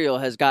Mysterio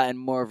has gotten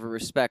more of a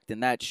respect in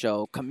that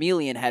show.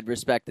 Chameleon had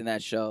respect in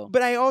that show.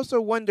 But I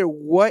also wonder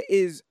what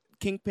is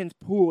Kingpin's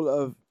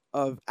pool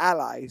of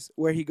allies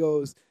where he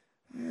goes,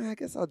 I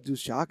guess I'll do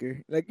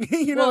Shocker. Like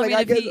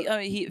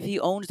if he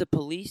owns the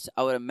police,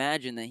 I would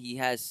imagine that he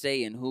has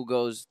say in who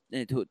goes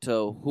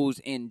into who's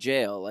in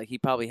jail. Like he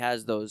probably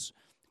has those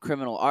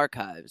criminal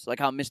archives, like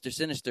how Mr.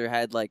 Sinister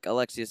had like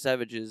Alexia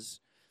Savage's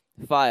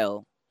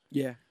file.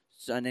 Yeah.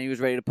 So, and then he was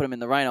ready to put him in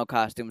the Rhino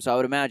costume. So I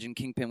would imagine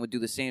Kingpin would do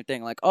the same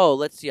thing. Like, oh,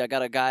 let's see, I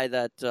got a guy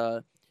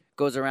that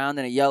goes around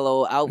in a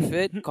yellow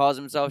outfit, calls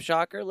himself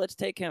Shocker. Let's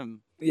take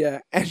him. Yeah,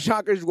 and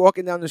Shocker's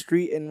walking down the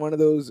street in one of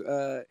those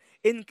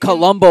in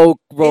Columbo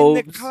robes.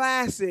 In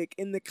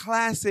the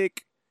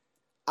classic,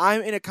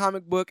 I'm in a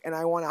comic book and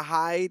I want to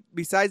hide.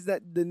 Besides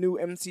that, the new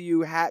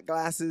MCU hat,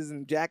 glasses,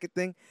 and jacket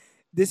thing.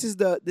 This is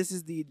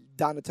the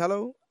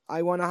Donatello.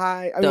 I want to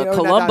hide.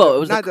 Columbo. It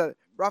was not the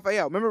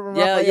Raphael. Remember when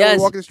yeah, Raphael yes,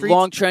 was walking the streets?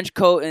 long trench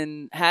coat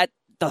and hat.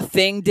 The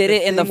Thing did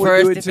it in the Thing would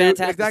first do it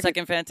too. Exactly.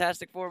 second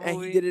Fantastic Four movie.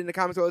 And he did it in the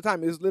comics all the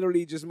time. It was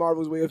literally just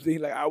Marvel's way of saying,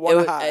 like, I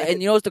want to hide.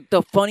 And you know what's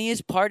the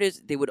funniest part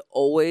is they would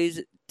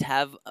always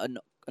have an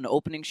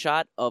opening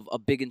shot of a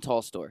big and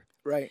tall store.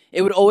 Right.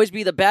 It would always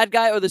be the bad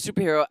guy or the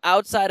superhero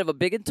outside of a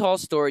big and tall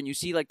store, and you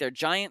see like their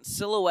giant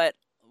silhouette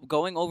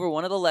going over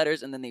one of the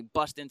letters, and then they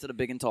bust into the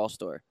big and tall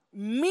store.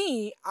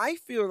 I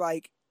feel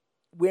like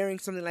wearing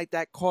something like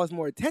that calls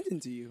more attention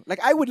to you.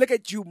 Like, I would look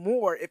at you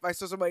more if I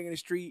saw somebody in the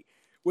street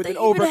with an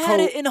overcoat. They even had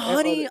it in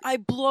Honey, I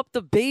Blew Up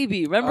the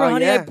Baby. Remember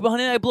Honey,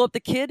 I Blew Up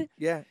the Kid?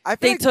 Yeah.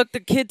 They took the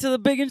kid to the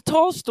big and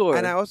tall store.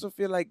 And I also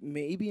feel like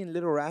maybe in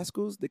Little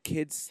Rascals, the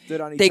kids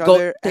stood on each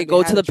other. They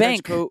go to the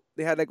bank. Coat.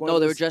 They had like one. No,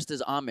 they were dressed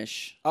as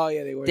Amish. Oh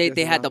yeah, they were. They had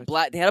They had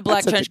a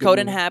black trench coat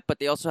and hat, but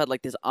they also had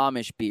like this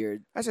Amish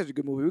beard. That's such a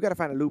good movie. We gotta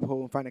find a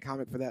loophole and find a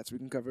comic for that, so we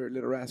can cover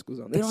Little Rascals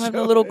on this. They don't have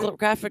show. the little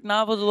graphic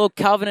novels, the little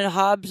Calvin and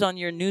Hobbes on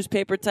your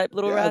newspaper type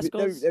Little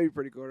Rascals. That'd be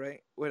pretty cool,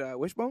 right? With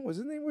Wishbone, was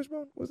his name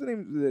Wishbone? What's the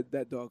name of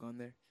that dog on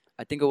there?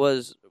 I think it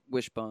was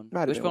Wishbone.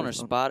 Wishbone or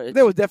Spot.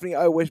 There was definitely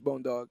a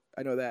Wishbone dog.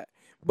 I know that.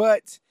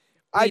 But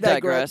I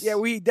digress. Yeah,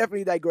 we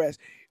definitely digress.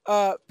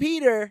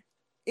 Peter,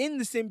 in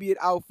the symbiote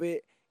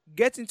outfit,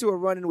 gets into a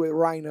run-in with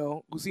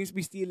Rhino, who seems to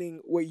be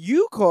stealing what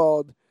you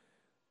called...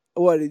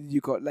 What did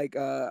you call it? Like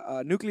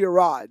nuclear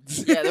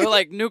rods. Yeah, they're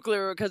like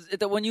nuclear because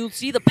when you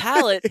see the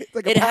pallet,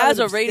 like it has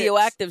a sticks.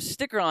 radioactive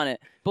sticker on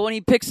it. But when he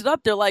picks it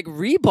up, they're like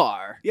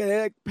rebar. Yeah,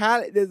 they're like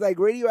pallet. There's like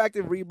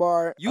radioactive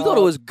rebar. You thought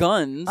it was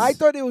guns. I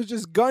thought it was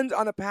just guns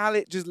on a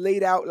pallet, just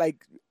laid out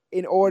like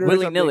in order,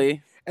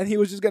 willy-nilly. And he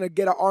was just gonna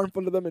get an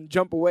armful of them and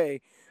jump away.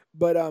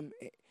 But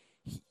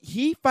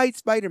he fights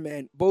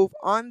Spider-Man both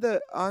on the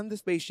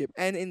spaceship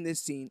and in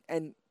this scene,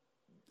 and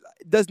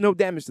does no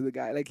damage to the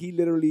guy. Like, he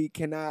literally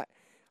cannot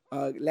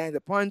land a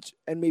punch,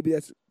 and maybe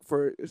that's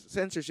for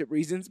censorship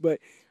reasons, but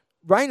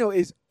Rhino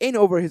is in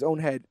over his own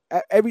head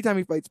every time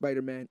he fights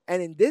Spider-Man.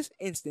 And in this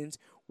instance,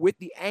 with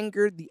the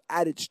anger, the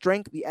added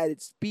strength, the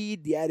added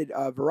speed, the added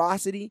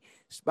veracity,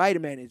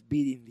 Spider-Man is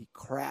beating the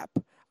crap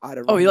out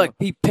of Rhino.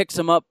 He picks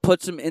him up,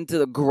 puts him into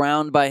the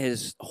ground by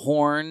his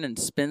horn, and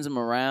spins him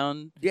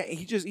around. Yeah,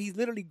 he's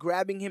literally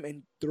grabbing him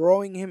and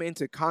throwing him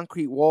into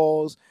concrete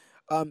walls.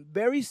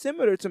 Very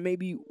similar to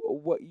maybe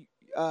what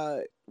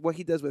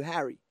he does with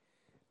Harry.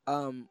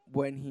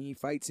 When he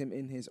fights him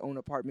in his own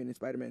apartment in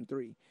Spider-Man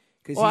 3.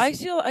 I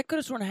could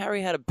have sworn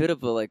Harry had a bit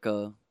of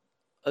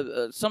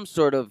some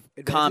sort of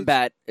advantage?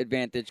 Combat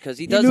advantage because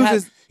he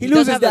loses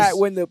that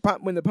when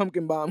the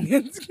pumpkin bomb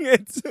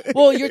gets.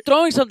 Well, you're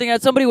throwing something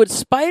at somebody with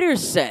spider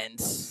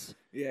sense.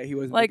 Yeah, he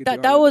wasn't like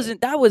that.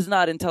 That was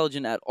not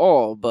intelligent at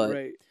all. But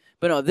right.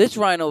 But no, this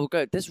Rhino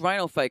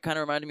fight kind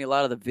of reminded me a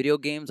lot of the video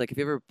games. Like, if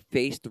you ever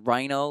faced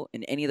Rhino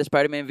in any of the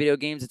Spider-Man video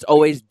games, it's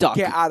always duck.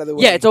 Get out of the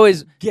way. Yeah, it's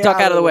always duck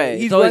out of the way.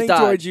 He's running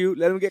towards you.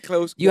 Let him get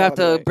close. You have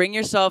to bring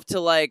yourself to,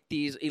 like,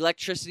 these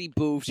electricity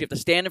booths. You have to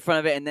stand in front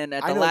of it, and then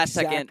at the last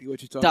second,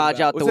 dodge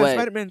out the way. Was that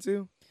Spider-Man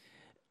 2?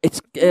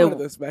 One of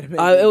those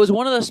Spider-Man it was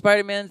one of the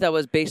Spider-Mans that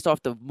was based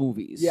off the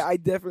movies. Yeah, I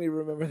definitely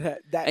remember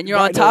that. And you're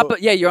on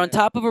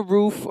top of a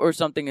roof or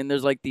something, and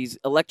there's, like, these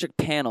electric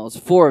panels,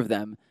 4 of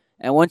them.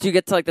 And once you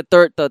get to, like,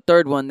 the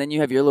third one, then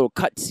you have your little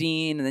cut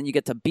scene, and then you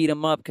get to beat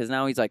him up because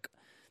now he's, like,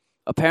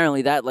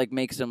 apparently that, like,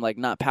 makes him, like,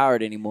 not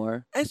powered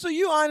anymore. And so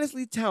you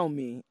honestly tell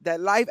me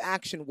that live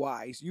action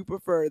wise, you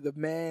prefer the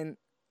man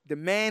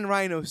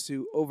Rhino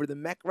suit over the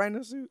mech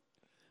Rhino suit?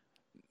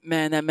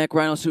 Man, that mech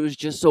Rhino suit is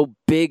just so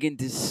big and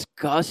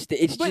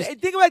disgusting.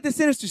 Think about the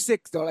Sinister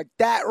Six though, like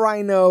that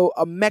Rhino,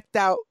 a meched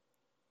out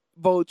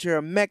Vulture,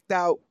 a meched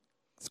out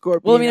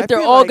Scorpion. Well, I mean, if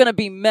they're all gonna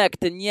be mech,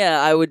 then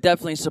yeah, I would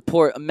definitely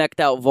support a meched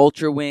out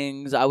Vulture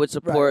wings. I would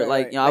support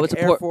I would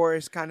support Air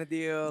Force kind of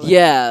deal.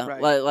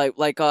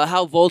 Like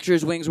how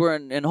Vulture's wings were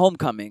in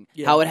Homecoming.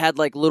 Yeah. How it had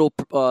like little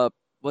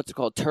what's it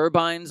called,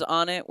 turbines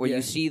on it, where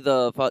you see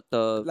the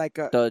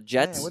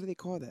jets. Man, what do they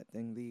call that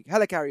thing? The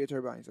helicarrier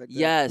turbines.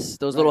 Yes,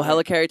 those little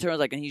helicarrier turbines.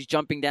 Like, and he's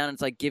jumping down, and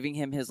it's like giving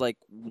him his like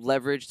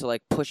leverage to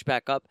like push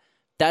back up.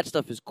 That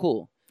stuff is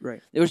cool.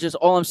 Right. It was just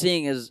all I'm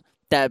seeing is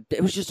that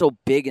it was just so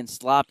big and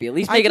sloppy. At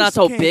least make it not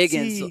so big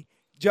and.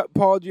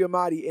 Paul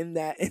Giamatti in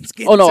that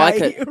skin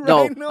outfit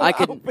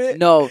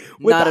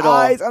not at all.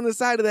 Eyes on the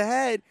side of the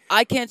head.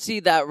 I can't see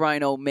that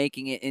Rhino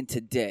making it in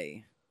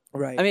today.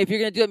 Right. I mean, if you're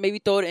gonna do it,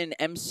 maybe throw it in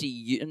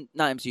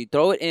not MCU.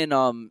 Throw it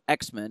in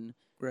X-Men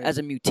as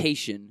a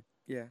mutation.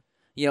 Yeah.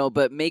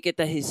 But make it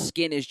that his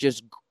skin is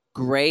just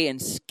gray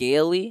and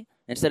scaly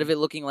Instead of it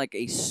looking like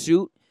a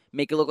suit,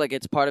 make it look like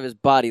it's part of his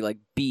body, like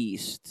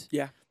Beast.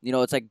 Yeah. You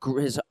know, it's like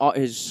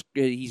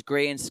he's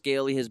gray and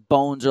scaly. His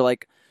bones are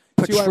like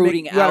So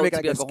protruding you wanna out make to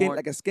like be a like a skin, horn.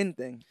 like a skin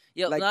thing.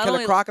 Yeah, Like not Killer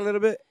only Croc a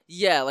little bit.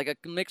 yeah, like a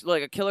mix,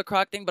 like a Killer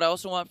Croc thing. But I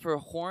also want for a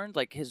horn,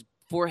 like his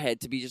forehead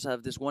to be just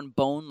have this one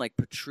bone like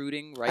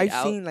protruding right I've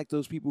out. seen like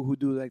those people who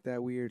do like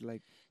that weird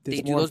like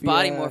They do those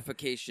body dysmorphia.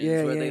 morphications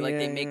Yeah, where yeah, they like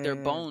they yeah, make their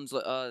yeah. bones.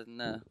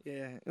 Nah.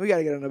 Yeah, we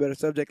gotta get on a better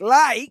subject.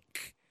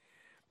 Like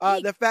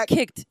He the fact,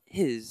 kicked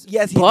his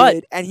yes, he butt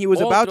did, and he was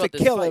all about to throughout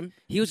this kill fight. him.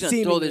 He was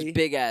gonna throw this seemingly.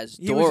 big ass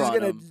He was door just on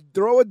gonna him.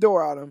 throw a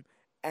door on him,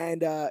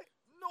 and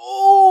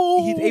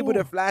No, he's able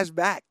to flash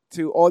back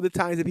to all the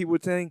times that people were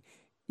saying,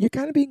 "You're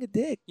kind of being a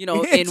dick." You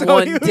know, And in so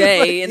one he was day,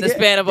 like, in the yeah,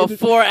 span of in the-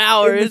 4 in the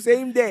hours.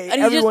 same day, And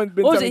he everyone's just,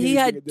 been what was telling it? him He he's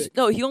had being a dick.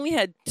 no. He only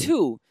had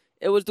 2.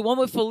 It was the one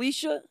with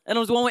Felicia, and it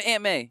was the one with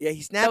Aunt May. Yeah,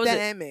 he snapped was that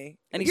it. Aunt May.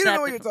 And he you don't know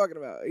snapped what it you're talking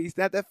about. He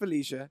snapped that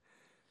Felicia.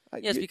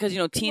 Yes, because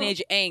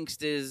teenage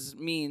angst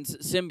means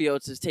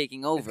symbiotes is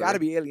taking over. It's got to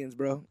be aliens,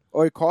 bro,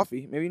 or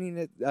coffee. Maybe you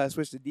need to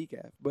switch to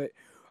decaf. But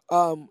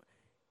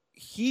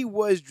he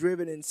was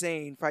driven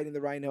insane fighting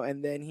the Rhino,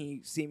 and then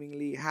he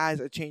seemingly has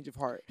a change of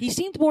heart. He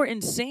seemed more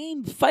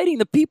insane fighting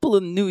the people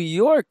in New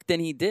York than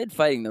he did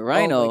fighting the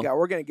Rhino. Oh my god,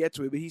 we're gonna get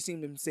to it, but he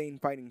seemed insane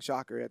fighting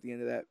Shocker at the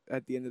end of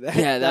that.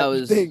 Yeah, that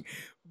was thing.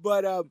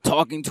 But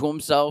talking to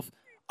himself.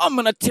 I'm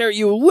gonna tear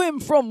you limb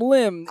from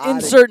limb. Outta-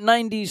 Insert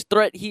 90s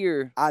threat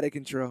here. out of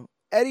control.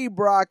 Eddie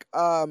Brock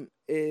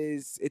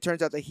is. It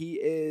turns out that he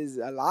is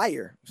a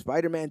liar.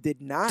 Spider-Man did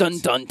not. Dun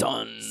dun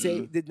dun.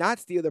 Did not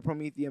steal the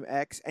Prometheum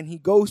X, and he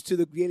goes to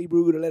the Daily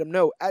Bugle to let him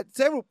know. At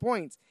several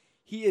points,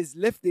 he is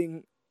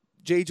lifting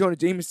J. Jonah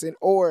Jameson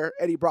or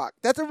Eddie Brock.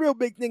 That's a real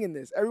big thing in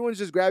this. Everyone's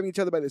just grabbing each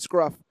other by the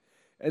scruff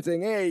and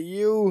saying, "Hey,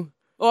 you."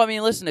 Well, I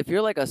mean, listen, if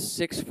you're like a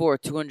 6'4",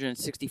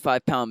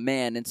 265-pound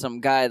man and some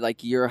guy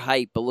like your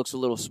height but looks a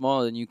little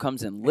smaller than you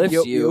comes and lifts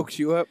you. Yokes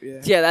you up,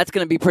 yeah. Yeah, that's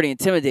going to be pretty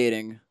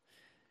intimidating.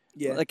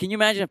 Yeah. Like, can you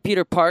imagine if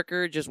Peter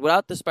Parker, just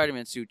without the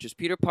Spider-Man suit, just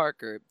Peter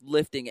Parker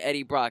lifting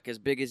Eddie Brock as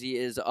big as he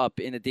is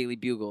up in the Daily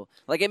Bugle?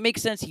 Like, it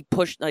makes sense he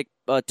pushed, like,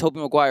 Tobey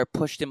Maguire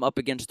pushed him up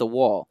against the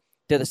wall.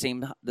 They're the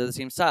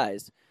same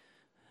size.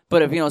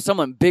 But if,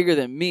 someone bigger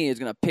than me is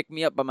going to pick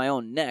me up by my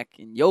own neck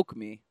and yoke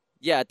me,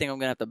 yeah, I think I'm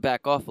going to have to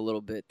back off a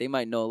little bit. They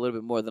might know a little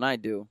bit more than I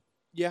do.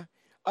 Yeah.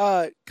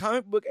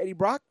 Comic book Eddie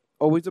Brock,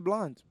 always a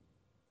blonde.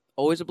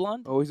 Always a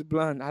blonde? Always a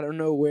blonde. I don't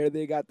know where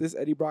they got this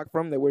Eddie Brock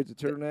from that wears a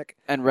turtleneck.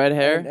 And red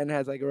hair? And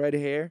has, like, red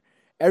hair.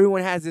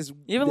 Everyone has this.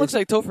 He even looks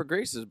like Topher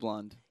Grace is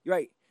blonde.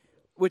 Right.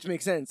 Which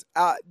makes sense.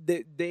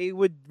 They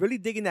would really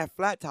dig in that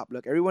flat top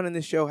look. Everyone in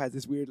this show has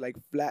this weird, like,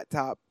 flat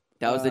top.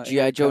 That was the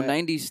G.I. Joe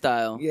haircut. 90s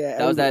style. Yeah.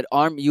 That was that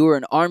you were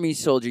an army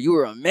soldier. You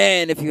were a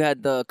man if you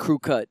had the crew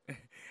cut.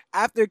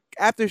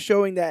 After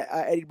showing that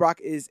Eddie Brock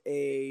is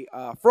a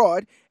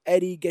fraud,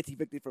 Eddie gets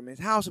evicted from his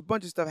house. A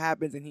bunch of stuff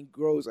happens, and he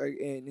grows an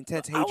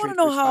intense hatred for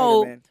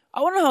Spider-Man.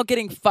 I want to know how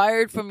getting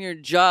fired from your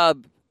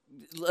job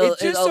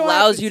just so allows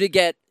happens- you to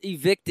get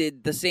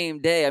evicted the same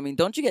day. I mean,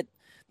 don't you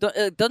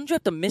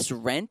have to miss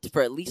rent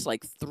for at least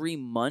like 3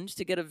 months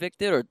to get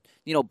evicted,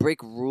 or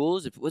break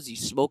rules? Was he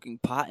smoking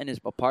pot in his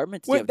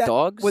apartment? Did he have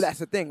dogs? Well, that's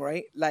the thing,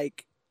 right?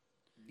 Like,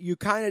 you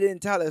kind of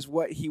didn't tell us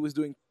what he was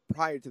doing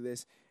prior to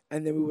this.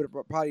 And then we would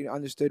have probably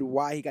understood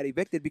why he got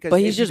evicted. Because but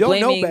if he's just you don't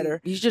blaming. know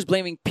better, He's just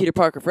blaming Peter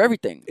Parker for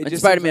everything, It and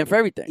just Spider-Man seems for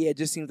everything. yeah, it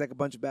just seems like a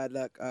bunch of bad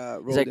luck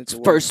rolled He's like, into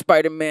one. first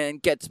Spider-Man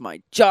gets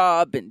my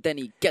job, and then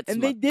he gets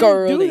And my they didn't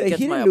girl, do and he that.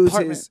 gets He my didn't lose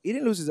apartment. he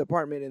didn't lose his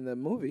apartment in the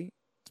movie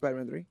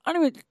Spider-Man 3, I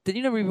don't even. Did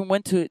you never even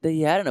went to that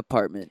he had an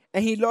apartment?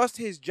 and he lost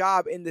his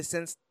job in the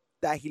sense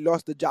that he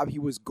lost the job he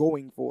was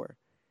going for.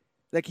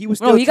 Like, he was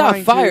still No, he got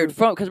trying fired to,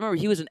 from because remember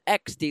he was an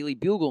ex-Daily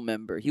Bugle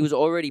member. He was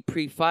already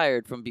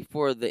pre-fired from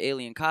before the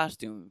alien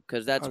costume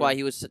because that's why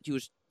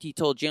he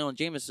told Jonah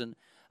Jameson,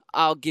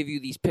 "I'll give you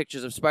these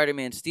pictures of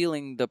Spider-Man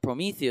stealing the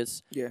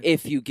Prometheus Yeah.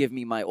 if you give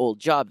me my old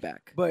job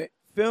back." But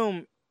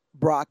film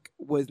Brock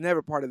was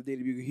never part of the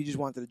Daily Bugle. He just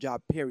wanted a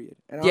job, period.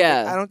 And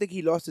I don't think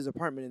he lost his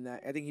apartment in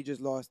that. I think he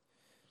just lost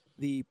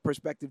the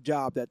prospective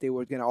job that they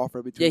were going to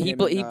offer between him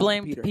and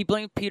Peter. He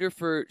blamed Peter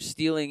for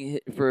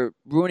for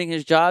ruining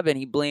his job, and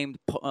he blamed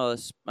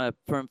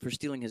for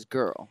stealing his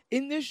girl.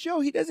 In this show,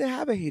 he doesn't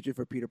have a hatred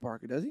for Peter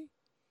Parker, does he?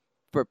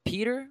 For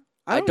Peter,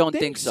 I don't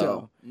think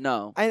so.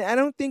 No, I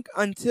don't think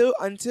until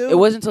it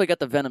wasn't until he got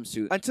the Venom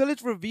suit. until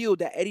it's revealed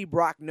that Eddie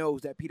Brock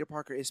knows that Peter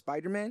Parker is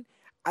Spider-Man.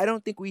 I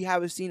don't think we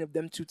have a scene of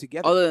them two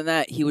together. Other than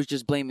that, he was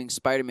just blaming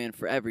Spider-Man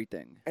for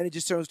everything. And it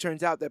just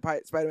turns out that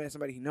Spider-Man is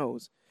somebody he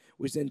knows,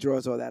 which then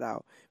draws all that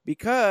out.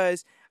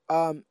 Because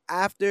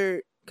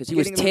after he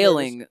was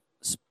tailing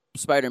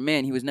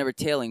Spider-Man, he was never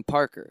tailing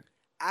Parker.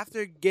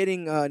 After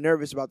getting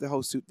nervous about the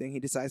whole suit thing, he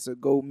decides to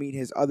go meet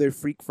his other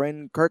freak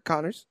friend, Kirk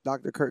Connors,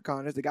 Dr. Kirk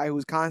Connors, the guy who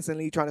was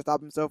constantly trying to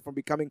stop himself from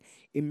becoming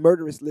a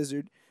murderous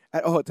lizard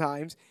at all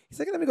times. He's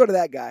like, let me go to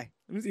that guy.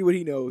 Let me see what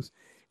he knows.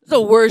 The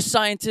worst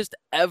scientist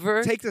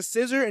ever. Takes a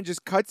scissor and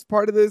just cuts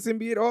part of the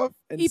symbiote off.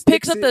 And He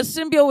picks up the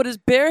symbiote with his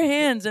bare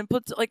hands and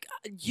puts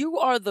you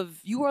are the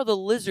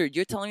lizard.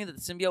 You're telling me that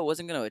the symbiote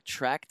wasn't going to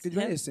attract Did you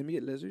him? write a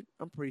symbiote lizard?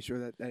 I'm pretty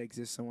sure that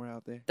exists somewhere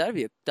out there.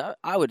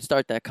 I would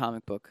start that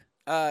comic book.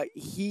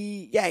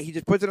 He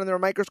just puts it under a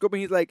microscope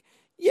and he's like,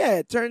 yeah,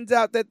 it turns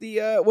out that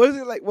the what is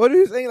it like? What are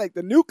you saying? Like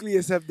the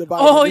nucleus have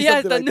divided. Oh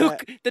yeah,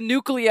 the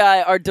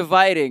nuclei are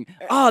dividing.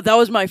 Oh, that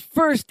was my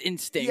first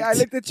instinct. Yeah, I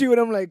looked at you and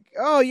I'm like,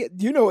 oh yeah,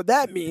 you know what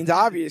that means,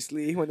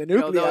 obviously, when the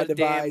nuclei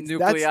divides.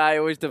 Nuclei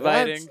always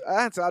dividing.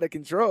 That's out of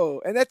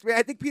control. And that's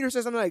I think Peter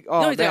says something like,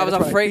 oh, no, he's man, like, I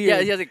was afraid.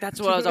 Yeah, he's like,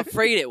 that's what I was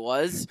afraid it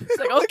was. It's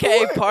like, okay,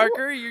 what?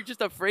 Parker, you're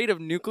just afraid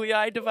of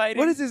nuclei dividing.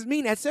 What does this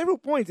mean? At several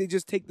points, they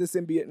just take the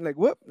symbiote and like,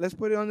 whoop, let's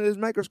put it under this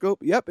microscope.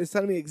 Yep, it's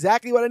telling me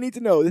exactly what I need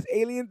to know. This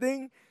alien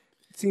thing.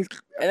 Seems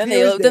and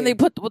then they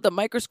put what the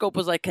microscope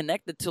was like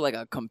connected to like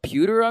a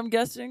computer. I'm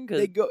guessing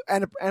they go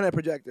and a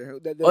projector.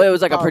 It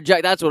was like a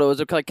project. That's what it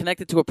was. Like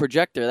connected to a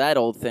projector. That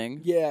old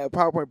thing. Yeah,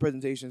 PowerPoint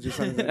presentations or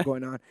something like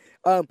going on.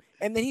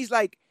 And then he's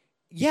like,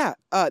 "Yeah,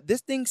 this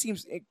thing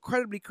seems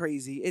incredibly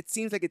crazy. It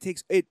seems like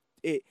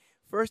it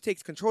first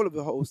takes control of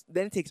the host,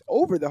 then it takes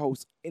over the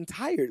host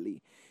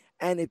entirely."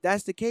 And if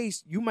that's the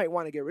case, you might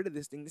want to get rid of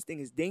this thing. This thing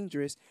is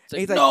dangerous.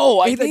 He's like,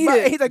 no, I need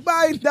it. He's like,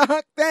 bye,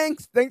 doc.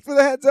 Thanks for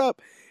the heads up.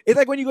 It's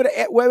like when you go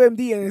to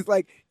WebMD and it's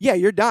like, yeah,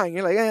 you're dying.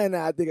 You're like,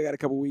 nah, I think I got a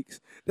couple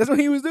weeks. That's what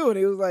he was doing.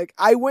 He was like,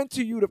 I went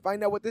to you to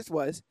find out what this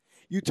was.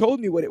 You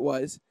told me what it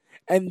was.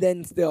 And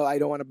then still, I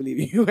don't want to believe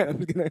you.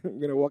 I'm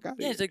gonna walk out.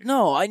 Yeah, he's like,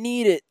 no, I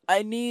need it.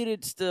 I need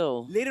it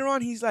still. Later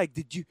on, he's like,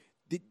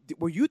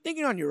 were you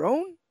thinking on your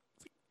own?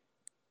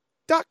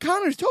 Doc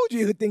Connors told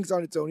you it thinks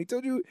on its own. He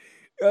told you.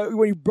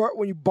 When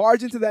you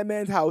barge into that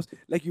man's house,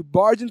 like you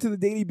barge into the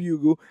Daily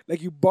Bugle,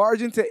 like you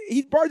barge into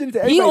he's barging into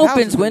everybody's house.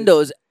 He opens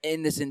windows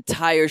in this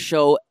entire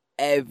show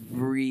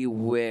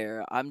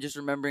everywhere. I'm just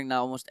remembering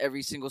now almost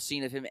every single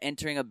scene of him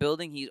entering a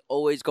building. He's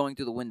always going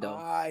through the window.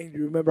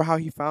 You remember how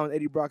he found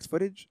Eddie Brock's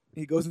footage?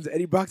 He goes into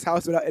Eddie Brock's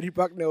house without Eddie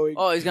Brock knowing.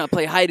 Oh, he's gonna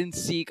play hide and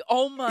seek.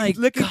 Oh my! He's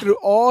looking through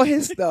all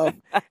his stuff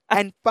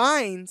and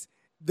finds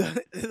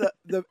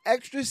the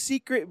extra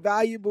secret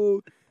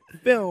valuable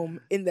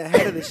film in the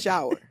head of the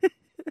shower.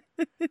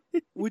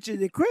 Which is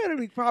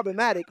incredibly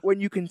problematic when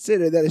you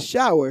consider that a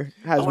shower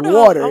has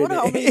water in it. I wonder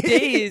how many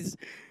days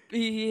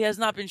he has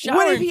not been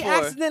showering for. What if he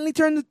accidentally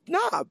turned the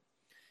knob?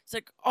 It's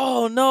like,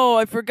 oh no,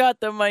 I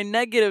forgot that my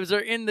negatives are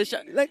in the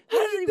shower. Like,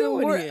 what are you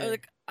doing here?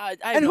 Like,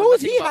 and who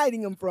is he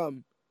hiding them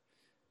from?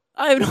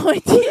 I have no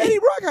idea. Who's Eddie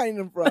Brock hiding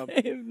them from?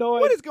 I have no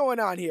idea. What is going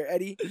on here,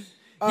 Eddie?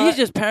 He's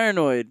just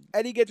paranoid.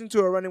 Eddie gets into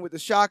a run-in with the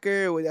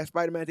Shocker, where that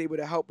Spider-Man's able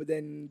to help, but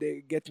then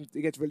it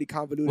gets really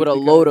convoluted. With a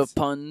load of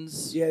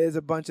puns. Yeah, there's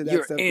a bunch of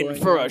that stuff going on. You're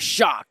in for a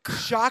shock.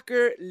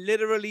 Shocker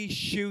literally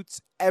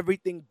shoots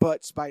everything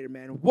but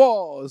Spider-Man.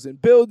 Walls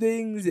and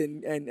buildings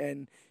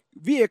and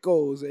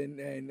vehicles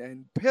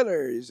and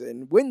pillars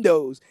and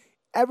windows.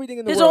 Everything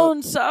in the world.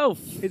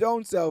 His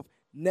own self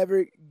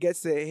never gets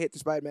to hit the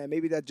Spider-Man.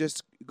 Maybe that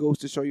just goes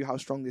to show you how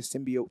strong this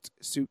symbiote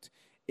suit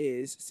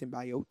is.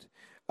 Symbiote.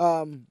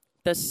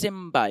 The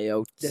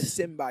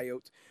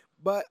symbiote.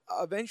 But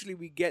eventually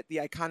we get the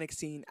iconic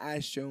scene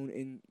as shown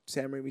in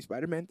Sam Raimi's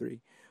Spider-Man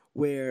 3,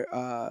 where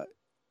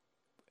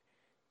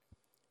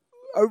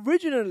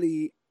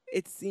originally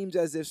it seems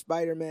as if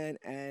Spider-Man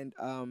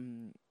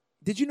and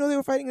did you know they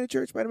were fighting in a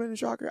church, Spider-Man and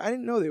Shocker? I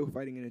didn't know they were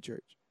fighting in a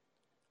church.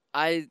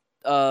 I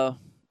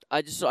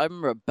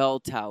remember a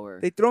bell tower.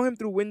 They throw him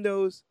through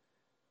windows.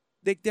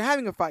 They're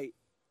having a fight,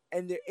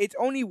 and it's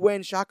only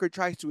when Shocker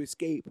tries to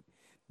escape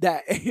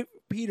that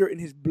Peter, in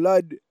his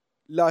blood,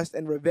 lust,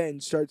 and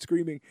revenge, starts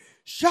screaming,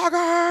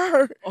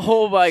 "Shocker!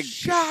 Oh my!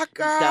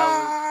 Shocker!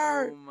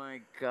 Oh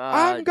my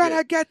God! I'm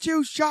gonna get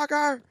you,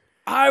 Shocker!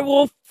 I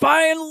will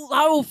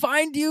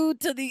find you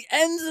to the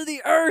ends of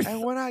the earth.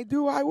 And when I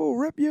do, I will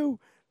rip you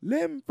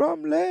limb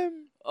from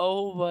limb."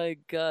 Oh my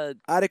God!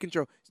 Out of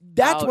control.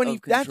 That's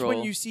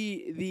when you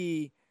see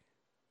the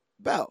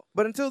bell.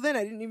 But until then,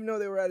 I didn't even know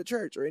they were at a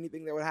church or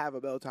anything that would have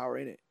a bell tower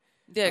in it.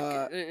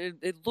 Yeah,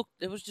 it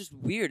was just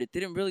weird. It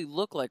didn't really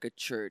look like a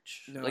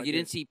church. No, like you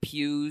didn't see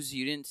pews,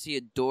 you didn't see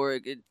a door.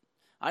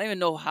 I don't even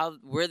know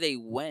where they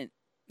went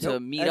to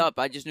meet up.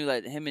 I just knew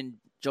that him and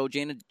John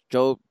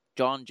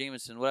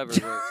Jameson,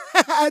 whatever.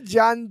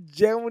 John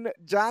Jonah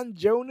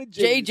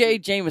J.J.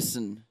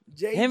 Jameson.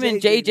 Him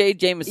and J.J.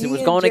 Jameson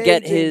was going to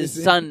get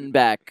his son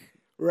back.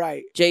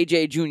 Right.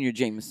 J.J. Jr.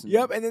 Jameson.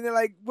 Yep, and then they're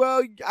like,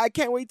 well, I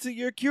can't wait till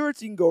you're cured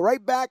so you can go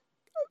right back.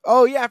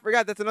 Oh, yeah, I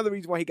forgot. That's another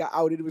reason why he got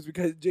outed. It was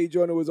because J.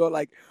 Jonah was all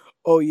like,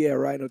 oh, yeah,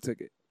 Rhino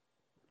took it.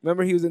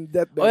 Remember, he was in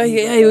deathbed. Oh,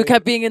 yeah, he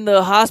kept being in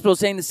the hospital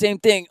saying the same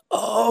thing.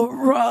 Oh,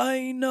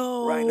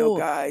 Rhino. Rhino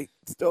guy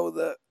stole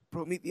the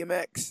Prometheum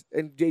X.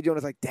 And J.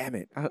 Jonah's like, damn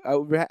it. I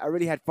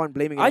really had fun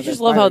blaming him. I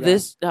just love how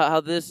this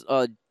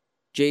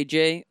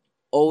JJ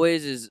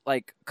always is,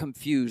 like,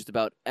 confused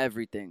about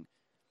everything.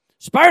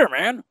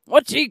 Spider-Man?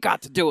 What's he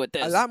got to do with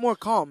this? A lot more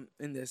calm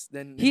in this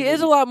than... He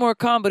is a lot more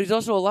calm, but he's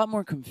also a lot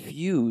more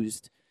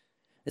confused.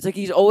 It's like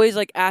he's always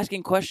like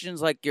asking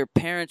questions like your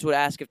parents would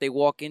ask if they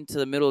walk into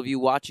the middle of you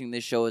watching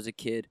this show as a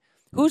kid.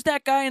 Who's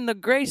that guy in the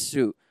gray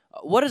suit?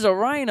 What is a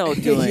rhino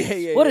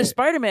doing? What does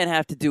Spider-Man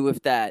have to do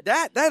with that?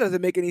 That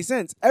doesn't make any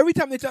sense. Every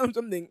time they tell him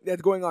something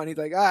that's going on, he's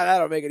like, that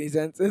don't make any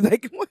sense. It's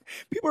like, what?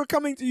 People are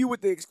coming to you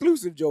with the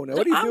exclusive, Jonah.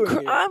 What are you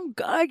doing here? I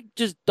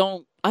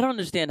don't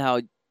understand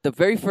how the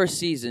very first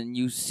season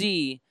you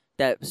see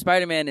that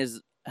Spider-Man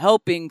is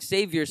helping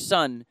save your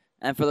son,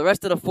 and for the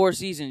rest of the 4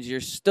 seasons,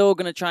 you're still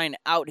going to try and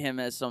out him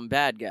as some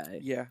bad guy.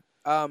 Yeah.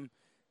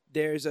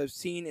 There's a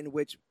scene in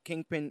which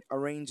Kingpin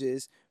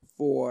arranges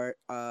for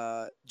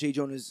J.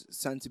 Jonah's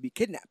son to be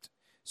kidnapped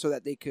so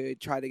that they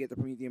could try to get the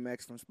Prometheum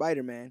X from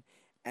Spider-Man.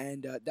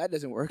 And that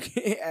doesn't work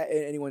in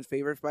anyone's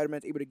favor.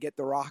 Spider-Man's able to get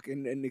the Rock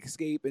and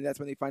escape, and that's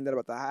when they find out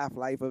about the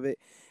half-life of it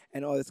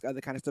and all this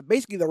other kind of stuff.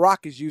 Basically, the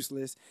Rock is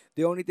useless.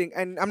 The only thing,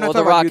 and I'm not talking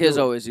the about Rock you, is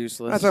always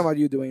useless. I'm not talking about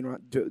you,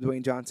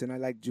 Dwayne Johnson. I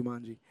like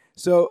Jumanji.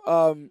 So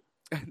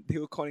they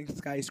were calling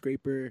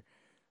Skyscraper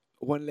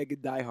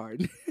One-Legged Die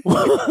Hard.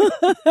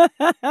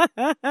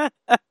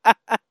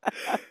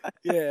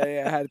 Yeah,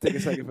 I had to take a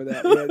second for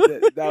that.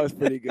 Yeah, that was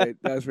pretty good.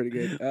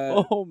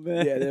 Oh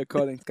man. Yeah, they're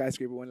calling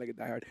Skyscraper One-Legged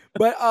Die Hard.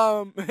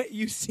 But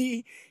you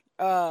see,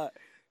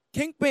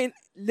 Kingpin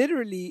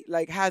literally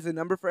like has a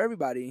number for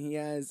everybody. He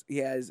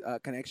has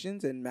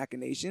connections and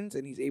machinations,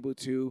 and he's able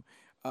to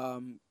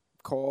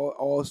call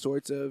all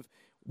sorts of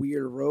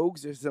weird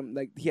rogues. There's some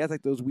like he has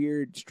like those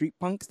weird street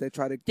punks that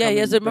try to he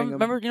has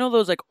remember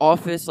those like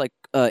office like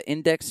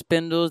index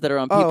spindles that are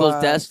on people's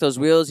desks, those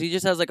wheels. He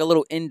just has like a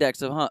little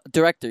index of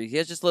directory. He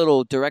has just a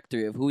little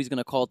directory of who he's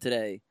gonna call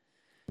today.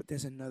 But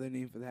there's another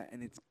name for that,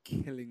 and it's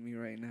killing me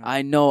right now.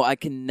 I know, I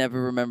can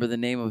never remember the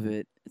name of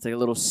it. It's like a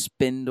little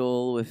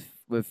spindle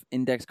with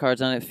index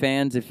cards on it.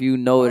 Fans, if you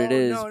know what it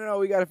is. No,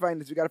 we gotta find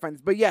this.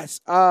 But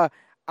yes,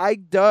 I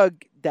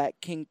dug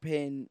that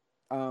Kingpin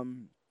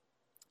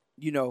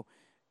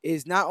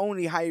is not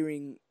only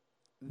hiring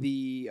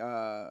the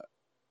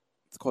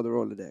it's called the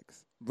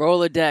Rolodex.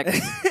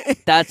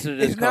 That's what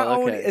it's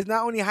called. It's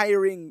not only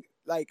hiring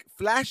like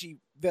flashy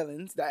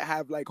villains that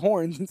have like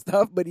horns and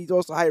stuff, but he's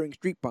also hiring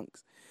street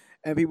punks.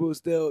 And people who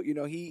still,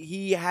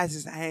 he has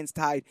his hands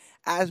tied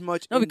as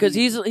much. No, because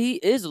he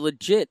is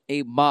legit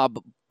a mob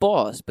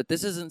boss, but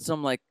this isn't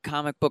some like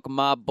comic book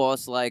mob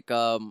boss like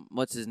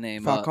what's his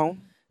name?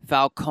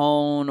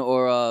 Falcone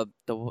or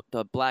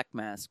the Black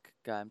Mask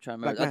guy. I'm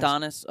trying to remember.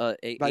 Adonis.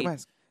 Black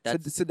Mask.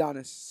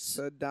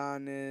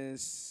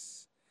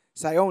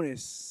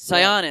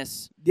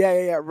 Sionis.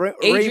 Yeah.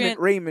 Roman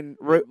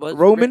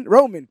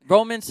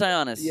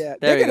Sionis. Yeah.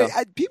 There you go.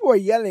 People are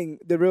yelling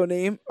the real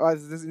name.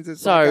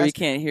 Sorry, we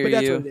can't hear you.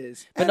 But that's what it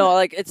is. But no,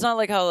 like it's not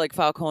like how like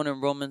Falcone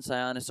and Roman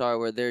Sionis are,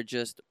 where they're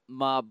just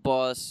mob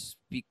boss.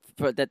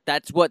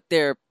 That's what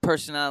their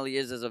personality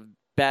is as a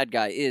bad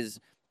guy. Is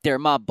their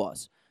mob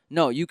boss.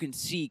 No, you can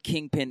see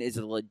Kingpin is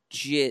a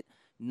legit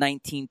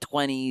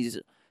 1920s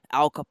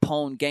Al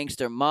Capone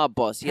gangster mob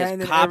boss. He has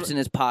cops in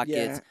his pockets.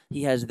 Yeah.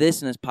 He has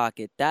this in his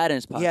pocket, that in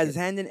his pocket. He has his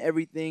hand in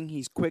everything.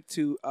 He's quick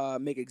to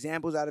make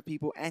examples out of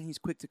people, and he's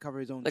quick to cover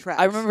his own tracks.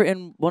 I remember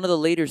in one of the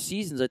later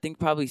seasons, I think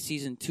probably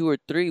season 2 or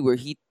 3, where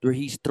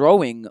he's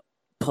throwing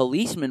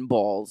policeman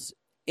balls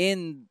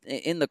in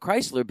the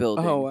Chrysler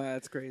building. Oh, wow,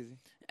 that's crazy.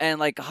 And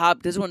like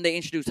this is when they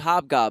introduced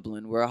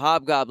Hobgoblin, where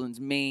Hobgoblin's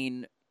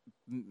main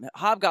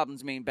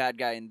bad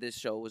guy in this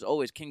show was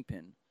always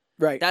Kingpin.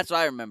 Right. That's what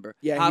I remember.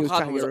 Yeah,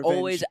 Hobgoblin was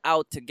always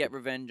out to get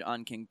revenge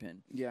on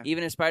Kingpin. Yeah.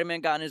 Even if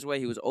Spider-Man got in his way,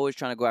 he was always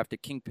trying to go after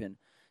Kingpin.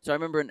 So I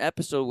remember an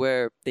episode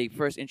where they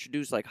first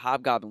introduced like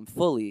Hobgoblin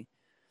fully.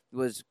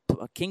 Was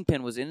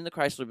Kingpin was in the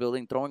Chrysler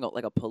building throwing out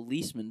like a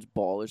policeman's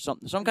ball or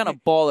something, some kind of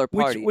baller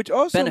party. Which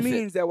also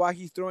means that while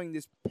he's throwing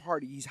this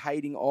party, he's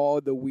hiding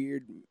all the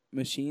weird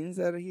machines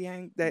that he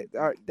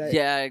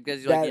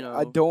because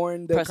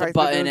adorn the press Chrysler a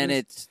button buildings. and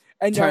it's.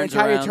 And the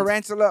entire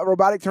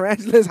robotic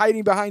tarantula is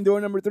hiding behind door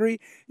number 3.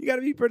 You got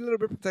to be a little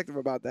bit protective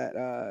about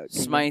that.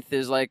 Smythe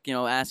is like,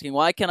 asking,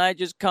 why can't I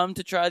just come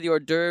to try the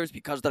hors d'oeuvres?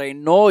 Because I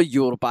know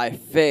you're by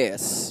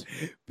face.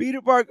 Peter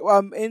Parker,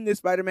 in this,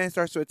 Spider-Man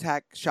starts to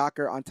attack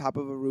Shocker on top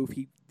of a roof.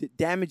 He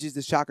damages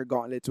the Shocker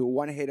gauntlet to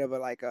one hit of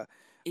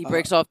He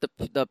breaks off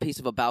the piece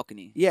of a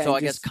balcony. Yeah. So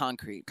I guess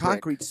concrete.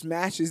 Concrete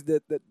smashes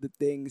the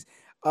things,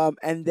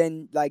 and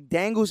then like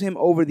dangles him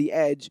over the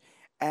edge.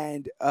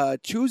 And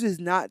chooses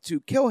not to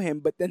kill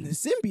him, but then the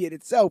symbiote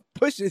itself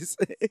pushes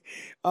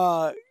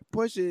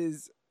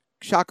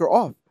Shocker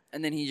off.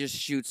 And then he just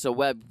shoots a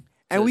web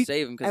to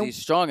save him because he's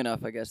strong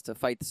enough, I guess, to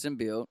fight the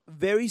symbiote.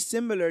 Very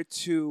similar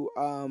to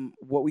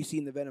what we see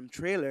in the Venom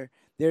trailer.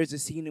 There's a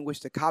scene in which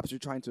the cops are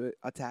trying to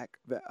attack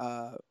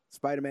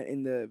Spider-Man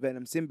in the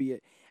Venom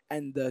symbiote,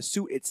 and the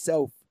suit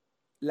itself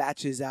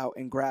latches out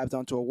and grabs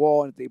onto a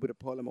wall and is able to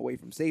pull him away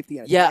from safety.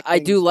 And I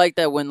do like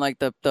that when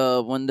like when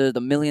the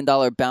 $1 million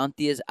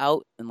bounty is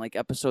out in like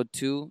episode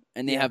 2,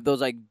 and they have those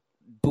like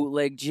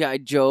bootleg G.I.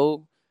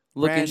 Joe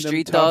looking random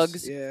street toughs,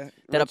 thugs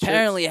that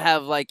apparently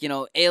have like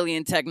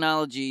alien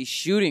technology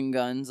shooting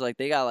guns. Like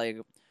they got like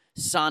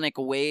sonic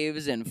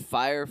waves and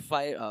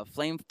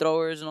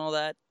flamethrowers and all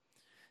that.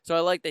 So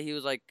I like that he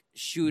was like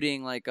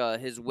shooting like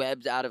his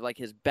webs out of like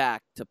his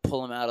back to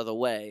pull him out of the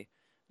way,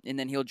 and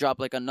then he'll drop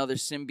like another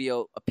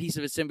symbiote. A piece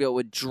of his symbiote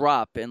would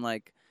drop and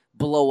like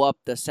blow up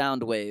the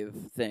sound wave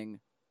thing.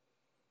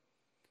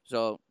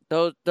 So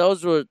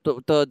those were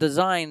the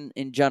design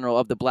in general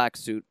of the black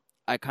suit.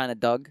 I kind of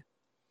dug,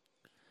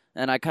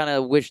 and I kind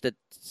of wish that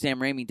Sam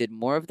Raimi did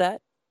more of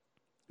that.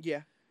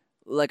 Yeah.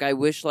 Like I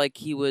wish like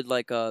he would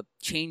like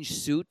change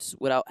suits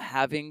without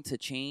having to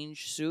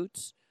change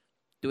suits.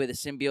 The way the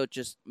symbiote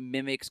just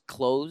mimics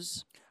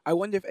clothes. I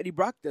wonder if Eddie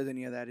Brock does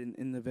any of that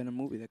in the Venom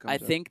movie that comes I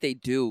up. think they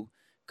do,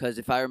 because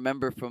if I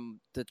remember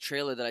from the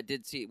trailer that I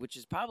did see, which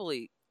is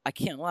probably, I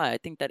can't lie, I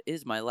think that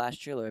is my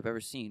last trailer I've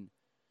ever seen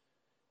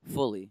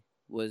fully,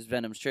 was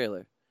Venom's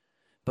trailer.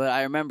 But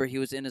I remember he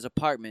was in his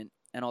apartment,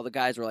 and all the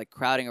guys were like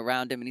crowding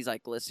around him, and he's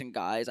like, "Listen,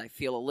 guys, I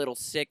feel a little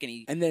sick," and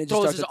he And then it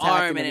just throws starts his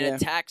attacking arm, and him, it yeah.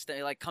 attacks them.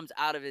 It like comes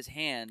out of his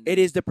hand. It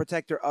is the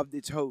protector of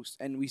its host,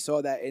 and we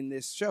saw that in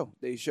this show.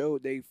 They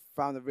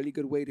found a really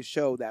good way to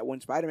show that when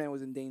Spider-Man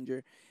was in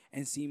danger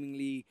and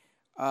seemingly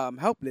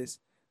helpless,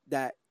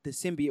 that the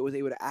symbiote was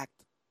able to act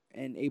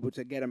and able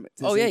to get him.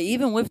 To Oh yeah, safety.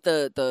 even with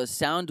the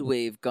sound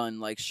wave gun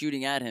like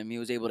shooting at him, he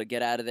was able to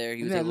get out of there.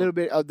 He was a able little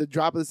bit of the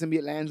drop of the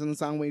symbiote lands on the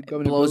sound wave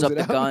gun, blows and up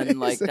blows the it out. gun.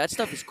 Like that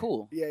stuff is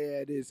cool. Yeah,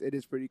 it is. It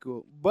is pretty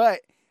cool. But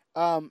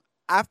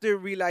after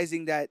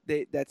realizing that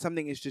that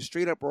something is just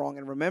straight up wrong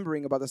and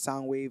remembering about the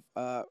sound wave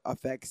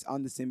effects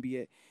on the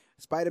symbiote,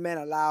 Spider-Man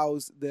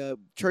allows the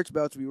church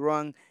bell to be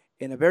rung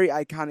in a very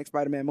iconic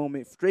Spider-Man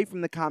moment, straight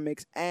from the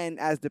comics and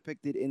as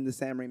depicted in the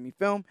Sam Raimi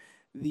film.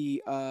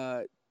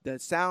 The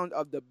sound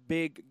of the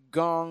big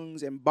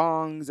gongs and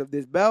bongs of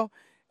this bell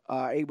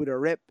are able to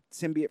rip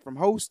symbiote from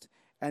host,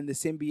 and the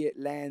symbiote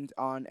lands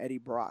on Eddie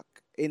Brock.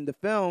 In the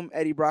film,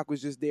 Eddie Brock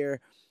was just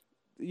there,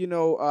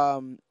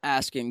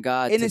 Asking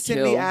God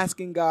innocently to kill.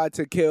 asking God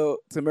to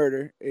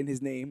murder in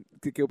his name,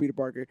 to kill Peter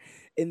Parker.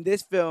 In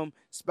this film,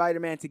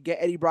 Spider-Man, to get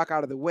Eddie Brock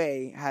out of the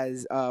way,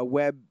 has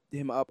webbed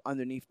him up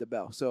underneath the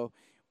bell. So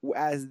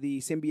as the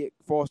symbiote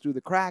falls through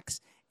the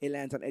cracks, it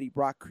lands on Eddie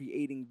Brock,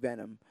 creating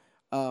Venom.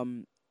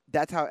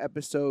 That's how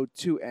episode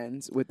 2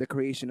 ends, with the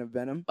creation of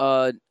Venom.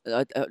 No,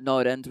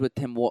 it ends with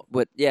him.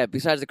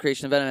 Besides the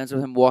creation of Venom, it ends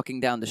with him walking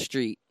down the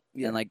street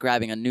and like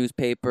grabbing a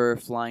newspaper,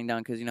 flying down,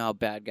 because you know how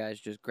bad guys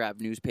just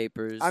grab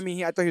newspapers. I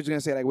mean, I thought he was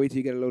gonna say like, "Wait till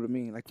you get a load of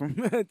me," like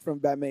from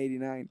Batman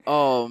 '89.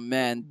 Oh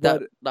man,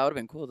 that would have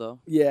been cool though.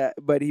 Yeah,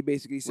 but he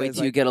basically says, "Wait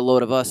till you get a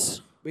load of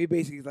us." He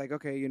basically is like,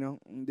 okay,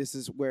 this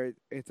is where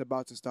it's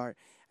about to start.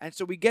 And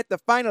so we get the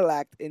final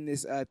act in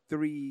this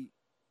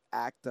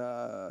 3-act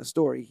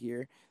story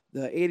here.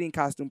 The Alien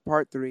Costume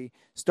Part 3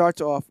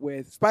 starts off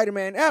with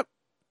Spider-Man,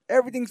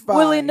 everything's fine.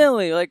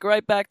 Willy-nilly, like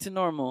right back to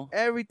normal.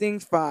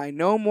 Everything's fine.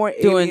 No more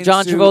alien doing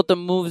John suit. Travolta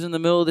moves in the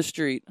middle of the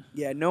street.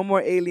 Yeah, no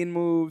more alien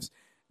moves.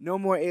 No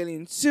more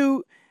alien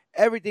suit.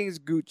 Everything's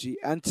Gucci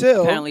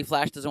until... Apparently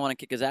Flash doesn't want to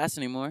kick his ass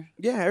anymore.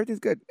 Yeah, everything's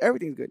good.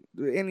 Everything's good.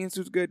 The alien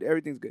suit's good.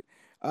 Everything's good.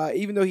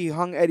 Even though he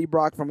hung Eddie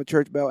Brock from a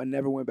church bell and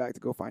never went back to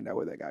go find out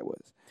where that guy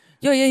was.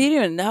 Yo, yeah, he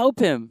didn't even help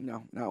him.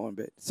 No, not one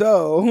bit.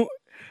 So,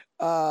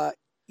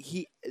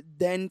 he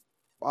then,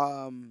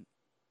 I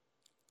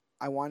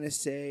want to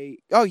say,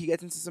 he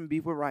gets into some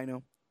beef with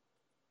Rhino.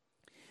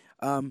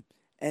 And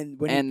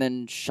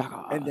then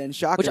Shaka. And then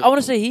Shaka. Which I want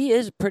to say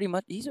he's a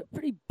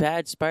pretty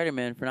bad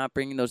Spider-Man for not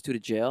bringing those two to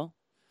jail.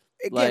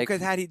 Yeah,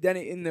 because had he done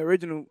it in the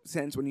original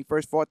sense when he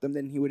first fought them,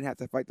 then he wouldn't have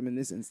to fight them in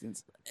this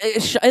instance.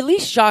 At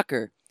least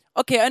Shocker.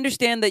 Okay, I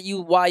understand that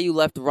why you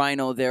left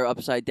Rhino there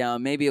upside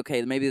down. Maybe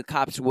the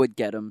cops would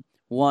get him.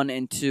 1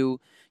 and 2,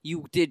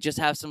 you did just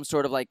have some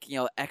sort of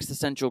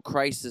existential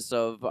crisis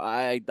of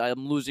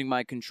I'm losing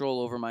my control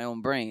over my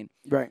own brain.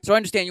 Right. So I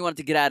understand you wanted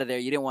to get out of there.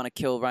 You didn't want to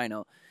kill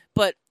Rhino,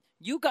 but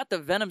you got the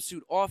Venom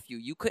suit off you.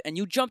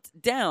 You jumped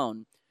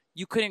down.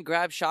 You couldn't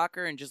grab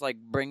Shocker and just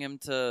bring him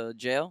to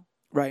jail.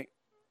 Right.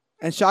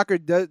 And Shocker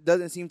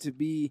doesn't seem to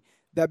be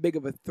that big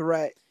of a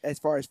threat as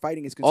far as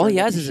fighting is concerned. All he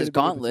has is his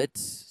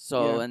gauntlets.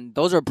 And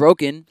those are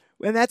broken.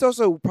 And that's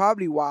also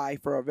probably why,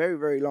 for a very,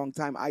 very long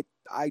time,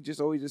 I just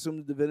always assumed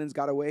that the villains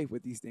got away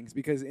with these things,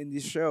 because in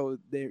this show,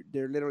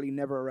 they're literally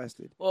never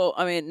arrested. Well,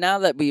 I mean, now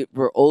that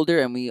we're older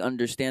and we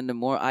understand them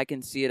more, I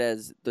can see it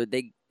as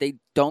they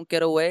don't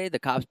get away. The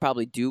cops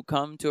probably do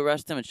come to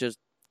arrest them. It's just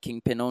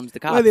Kingpin owns the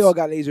cops. Well, they all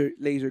got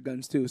laser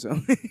guns too, so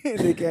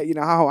they can't.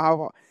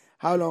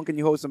 How long can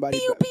you hold somebody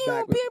pew, pew,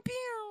 back? Pew, pew.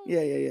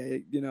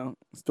 Yeah.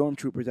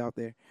 Stormtroopers out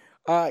there.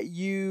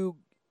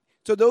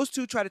 So those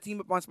two try to team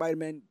up on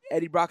Spider-Man.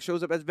 Eddie Brock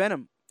shows up as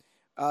Venom.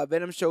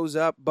 Venom shows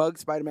up,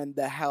 bugs Spider-Man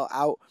the hell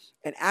out.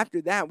 And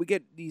after that, we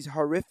get these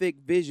horrific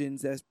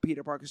visions that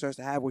Peter Parker starts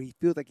to have, where he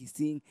feels like he's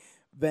seeing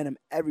Venom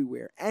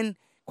everywhere. And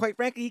quite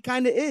frankly, he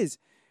kind of is.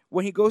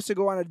 When he goes to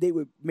go on a date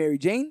with Mary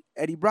Jane,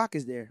 Eddie Brock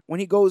is there. When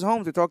he goes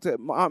home to talk to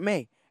Aunt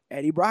May,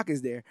 Eddie Brock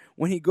is there.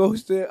 When he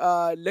goes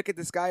to look at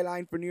the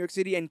skyline for New York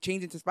City and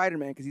change into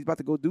Spider-Man because he's about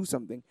to go do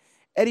something,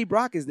 Eddie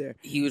Brock is there.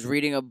 He was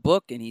reading a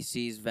book and he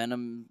sees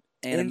Venom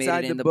animated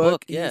inside in the the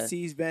book. he Yeah.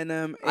 sees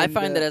Venom. I in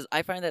find the,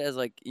 that as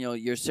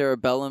your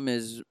cerebellum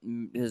is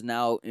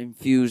now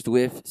infused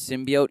with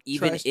symbiote,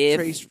 even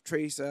if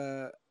trace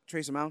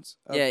amounts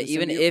of yeah, the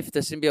even symbiote. if the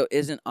symbiote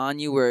isn't on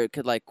you, where it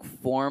could like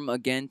form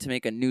again to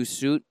make a new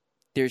suit,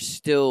 there's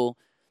still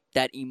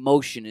that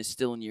emotion is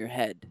still in your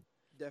head.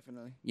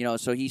 Definitely.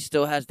 So he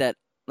still has that,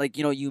 like,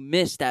 you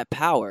miss that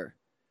power,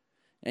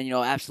 and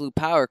absolute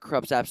power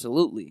corrupts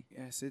absolutely.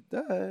 Yes, it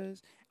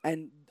does.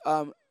 And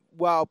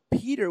while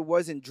Peter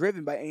wasn't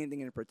driven by anything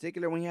in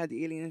particular when he had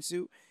the alien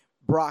suit,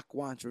 Brock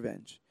wants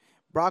revenge.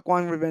 Brock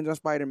wants revenge on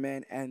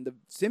Spider-Man, and the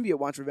symbiote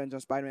wants revenge on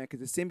Spider-Man because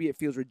the symbiote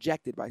feels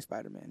rejected by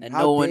Spider-Man. And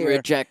no one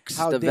rejects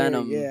the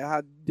Venom.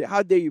 Yeah,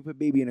 how dare you put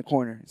baby in a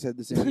corner, said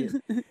the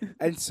symbiote.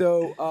 And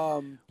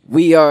so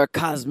we are a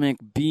cosmic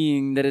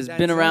being that has been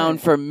That's around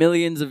right. for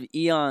millions of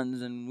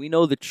eons, and we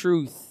know the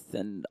truth.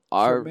 And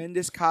our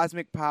tremendous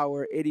cosmic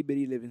power, itty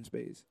bitty living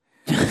space.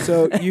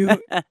 So you,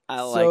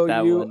 I like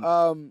that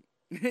one.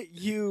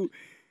 you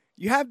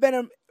have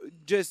Venom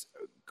just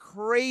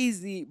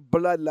crazy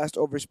bloodlust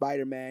over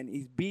Spider-Man.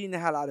 He's beating the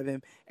hell out of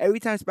him. Every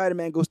time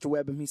Spider-Man goes to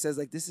web him, he says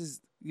like,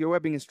 your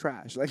webbing is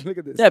trash. Like, look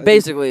at this. Yeah, like,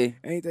 basically.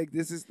 And he's like,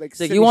 this is like. It's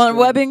like, you want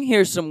webbing?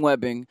 Here's some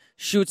webbing.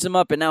 Shoots him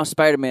up, and now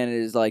Spider-Man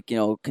is like,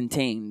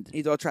 contained.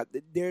 He's all trapped.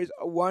 There's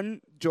one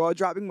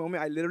jaw-dropping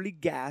moment I literally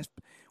gasped,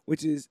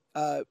 which is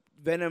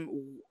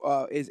Venom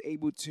is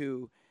able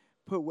to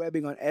put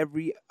webbing on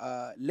every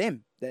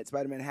limb that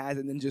Spider-Man has,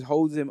 and then just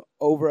holds him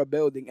over a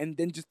building, and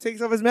then just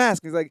takes off his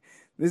mask. He's like,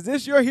 "Is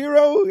this your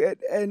hero?"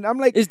 And I'm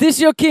like, "Is this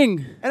your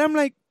king?" And I'm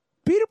like,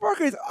 Peter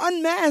Parker is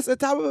unmasked at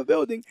the top of a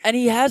building, and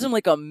he has him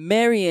like a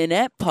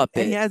marionette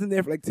puppet, and he has him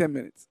there for like 10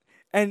 minutes.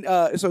 And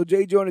so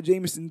J. Jonah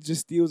Jameson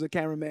just steals a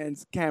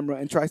cameraman's camera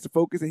and tries to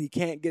focus, and he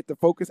can't get the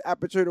focus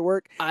aperture to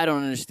work. I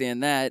don't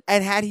understand that.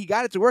 And had he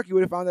got it to work, he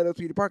would have found out it was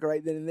Peter Parker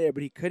right then and there.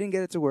 But he couldn't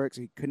get it to work,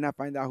 so he could not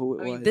find out who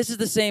it was. This is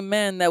the same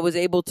man that was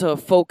able to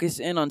focus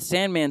in on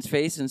Sandman's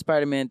face in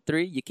Spider-Man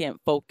 3. You can't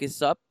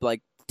focus up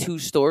like 2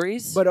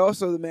 stories. But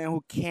also the man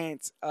who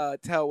can't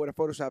tell what a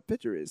Photoshop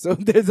picture is. So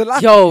there's a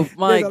lot. Yo,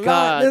 my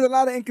God. There's a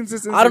lot of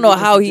inconsistencies. I don't know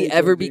how he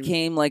ever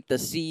became like the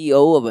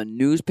CEO of a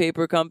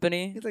newspaper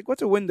company. He's like,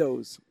 what's a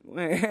Windows?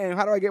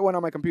 How do I get one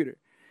on my computer?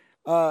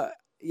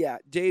 Yeah,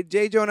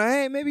 J. Jonah,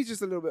 hey, maybe he's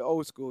just a little bit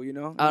old school,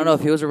 I don't know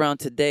if he was around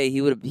today.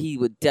 He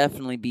would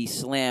definitely be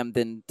slammed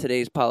in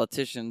today's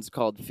politicians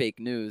called fake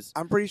news.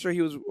 I'm pretty sure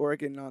he was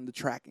working on the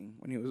tracking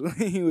when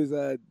he was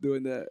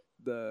doing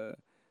the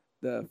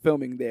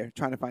filming there,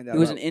 trying to find out. He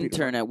was an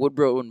intern at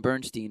Woodrow and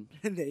Bernstein.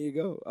 There you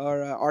go. Or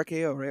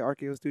RKO, right?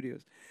 RKO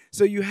Studios.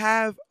 So you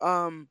have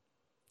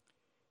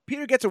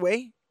Peter gets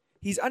away.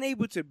 He's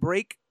unable to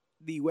break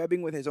the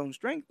webbing with his own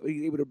strength.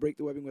 He's able to break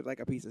the webbing with like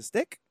a piece of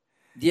stick.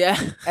 Yeah.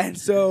 And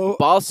so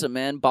Balsa,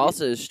 man.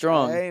 Balsa is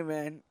strong. Hey,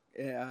 man.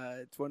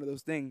 It's one of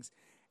those things.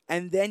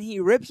 And then he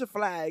rips a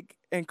flag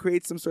and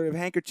creates some sort of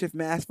handkerchief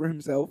mask for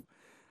himself.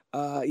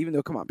 Even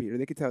though, come on, Peter,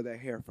 they could tell that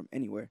hair from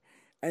anywhere.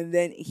 And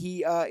then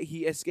he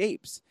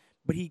escapes.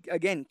 But he,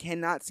 again,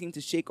 cannot seem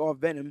to shake off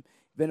Venom.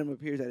 Venom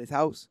appears at his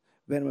house.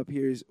 Venom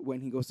appears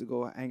when he goes to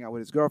go hang out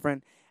with his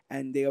girlfriend.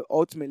 And they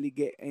ultimately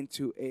get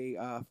into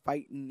a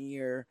fight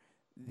near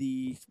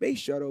the space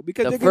shuttle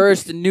because the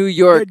first New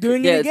York. They're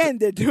doing it again.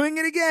 They're doing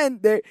it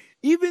again.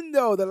 Even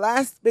though the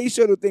last space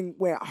shuttle thing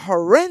went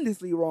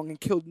horrendously wrong and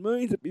killed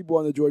millions of people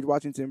on the George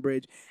Washington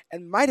Bridge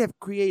and might have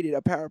created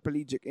a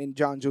paraplegic in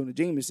John Jonah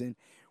Jameson,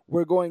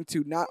 we're going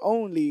to not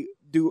only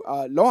do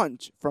a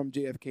launch from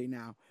JFK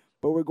now,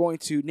 but we're going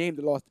to name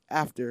the launch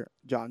after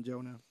John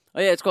Jonah.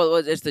 Oh yeah,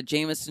 it's the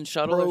Jameson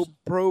shuttle.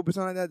 Probe or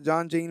something like that.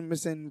 John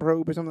Jameson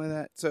probe or something like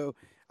that. So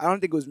I don't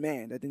think it was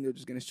manned. I think they're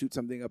just gonna shoot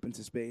something up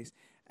into space.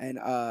 And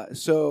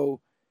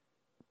so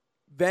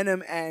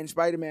Venom and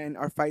Spider-Man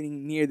are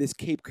fighting near this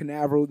Cape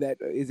Canaveral that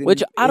is in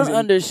which I don't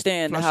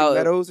understand how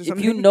if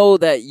you know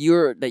that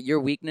your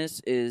weakness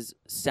is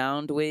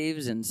sound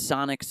waves and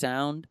sonic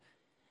sound,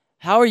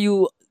 how are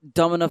you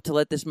dumb enough to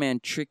let this man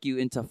trick you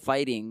into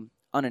fighting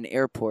on an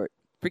airport?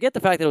 Forget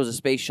the fact that it was a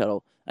space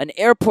shuttle. An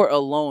airport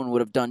alone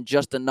would have done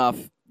just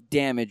enough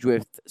damage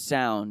with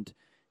sound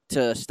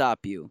to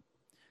stop you.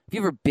 Have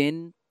you ever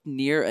been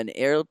near an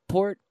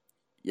airport?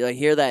 You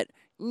hear that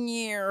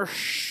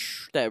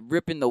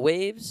rip in the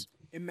waves?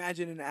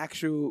 Imagine an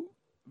actual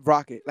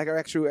rocket, like an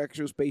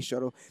actual space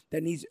shuttle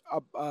that needs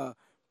a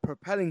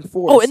propelling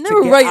force. Oh, and they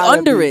were right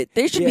under it.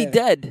 They should be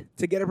dead.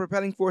 To get a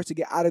propelling force to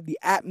get out of the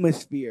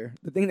atmosphere,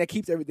 the thing that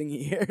keeps everything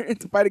here,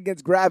 to fight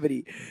against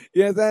gravity.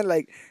 You know what I'm saying?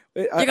 Like,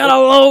 you gotta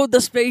load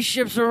the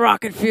spaceships with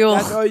rocket fuel.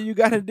 That's all you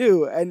gotta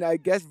do. And I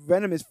guess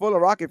Venom is full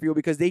of rocket fuel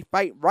because they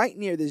fight right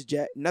near this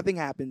jet. Nothing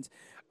happens.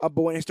 But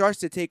when it starts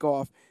to take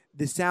off,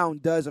 the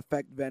sound does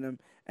affect Venom.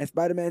 And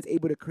Spider-Man's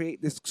able to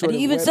create this sort of... And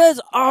he even says,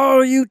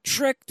 "Oh, you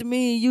tricked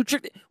me. You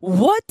tricked..."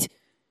 What?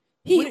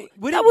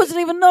 That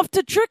wasn't even enough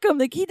to trick him.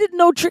 Like, he did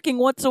no tricking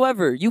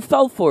whatsoever. You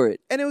fell for it.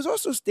 And it was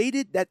also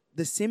stated that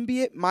the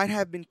symbiote might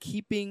have been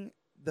keeping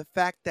the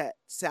fact that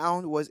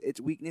sound was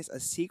its weakness a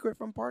secret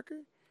from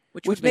Parker.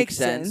 Which makes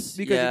sense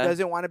because it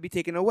doesn't want to be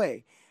taken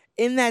away.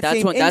 In that That's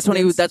same when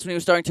instance, that's when he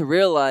was starting to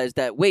realize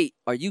that, wait,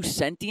 are you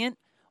sentient?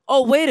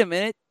 Oh, wait a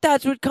minute,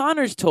 that's what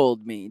Connor's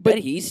told me, that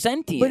he's but in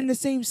sentient. the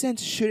same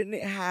sense, shouldn't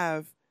it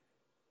have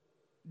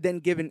then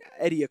given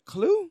Eddie a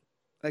clue?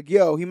 Like,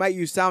 yo, he might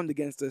use sound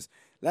against us.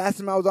 Last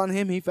time I was on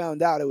him, he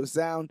found out it was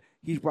sound.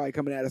 He's probably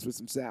coming at us with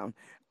some sound.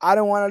 I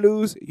don't want to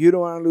lose. You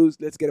don't want to lose.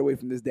 Let's get away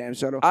from this damn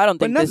shuttle. I don't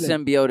But think this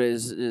nothing. symbiote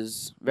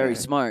is very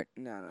smart.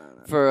 No.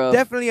 For a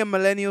Definitely a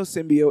millennial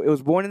symbiote. It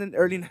was born in the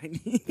early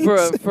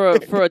 90s.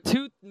 for a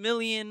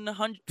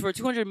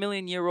 200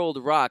 million year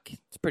old rock,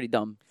 it's pretty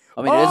dumb.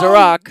 I mean, it is a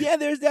rock. Yeah,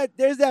 there's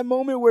that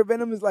moment where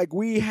Venom is like,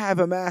 we have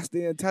amassed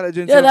the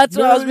intelligence. Yeah, of that's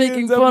what I was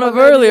making millions of fun of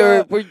millennia."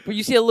 earlier. Where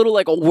you see a little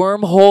like a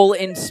wormhole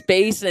in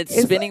space and it's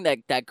spinning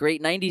that great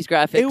 90s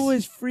graphics. It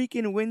was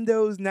freaking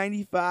Windows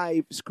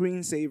 95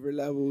 screensaver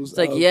levels. It's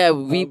like,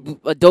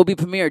 Adobe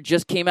Premiere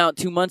just came out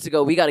 2 months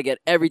ago. We got to get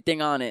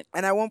everything on it.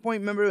 And at one point,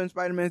 remember when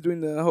Spider-Man's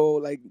doing the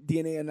whole like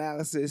DNA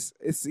analysis?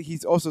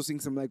 He's also seeing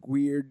some like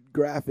weird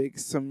graphics,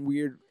 some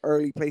weird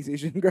early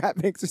PlayStation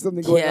graphics or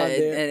something going on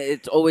there. And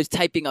it's always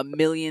typing a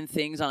million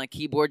things on a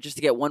keyboard just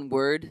to get one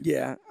word.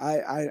 Yeah,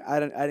 I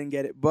didn't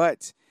get it,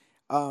 but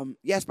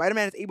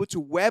Spider-Man is able to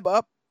web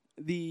up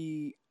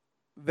the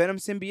Venom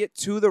symbiote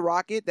to the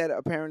rocket that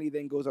apparently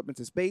then goes up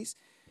into space,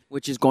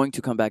 which is going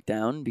to come back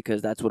down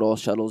because that's what all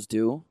shuttles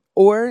do.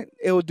 Or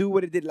it will do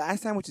what it did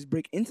last time, which is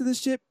break into the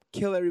ship,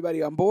 kill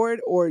everybody on board,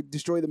 or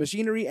destroy the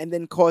machinery, and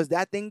then cause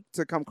that thing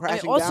to come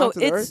crashing down to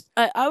the Earth.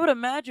 I would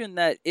imagine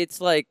that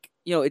it's like,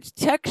 its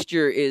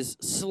texture is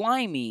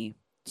slimy,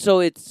 so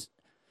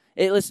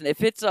listen,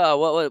 if it's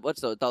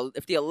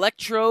if the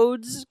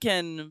electrodes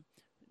can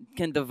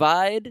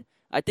divide,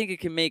 I think it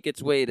can make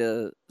its way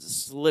to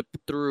slip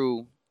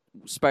through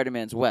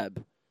Spider-Man's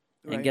web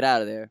and get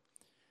out of there.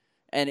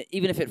 And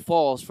even if it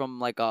falls from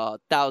like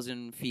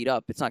 1,000 feet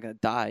up, it's not gonna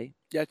die.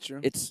 Yeah, true.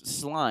 It's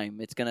slime.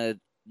 It's gonna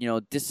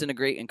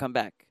disintegrate and come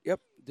back.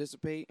 Yep,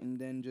 dissipate and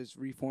then just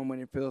reform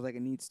when it feels like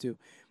it needs to.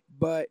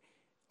 But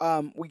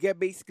we get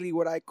basically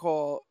what I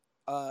call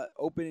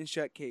open and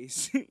shut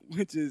case,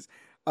 which is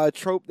a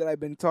trope that I've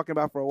been talking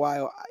about for a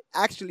while.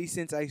 Actually,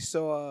 since I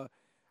saw,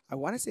 I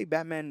want to say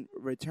Batman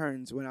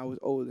Returns when I was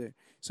older.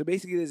 So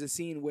basically, there's a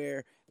scene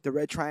where the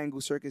Red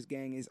Triangle Circus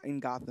Gang is in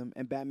Gotham,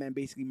 and Batman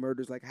basically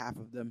murders like half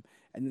of them,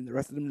 and then the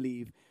rest of them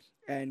leave.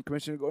 And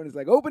Commissioner Gordon is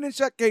like, "Open and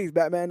shut case,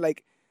 Batman."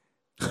 Like,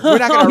 we're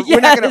not gonna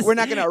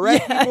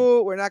arrest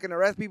people. We're not gonna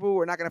arrest people.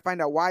 We're not gonna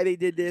find out why they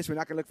did this. We're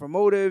not gonna look for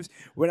motives.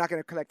 We're not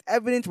gonna collect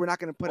evidence. We're not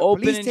gonna put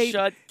open a police and tape.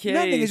 Shut case.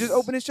 Nothing. It's just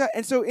open and shut.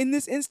 And so in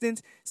this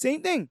instance,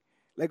 same thing.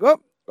 Like,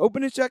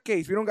 open and shut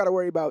case. We don't gotta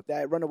worry about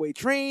that runaway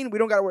train. We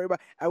don't gotta worry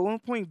about. At one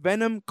point,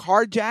 Venom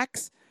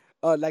carjacks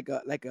like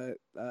a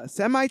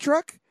semi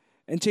truck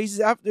and chases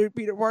after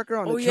Peter Parker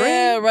on the train. Oh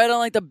yeah, right on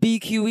like the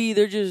BQE.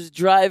 They're just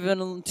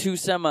driving two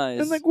semis.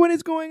 And like, what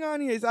is going on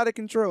here? It's out of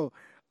control.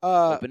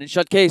 Open and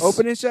shut case.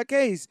 Open and shut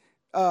case.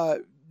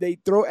 They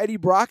throw Eddie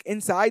Brock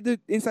inside the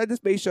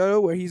space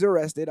shuttle where he's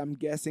arrested. I'm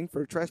guessing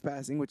for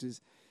trespassing, which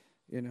is,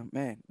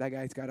 man, that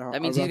guy's got a.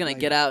 That means he's gonna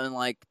get out in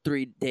like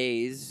 3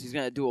 days. He's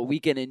gonna do a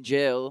weekend in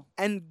jail.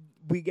 And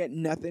we get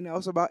nothing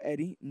else about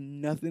Eddie,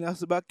 nothing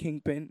else about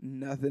Kingpin,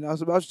 nothing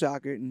else about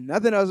Shocker,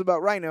 nothing else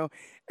about Rhino,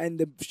 and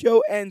the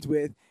show ends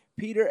with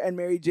Peter and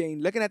Mary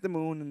Jane looking at the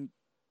moon,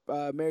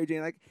 and Mary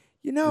Jane like,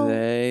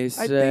 they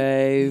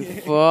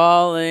say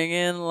falling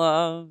in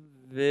love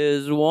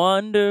is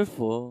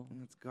wonderful.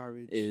 That's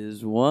garbage.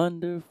 Is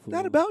wonderful.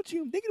 Not about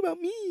you. I'm thinking about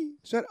me.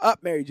 Shut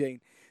up, Mary Jane.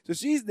 So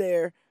she's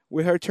there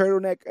with her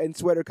turtleneck and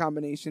sweater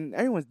combination.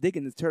 Everyone's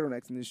digging the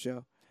turtlenecks in this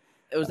show.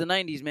 It was the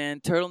 90s, man.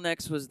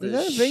 Turtlenecks was the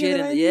that shit. in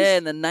the 90s?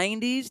 In the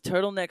 90s,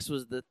 turtlenecks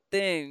was the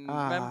thing.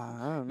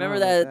 Remember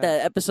that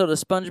episode of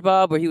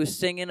SpongeBob where he was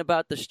singing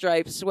about the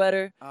striped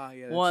sweater?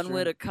 Yeah, one true.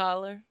 with a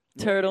collar,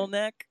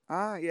 turtleneck.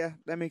 Yeah,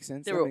 that makes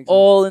sense. They were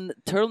all in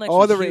turtlenecks.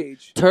 All the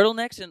rage.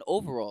 Turtlenecks and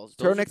overalls.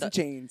 Turtlenecks and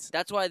chains.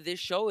 That's why this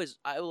show is,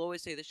 I will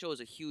always say this show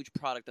is a huge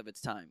product of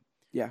its time.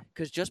 Yeah.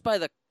 Because just by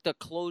the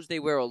clothes they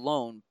wear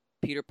alone,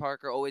 Peter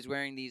Parker always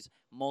wearing these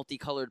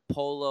multicolored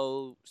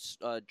polo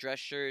dress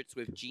shirts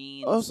with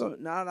jeans. Also,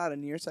 not a lot of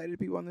nearsighted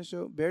people on the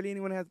show. Barely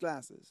anyone has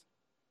glasses.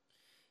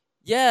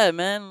 Yeah,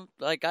 man.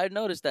 Like, I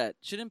noticed that.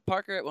 Shouldn't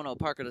Parker... Well, no,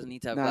 Parker doesn't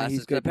need to have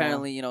glasses. Because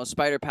apparently,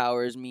 spider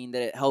powers mean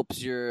that it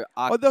helps your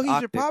Although he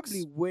should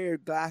probably wear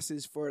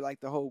glasses for, like,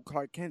 the whole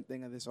Clark Kent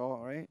thing of this all,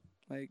 right?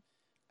 Like,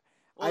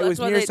 I was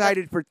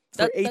nearsighted for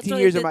 18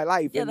 years of my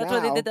life. Yeah, that's why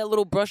they did that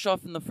little brush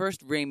off in the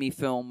first Raimi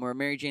film where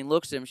Mary Jane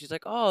looks at him. She's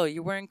like, "Oh,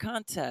 you're wearing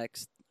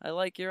contacts. I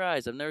like your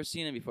eyes. I've never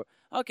seen it before."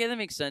 Okay, that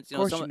makes sense. Of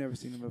course, you've never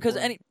seen him before.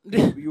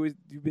 Because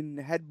you've been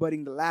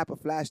headbutting the lap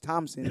of Flash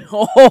Thompson.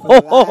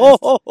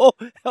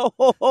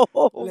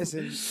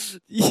 Listen.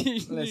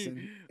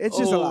 It's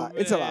just a lot.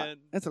 It's a lot.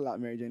 It's a lot,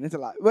 Mary Jane. It's a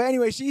lot. But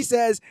anyway, she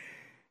says,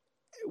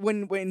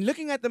 when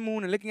looking at the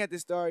moon and looking at the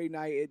starry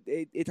night,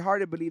 it's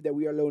hard to believe that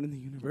we are alone in the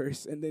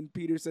universe. And then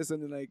Peter says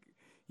something like,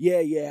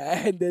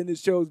 yeah. And then it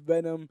shows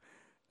Venom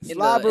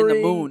slobbering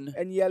in the moon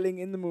and yelling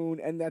in the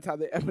moon. And that's how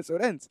the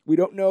episode ends. We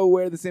don't know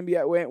where the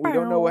symbiote went. We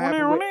don't know what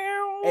happened with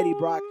Eddie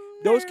Brock.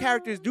 those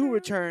characters do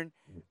return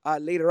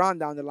later on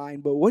down the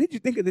line. But what did you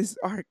think of this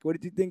arc? What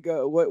did you think?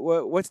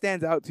 What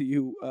stands out to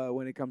you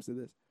when it comes to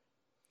this?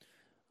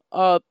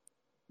 Uh,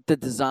 the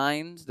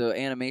designs, the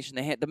animation,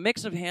 the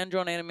mix of hand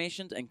drawn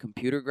animations and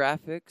computer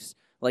graphics.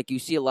 Like you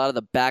see, a lot of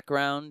the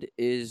background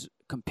is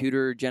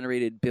computer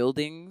generated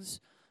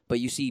buildings, but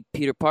you see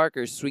Peter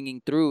Parker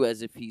swinging through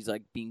as if he's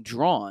like being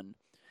drawn.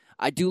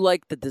 I do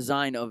like the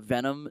design of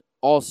Venom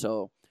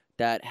also.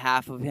 That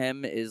half of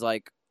him is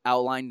like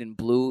outlined in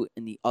blue,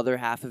 and the other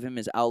half of him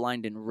is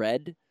outlined in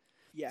red.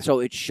 Yeah. So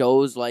it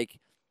shows like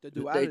The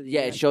duality.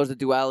 it shows the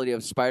duality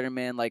of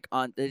Spider-Man. Like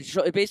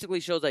it basically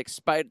shows like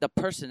the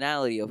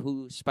personality of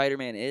who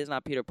Spider-Man is,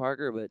 not Peter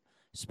Parker, but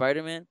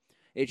Spider-Man.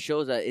 It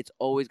shows that it's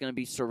always going to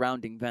be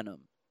surrounding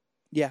Venom.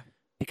 Yeah.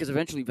 Because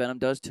eventually Venom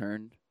does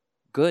turn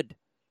good.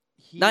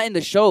 Not in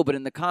the show, but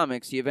in the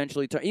comics, he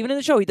eventually even in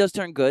the show, he does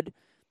turn good.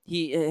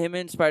 Him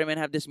and Spider-Man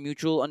have this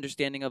mutual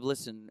understanding of,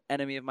 listen,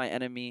 enemy of my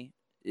enemy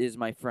is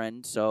my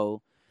friend,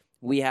 so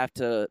we have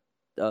to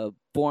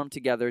form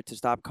together to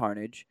stop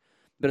Carnage.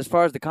 But as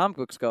far as the comic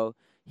books go,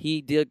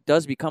 he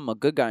does become a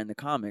good guy in the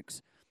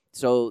comics.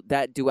 So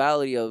that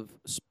duality of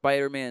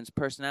Spider-Man's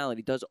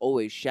personality does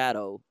always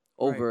shadow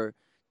over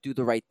do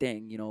the right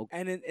thing, you know.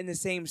 And in the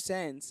same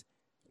sense,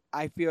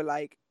 I feel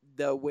like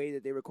the way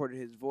that they recorded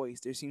his voice,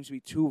 there seems to be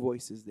two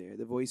voices there: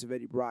 the voice of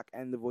Eddie Brock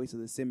and the voice of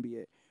the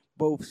symbiote,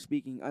 both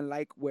speaking.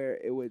 Unlike where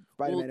it would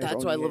Spider-Man. Well,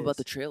 that's what I love about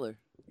the trailer.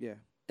 Yeah.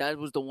 That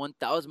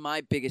was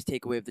my biggest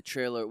takeaway of the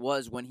trailer,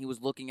 was when he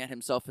was looking at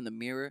himself in the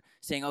mirror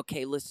saying,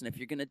 okay, listen, if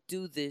you're going to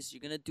do this,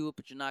 you're going to do it,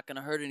 but you're not going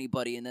to hurt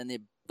anybody. And then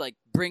it like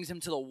brings him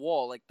to the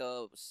wall, like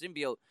the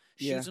symbiote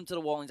shoots him to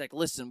the wall. And he's like,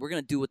 listen, we're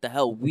going to do what the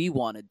hell we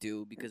want to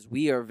do because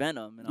we are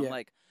Venom. And I'm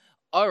like,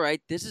 all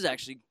right, this is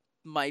actually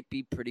might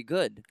be pretty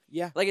good.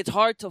 Yeah. Like, it's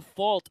hard to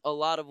fault a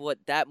lot of what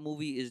that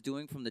movie is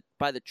doing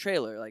by the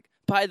trailer. Like,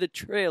 by the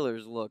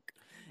trailer's look.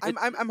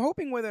 I'm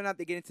hoping whether or not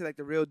they get into like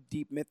the real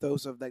deep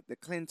mythos of like the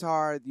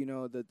Clintar, you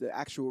know, the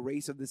actual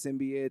race of the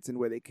symbiotes and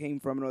where they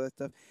came from and all that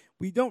stuff.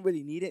 We don't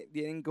really need it.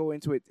 They didn't go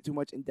into it too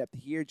much in depth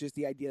here. Just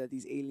the idea that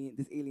this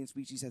alien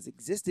species has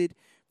existed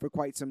for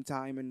quite some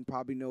time and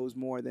probably knows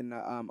more than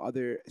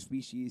other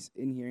species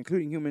in here,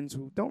 including humans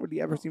who don't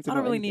really ever seem to know I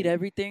don't really anything. need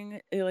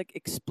everything like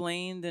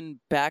explained and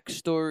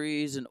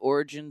backstories and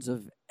origins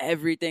of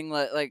everything.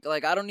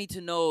 Like I don't need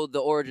to know the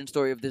origin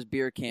story of this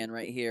beer can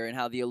right here and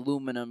how the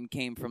aluminum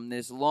came from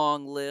this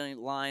long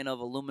line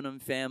of aluminum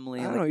family.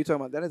 I don't know what you're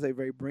talking about. That is a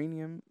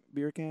vibranium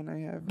beer can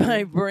I have.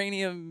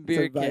 Vibranium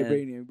beer it's a can.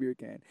 Vibranium beer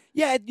can.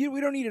 Yeah, we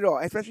don't need it all,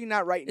 especially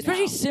not right now.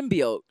 Especially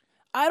symbiote.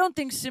 I don't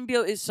think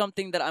symbiote is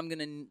something that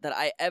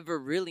I ever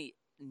really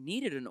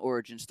needed an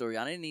origin story.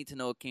 I didn't need to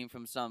know it came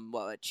from some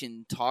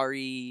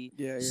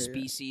Chintari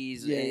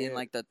species in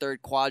like the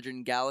third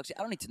quadrant galaxy.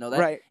 I don't need to know that.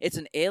 Right. It's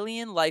an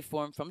alien life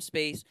form from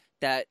space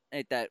that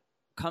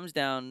comes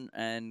down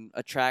and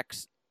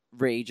attracts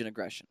rage and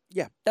aggression.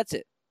 Yeah. That's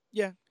it.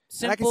 Yeah.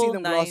 Simple, and I can see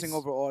them nice. glossing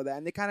over all that.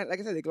 And they kind of, like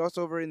I said, they glossed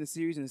over in the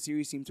series, and the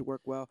series seemed to work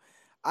well.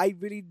 I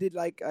really did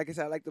like I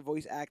said, I like the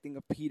voice acting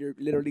of Peter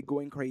literally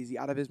going crazy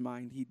out of his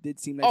mind. He did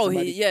seem like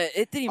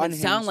it didn't even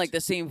unhinged. sound like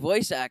the same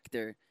voice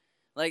actor.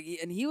 Like,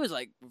 and he was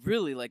like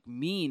really like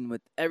mean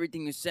with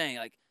everything he was saying.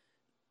 Like,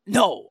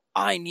 no,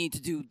 I need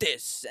to do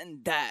this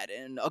and that,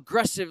 and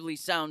aggressively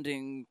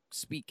sounding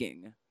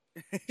speaking.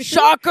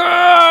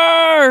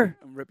 Shocker!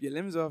 Rip your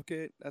limbs off,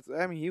 kid.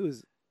 He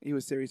was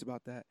serious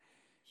about that.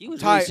 He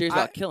was really serious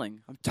about killing.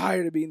 I'm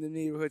tired of being the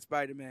neighborhood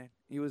Spider-Man.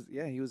 He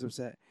was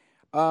upset.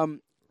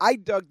 I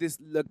dug this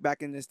look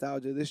back in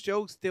nostalgia. The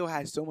show still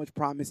has so much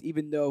promise,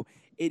 even though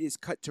it is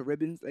cut to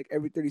ribbons. Like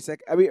every 30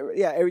 seconds.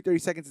 Every 30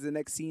 seconds is the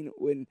next scene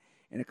when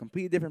in a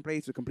completely different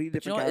place with completely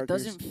different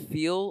characters. It doesn't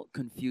feel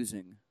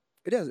confusing.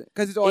 It doesn't,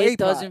 because it's all A plot. It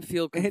doesn't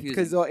feel confusing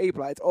because it's all A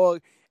plot. It's all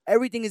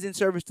everything is in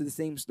service to the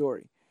same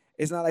story.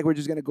 It's not like we're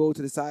just gonna go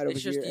to the side over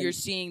here. You're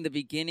seeing the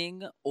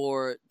beginning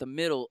or the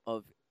middle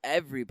of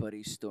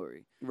everybody's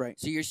story. Right.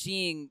 So you're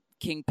seeing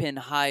Kingpin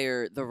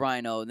hire the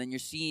Rhino, then you're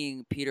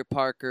seeing Peter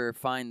Parker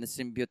find the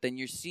symbiote, then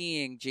you're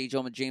seeing J.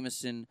 Jonah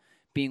Jameson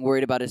being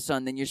worried about his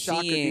son, then you're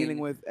Shocker seeing dealing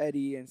with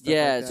Eddie and stuff like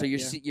that. So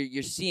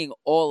you're seeing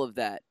all of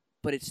that,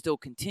 but it still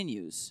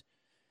continues.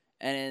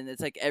 And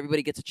it's like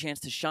everybody gets a chance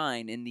to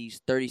shine in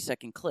these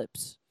 30-second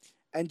clips.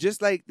 And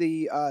just like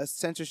the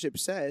censorship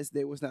says,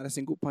 there was not a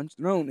single punch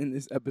thrown in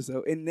this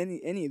episode, in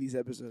any of these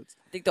episodes.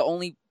 I think the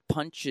only two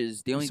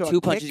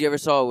punches you ever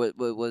saw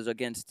was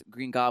against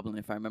Green Goblin,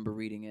 if I remember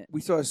reading it. We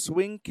saw a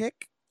swing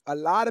kick, a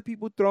lot of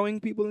people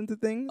throwing people into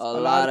things. A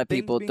lot of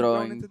people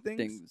throwing into things.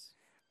 things.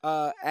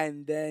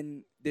 And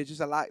then there's just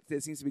a lot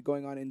that seems to be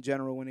going on in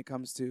general when it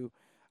comes to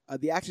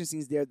the action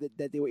scenes there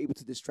that they were able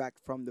to distract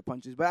from the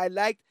punches. But I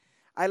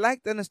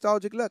liked the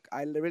nostalgic look.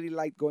 I really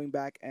liked going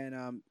back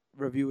and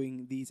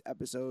reviewing these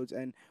episodes,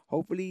 and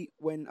hopefully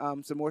when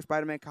some more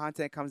Spider-Man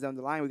content comes down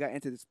the line, we got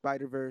Into the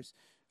Spider-Verse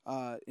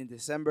in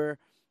December,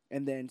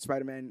 and then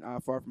Spider-Man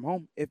Far From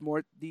Home. If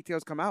more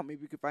details come out,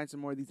 maybe we could find some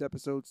more of these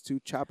episodes to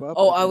chop up.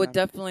 Oh, I would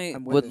definitely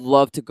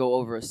love to go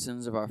over a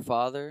Sins of Our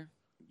Father.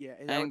 Yeah,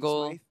 is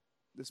angle.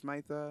 The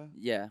Smythe.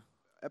 Yeah.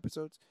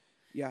 episodes.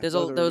 Yeah, There those are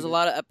was really a good.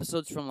 lot of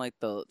episodes from like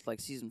the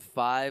season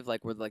 5,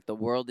 like where like the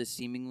world is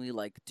seemingly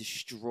like Now we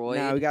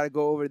destroyed. got to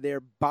go over their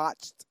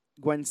botched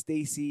Gwen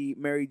Stacy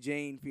Mary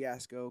Jane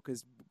fiasco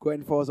because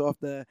Gwen falls off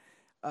the,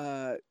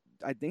 uh,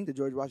 I think the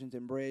George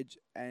Washington Bridge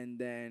and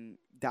then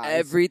dies.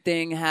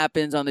 Everything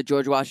happens on the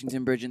George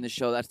Washington Bridge in the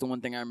show. That's the one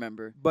thing I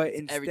remember. But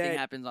Everything instead,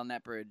 happens on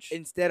that bridge.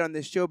 on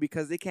this show,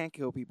 because they can't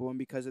kill people and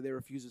because of their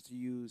refusal to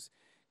use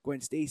Gwen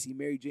Stacy,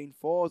 Mary Jane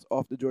falls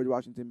off the George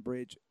Washington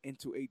Bridge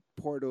into a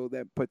portal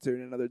that puts her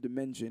in another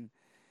dimension,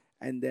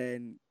 and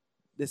then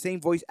the same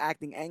voice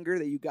acting anger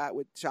that you got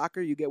with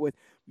Shocker, you get with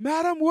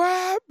Madam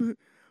Web.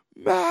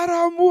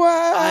 Madam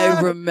Web. I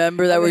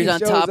remember that And where then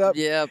he's he on shows top. up.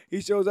 Yeah.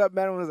 He shows up.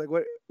 Madam was like,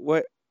 what?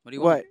 What do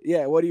you want?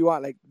 Yeah, what do you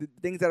want? Like, the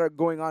things that are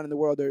going on in the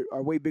world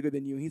are way bigger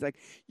than you. He's like,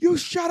 you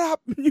shut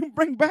up. You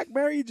bring back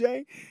Mary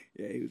Jane.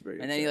 Yeah, he was very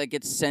And upset. then he like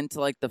gets sent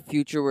to like the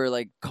future where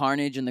like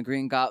Carnage and the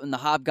Green Goblin, the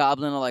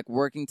Hobgoblin are like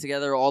working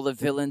together. All the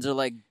villains are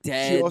like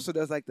dead. She also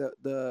does like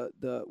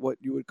the what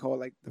you would call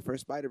like the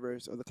first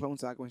Spider-Verse or the Clone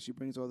Saga when she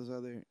brings all those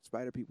other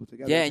Spider people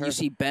together. yeah, It's and her. you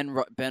see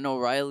Ben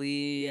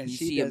O'Reilly, Yeah, and you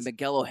she see does-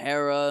 Miguel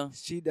O'Hara.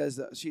 She does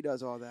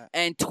all that.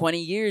 And 20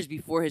 years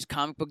before his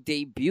comic book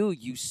debut,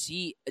 you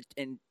see,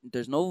 and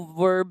there's no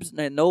verbs,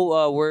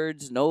 no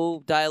words,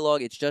 no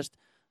dialogue. It's just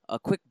a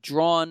quick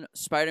drawn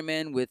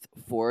Spider-Man with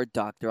 4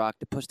 Dr.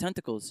 Octopus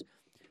tentacles.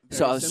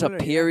 So Very a similar,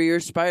 superior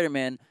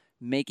Spider-Man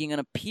making an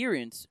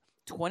appearance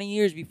 20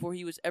 years before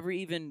he was ever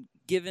even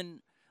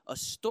given a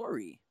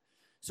story.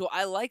 So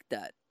I like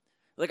that.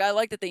 Like, I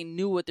like that they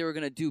knew what they were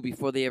going to do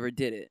before they ever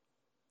did it.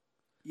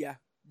 Yeah,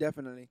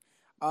 definitely.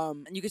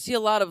 And you can see a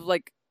lot of,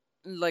 like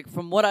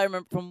from what I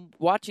remember from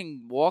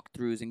watching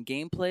walkthroughs and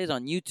gameplays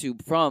on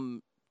YouTube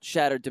from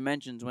Shattered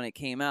Dimensions when it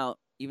came out,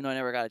 even though I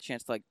never got a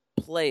chance to, like,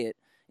 play it,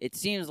 it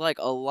seems like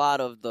a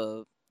lot of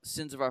the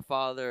Sins of Our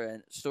Father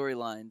and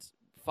storylines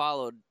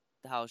followed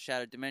how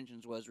Shattered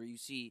Dimensions was, where you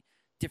see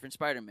different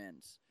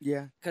Spider-Mans.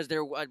 Yeah. Because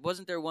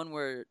wasn't there one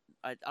where,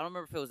 I don't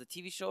remember if it was a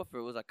TV show or if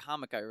it was a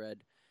comic I read,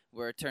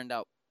 where it turned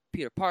out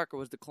Peter Parker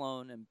was the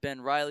clone and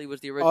Ben Reilly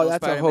was the original Oh,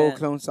 that's Spider-Man. a whole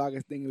Clone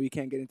Saga thing we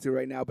can't get into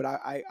right now. But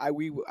I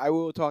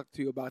will talk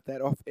to you about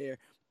that off air,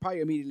 probably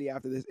immediately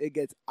after this. It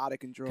gets out of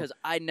control. Because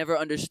I never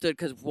understood,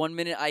 because one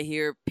minute I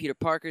hear Peter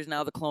Parker's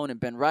now the clone and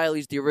Ben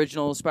Reilly's the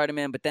original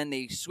Spider-Man, but then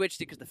they switched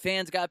it because the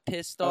fans got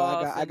pissed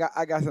off.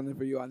 I got something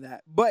for you on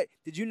that. But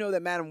did you know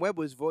that Madam Web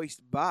was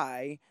voiced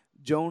by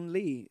Joan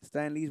Lee,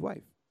 Stan Lee's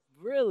wife?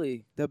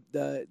 Really?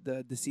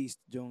 The deceased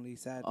Joan Lee,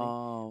 sadly.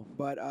 Oh.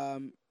 But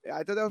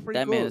I thought that was pretty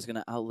That cool. man is going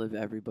to outlive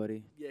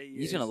everybody. Yeah, he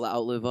He's is. going to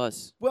outlive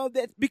us. Well,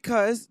 that's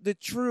because the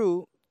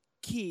true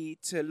key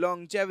to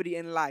longevity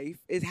in life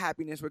is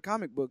happiness with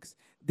comic books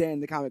than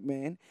the comic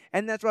man.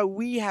 And that's why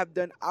we have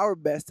done our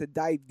best to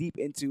dive deep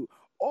into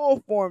all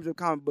forms of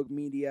comic book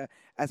media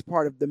as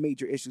part of the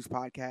Major Issues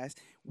podcast.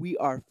 We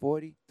are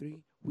 43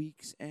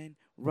 weeks and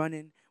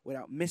running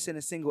without missing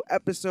a single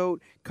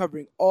episode,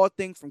 covering all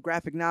things from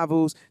graphic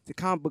novels to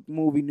comic book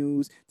movie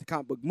news to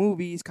comic book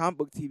movies, comic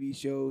book TV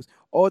shows,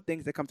 all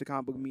things that come to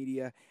comic book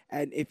media.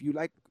 And if you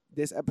like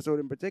this episode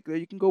in particular,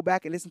 you can go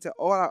back and listen to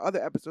all our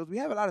other episodes. We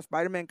have a lot of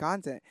Spider-Man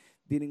content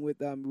dealing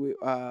with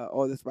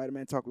all the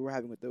Spider-Man talk we were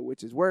having with the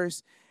Which Is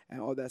Worse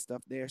and all that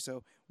stuff there.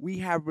 So we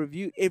have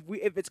reviewed, if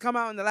it's come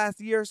out in the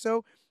last year or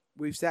so,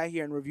 we've sat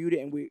here and reviewed it,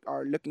 and we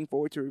are looking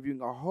forward to reviewing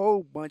a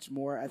whole bunch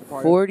more as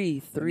part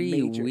 43 of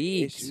the Major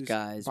weeks, Issues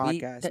guys.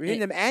 podcast. We're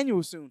hitting them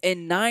annual soon.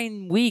 In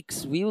 9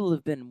 weeks, we will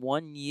have been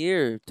 1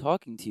 year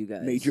talking to you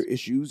guys. Major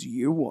Issues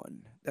Year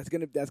 1. That's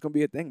gonna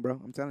be a thing, bro.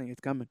 I'm telling you,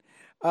 it's coming.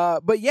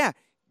 But yeah,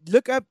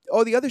 look up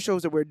all the other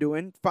shows that we're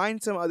doing.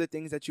 Find some other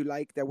things that you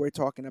like that we're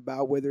talking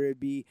about, whether it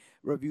be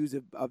reviews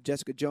of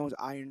Jessica Jones,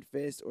 Iron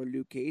Fist, or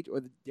Luke Cage,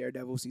 or the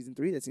Daredevil Season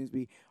 3. That seems to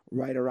be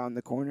right around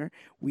the corner.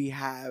 We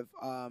have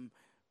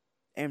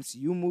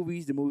MCU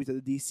movies, the movies of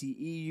the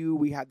DCEU.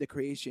 We have the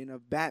creation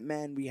of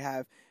Batman. We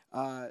have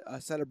a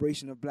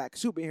celebration of black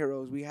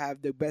superheroes. We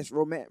have the best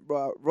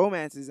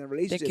romances and I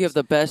relationships. think you have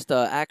the best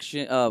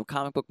action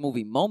comic book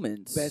movie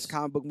moments. Best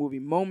comic book movie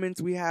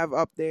moments we have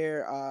up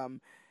there.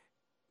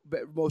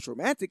 Most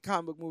romantic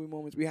comic book movie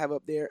moments we have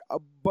up there. A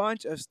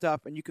bunch of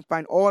stuff, and you can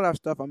find all our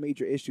stuff on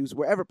Major Issues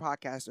wherever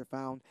podcasts are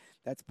found.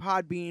 That's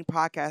Podbean,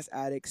 Podcast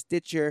Addict,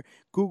 Stitcher,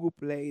 Google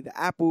Play, the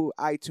Apple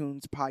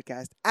iTunes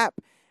podcast app,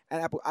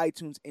 and Apple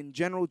iTunes in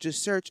general.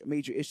 Just search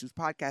Major Issues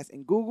Podcast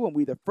in Google, and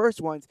we're the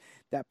first ones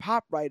that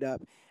pop right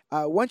up.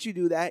 Once you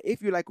do that,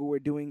 if you like what we're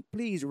doing,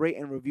 please rate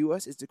and review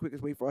us. It's the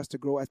quickest way for us to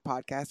grow as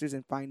podcasters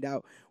and find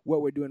out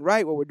what we're doing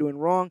right, what we're doing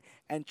wrong,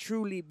 and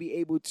truly be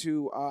able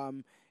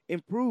to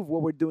improve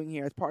what we're doing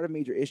here as part of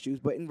Major Issues.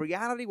 But in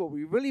reality, what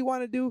we really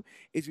want to do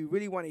is we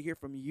really want to hear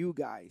from you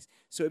guys.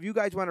 So if you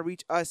guys want to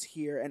reach us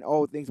here and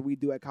all the things that we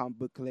do at Comic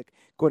Book Click,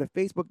 go to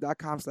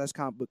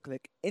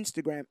facebook.com/comicbookclick,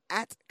 Instagram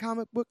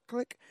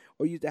 @comicbookclick,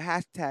 or use the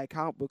hashtag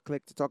Comic Book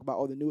Click to talk about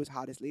all the newest,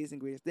 hottest, latest,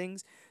 and greatest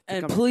things.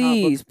 And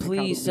please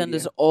send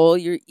us all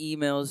your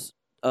emails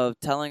of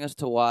telling us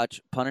to watch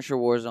Punisher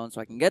Warzone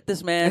so I can get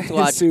this man to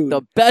watch Soon.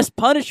 the best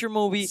Punisher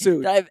movie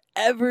Soon. that I've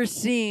ever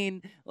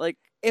seen. Like,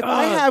 If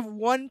I have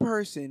one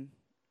person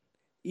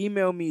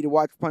email me to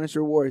watch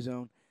Punisher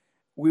Warzone,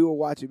 we will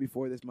watch it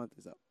before this month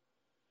is up.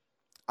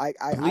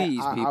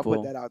 Please, I'll put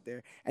people. that out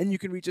there. And you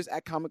can reach us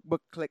at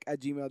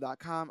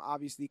comicbookclick@gmail.com.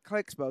 Obviously,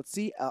 click spelled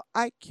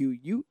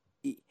CLIQUE.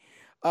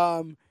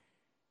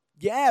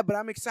 Yeah, but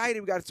I'm excited.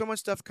 We got so much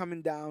stuff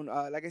coming down.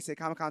 Like I said,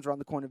 Comic-Con's around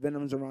the corner.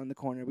 Venom's around the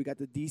corner. We got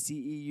the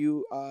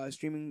DCEU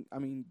streaming.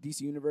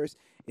 DC Universe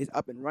is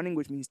up and running,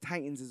 which means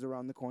Titans is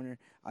around the corner.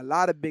 A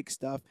lot of big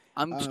stuff.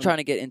 I'm just trying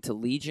to get into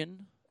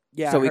Legion.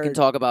 Yeah, so we can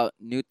talk about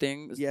new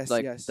things. Yes,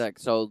 like, yes.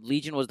 So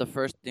Legion was the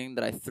first thing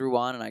that I threw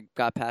on, and I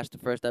got past the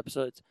first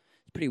episode. It's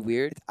pretty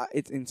weird.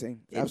 It's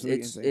insane. It's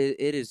absolutely insane.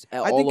 It is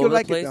all I think over you'll the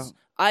like place.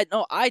 it,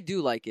 though. I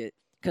do like it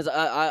because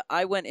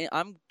I went in.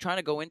 I'm trying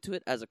to go into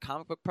it as a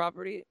comic book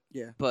property.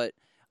 Yeah. But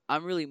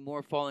I'm really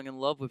more falling in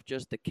love with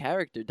just the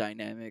character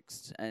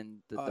dynamics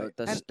and the plot.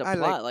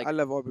 I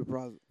love Aubrey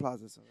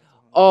Plaza. So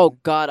oh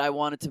God, I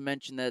wanted to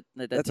mention that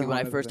to you when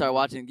I first started thing.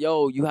 watching.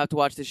 Yo, you have to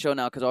watch this show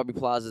now because Aubrey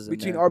Plaza's in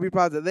Between there. Aubrey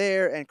Plaza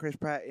there and Chris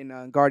Pratt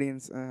in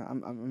Guardians,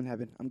 I'm in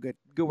heaven. I'm good.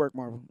 Good work,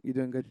 Marvel. You're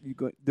doing good.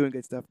 Doing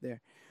good stuff there.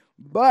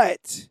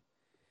 But,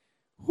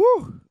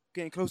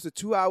 getting close to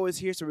 2 hours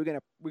here, so we're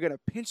gonna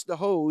pinch the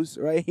hose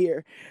right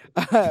here,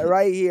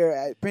 right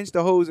here. Pinch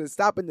the hose and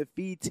stopping the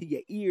feed to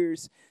your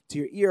ears, to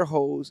your ear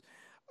holes.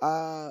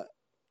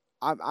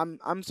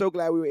 I'm so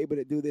glad we were able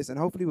to do this, and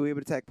hopefully we'll be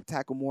able to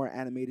tackle more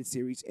animated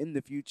series in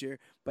the future.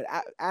 But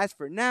as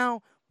for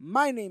now,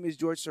 my name is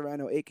George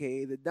Serrano,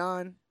 aka the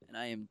Don. And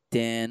I am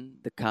Dan,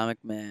 the Comic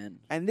Man.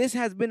 And this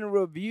has been a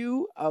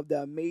review of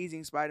the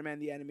Amazing Spider-Man,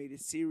 the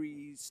animated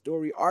series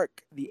story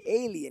arc, The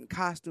Alien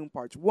Costume,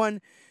 parts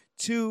 1,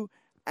 2,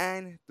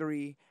 and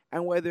 3.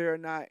 And whether or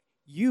not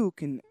you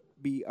can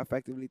be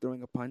effectively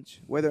throwing a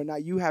punch, whether or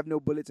not you have no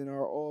bullets and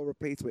are all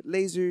replaced with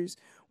lasers,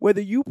 whether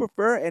you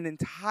prefer an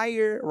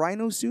entire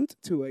rhino suit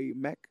to a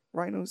mech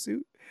rhino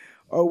suit,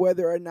 or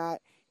whether or not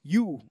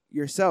you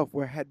yourself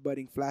were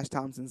headbutting Flash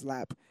Thompson's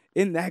lap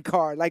in that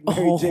car like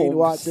Mary Jane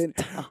Watson.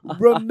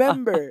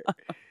 Remember,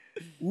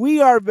 we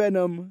are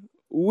Venom,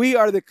 we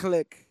are the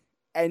Click,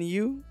 and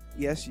you,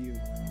 yes you,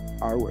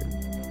 are worthy.